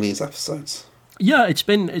watching these episodes. Yeah, it's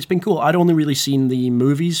been cool. I'd only really seen the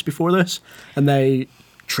movies before this, and they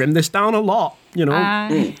trimmed this down a lot, you know.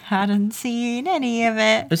 I hadn't seen any of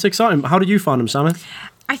it. It's exciting. How did you find them, Sammy?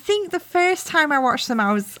 I think the first time I watched them,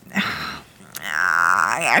 I was...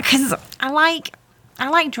 because I like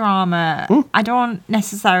drama. I don't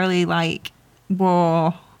necessarily like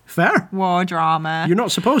war drama. You're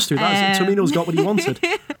not supposed to. That's Tomino's got what he wanted.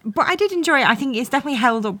 But I did enjoy it. I think it's definitely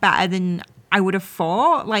held up better than I would have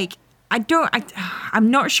thought. Like,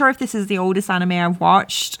 I'm not sure if this is the oldest anime I've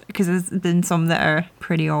watched, because there's been some that are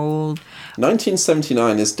pretty old.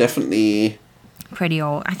 1979 is definitely... pretty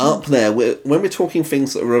old. I think. Up there, when we're talking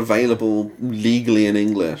things that are available legally in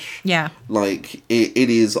English, yeah, like it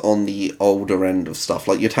is on the older end of stuff.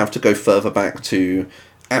 Like you'd have to go further back to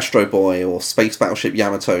Astro Boy or Space Battleship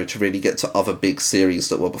Yamato to really get to other big series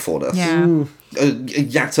that were before this. Yeah,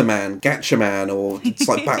 Yataman, Gatchaman, or it's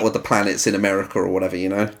like Battle of the Planets in America or whatever, you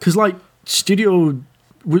know. Because like Studio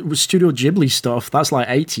Ghibli stuff, that's like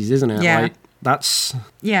 80s, isn't it? Yeah. Like, that's...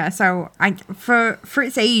 yeah, so for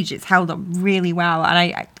its age, it's held up really well. And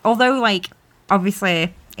I although, like,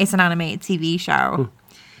 obviously it's an animated TV show,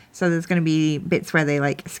 so there's going to be bits where they,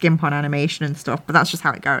 like, skimp on animation and stuff, but that's just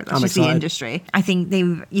how it goes. That's just the industry. I think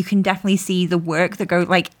you can definitely see the work that goes,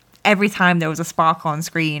 like, every time there was a sparkle on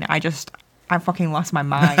screen, I fucking lost my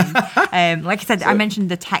mind. Like I said, I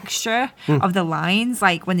mentioned the texture of the lines.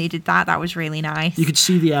 Like when they did that was really nice. You could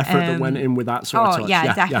see the effort that went in with that sort of touch.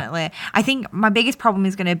 Yeah, definitely. Yeah. I think my biggest problem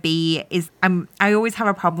is going to be I always have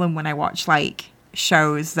a problem when I watch like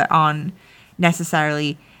shows that aren't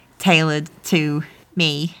necessarily tailored to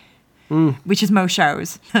me, which is most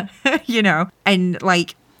shows, you know, and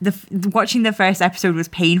like. Watching the first episode was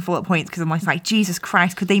painful at points because I'm like, Jesus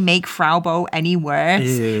Christ, could they make Fraubo any worse?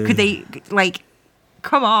 Ew. Could they, like,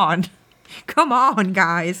 come on,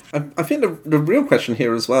 guys. I think the real question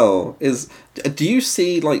here as well is, do you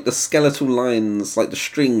see, like, the skeletal lines, like the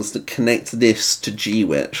strings that connect this to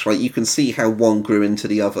G-Witch? Like, you can see how one grew into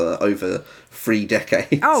the other over 3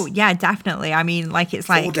 decades. Oh, yeah, definitely. I mean, like, it's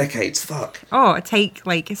like... 4 decades, fuck. Oh, take,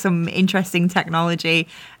 like, some interesting technology,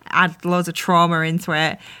 add loads of trauma into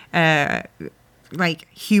it,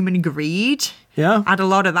 like, human greed. Yeah. Add a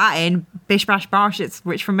lot of that in. Bish, bash, bosh, it's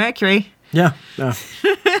Witch from Mercury. Yeah.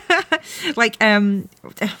 Like,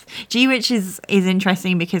 G-Witch is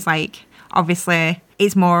interesting because, like, obviously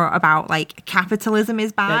it's more about, like, capitalism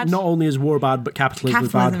is bad. Yeah, not only is war bad, but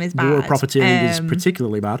capitalism is bad. War profiteering is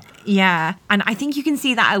particularly bad. Yeah, and I think you can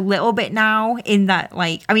see that a little bit now in that,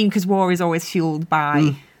 like, I mean, because war is always fueled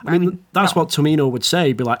by... I mean, that's what Tomino would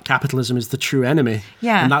say, be like, capitalism is the true enemy.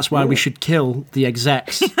 Yeah. And that's why we should kill the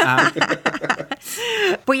execs.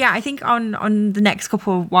 But yeah, I think on the next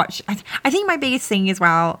couple watch, I think my biggest thing as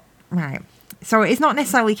well, right, so it's not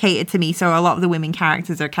necessarily catered to me, so a lot of the women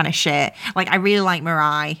characters are kind of shit. Like, I really like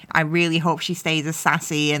Mirai. I really hope she stays as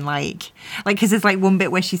sassy and like, because there's like one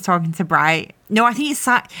bit where she's talking to Bright. No, I think it's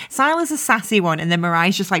Sila's a sassy one, and then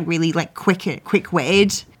Mirai's just like really like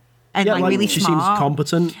quick-witted. And yeah, like really she smart. She seems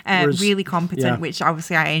competent. Really competent, which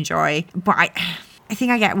obviously I enjoy. But I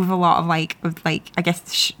think I get with a lot of like I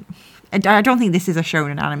guess I don't think this is a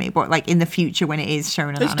shonen anime, but like in the future when it is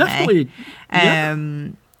shonen it's anime, definitely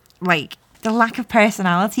like the lack of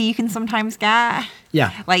personality you can sometimes get.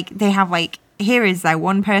 Yeah, like they have like here is their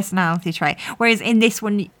one personality trait, whereas in this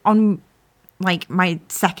one on like my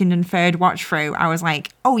second and third watch through, I was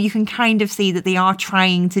like, oh, you can kind of see that they are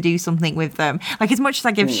trying to do something with them. Like, as much as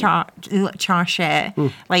I give Char shit,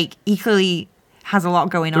 like, he clearly has a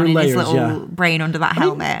lot going on in his little brain under that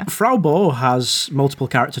helmet. Frau Bo has multiple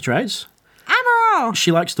character traits. Amaro!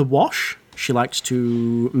 She likes to wash. She likes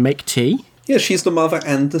to make tea. Yeah, she's the mother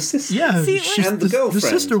and the sister. Yeah, see, she's and the girlfriend. The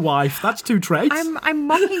sister wife. That's 2 traits. I'm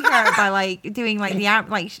mocking her by like doing like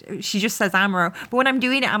she just says Amaro, but when I'm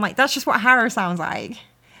doing it, I'm like, that's just what Harrow sounds like.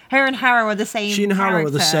 Her and Harrow are the same. She and Harrow are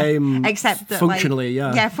the same, except that functionally,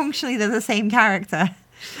 yeah, functionally they're the same character.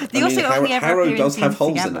 They also only ever Harrow appear in does have scenes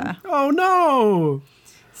holes together. in them. Oh no!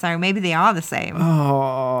 So maybe they are the same.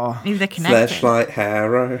 Oh. Maybe they're connected. Flashlight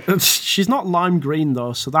Harrow. She's not lime green,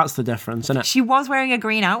 though, so that's the difference, isn't it? She was wearing a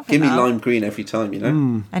green outfit, Give me though. lime green every time, you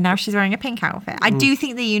know? And now she's wearing a pink outfit. I do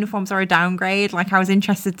think the uniforms are a downgrade. Like, I was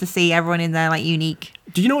interested to see everyone in their, like, unique...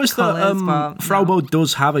 Do you notice colours, that but Frau no. Bo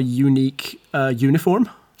does have a unique uniform?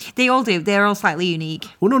 They all do. They're all slightly unique.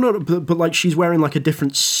 Well, no, but like she's wearing like a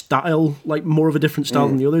different style, like more of a different style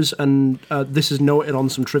than the others. And this is noted on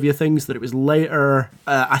some trivia things that it was later.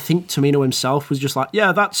 I think Tamino himself was just like,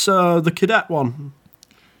 yeah, that's the cadet one.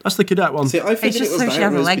 That's the cadet one. See, I figured just it was so she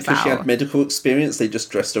has her that legs because she out. had medical experience, they just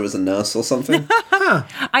dressed her as a nurse or something.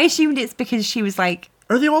 I assumed it's because she was like...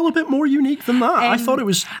 Are they all a bit more unique than that? I thought it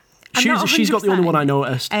was. I'm not She's got the only 100%. one I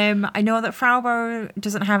noticed. I know that Frau Bo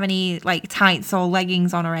doesn't have any like tights or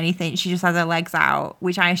leggings on or anything. She just has her legs out,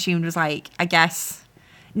 which I assumed was like, I guess,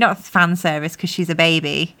 not fan service because she's a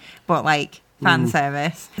baby, but like fan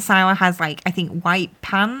service. Sila has like, I think, white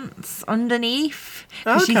pants underneath.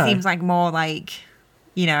 'Cause She Okay. seems like more like,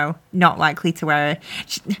 you know, not likely to wear.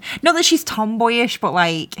 Not that she's tomboyish, but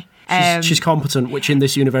like. She's competent, which in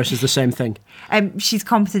this universe is the same thing. She's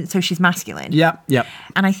competent, so she's masculine. Yeah.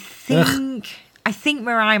 And I think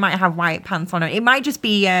Mirai might have white pants on her. It might just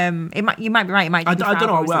be you might be right. It might. I Just be don't know.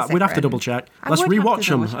 Frau Bo's that's We'd have to different. double check. I Let's would have to rewatch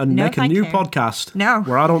them double check. and No, make a thank new you. podcast. No.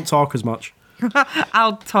 Where I don't talk as much.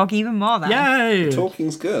 I'll talk even more then. Yay!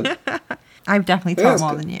 Talking's good. I've definitely Yeah, talked that's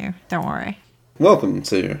more good. than you. Don't worry. Welcome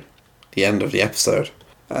to the end of the episode.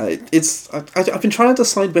 I've been trying to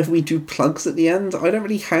decide whether we do plugs at the end. I don't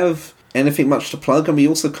really have anything much to plug, and we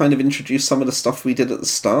also kind of introduced some of the stuff we did at the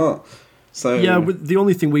start. So Yeah, the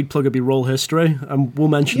only thing we'd plug would be roll history, and we'll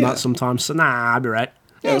mention Yeah. that sometimes. So I'll be right.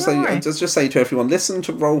 Yeah, so don't worry. just say to everyone, listen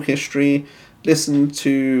to Roll History, listen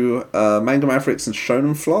to Manga Mavericks and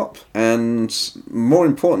Shonen Flop, and more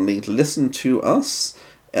importantly, listen to us.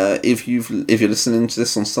 If you're listening to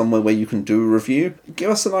this on somewhere where you can do a review, give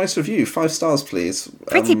us a nice review, 5 stars, please.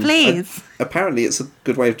 Pretty please. Apparently, it's a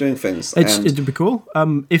good way of doing things. It'd be cool.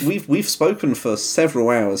 If We've spoken for several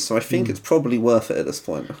hours, so I think it's probably worth it at this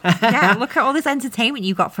point. Yeah, look at all this entertainment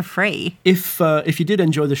you got for free. if you did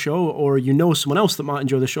enjoy the show, or you know someone else that might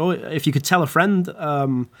enjoy the show, if you could tell a friend,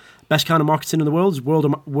 best kind of marketing in the world is world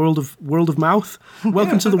of mouth.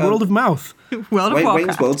 Welcome to the world of mouth. World of Wayne's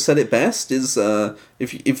Warcraft. World said it best, is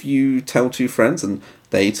if you tell 2 friends, and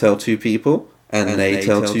they tell 2 people, and they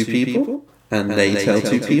tell 2 people, and they tell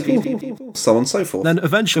 2 people, so on and so forth. Then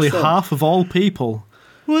eventually Good fun. half of all people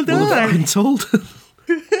Well will have been told.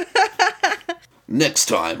 Next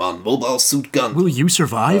time on Mobile Suit Gundam. Will you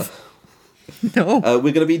survive? No.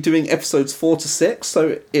 We're going to be doing episodes 4 to 6,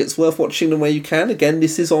 so it's worth watching them where you can. Again,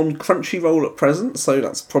 this is on Crunchyroll at present, so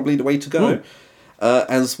that's probably the way to go.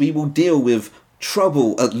 As we will deal with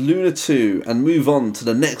trouble at Luna 2 and move on to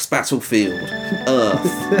the next battlefield, Earth.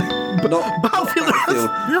 Not Battlefield Earth.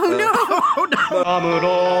 Oh no. アム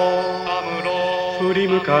ロ振り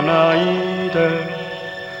向かないで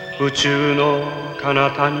宇宙の彼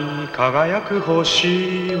方に輝く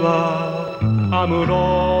星はアムロ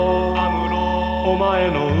お前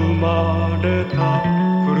の生まれた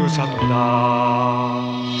ふるさとだ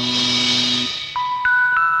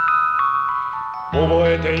覚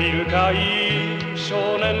えているかい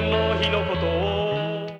少年の日のこと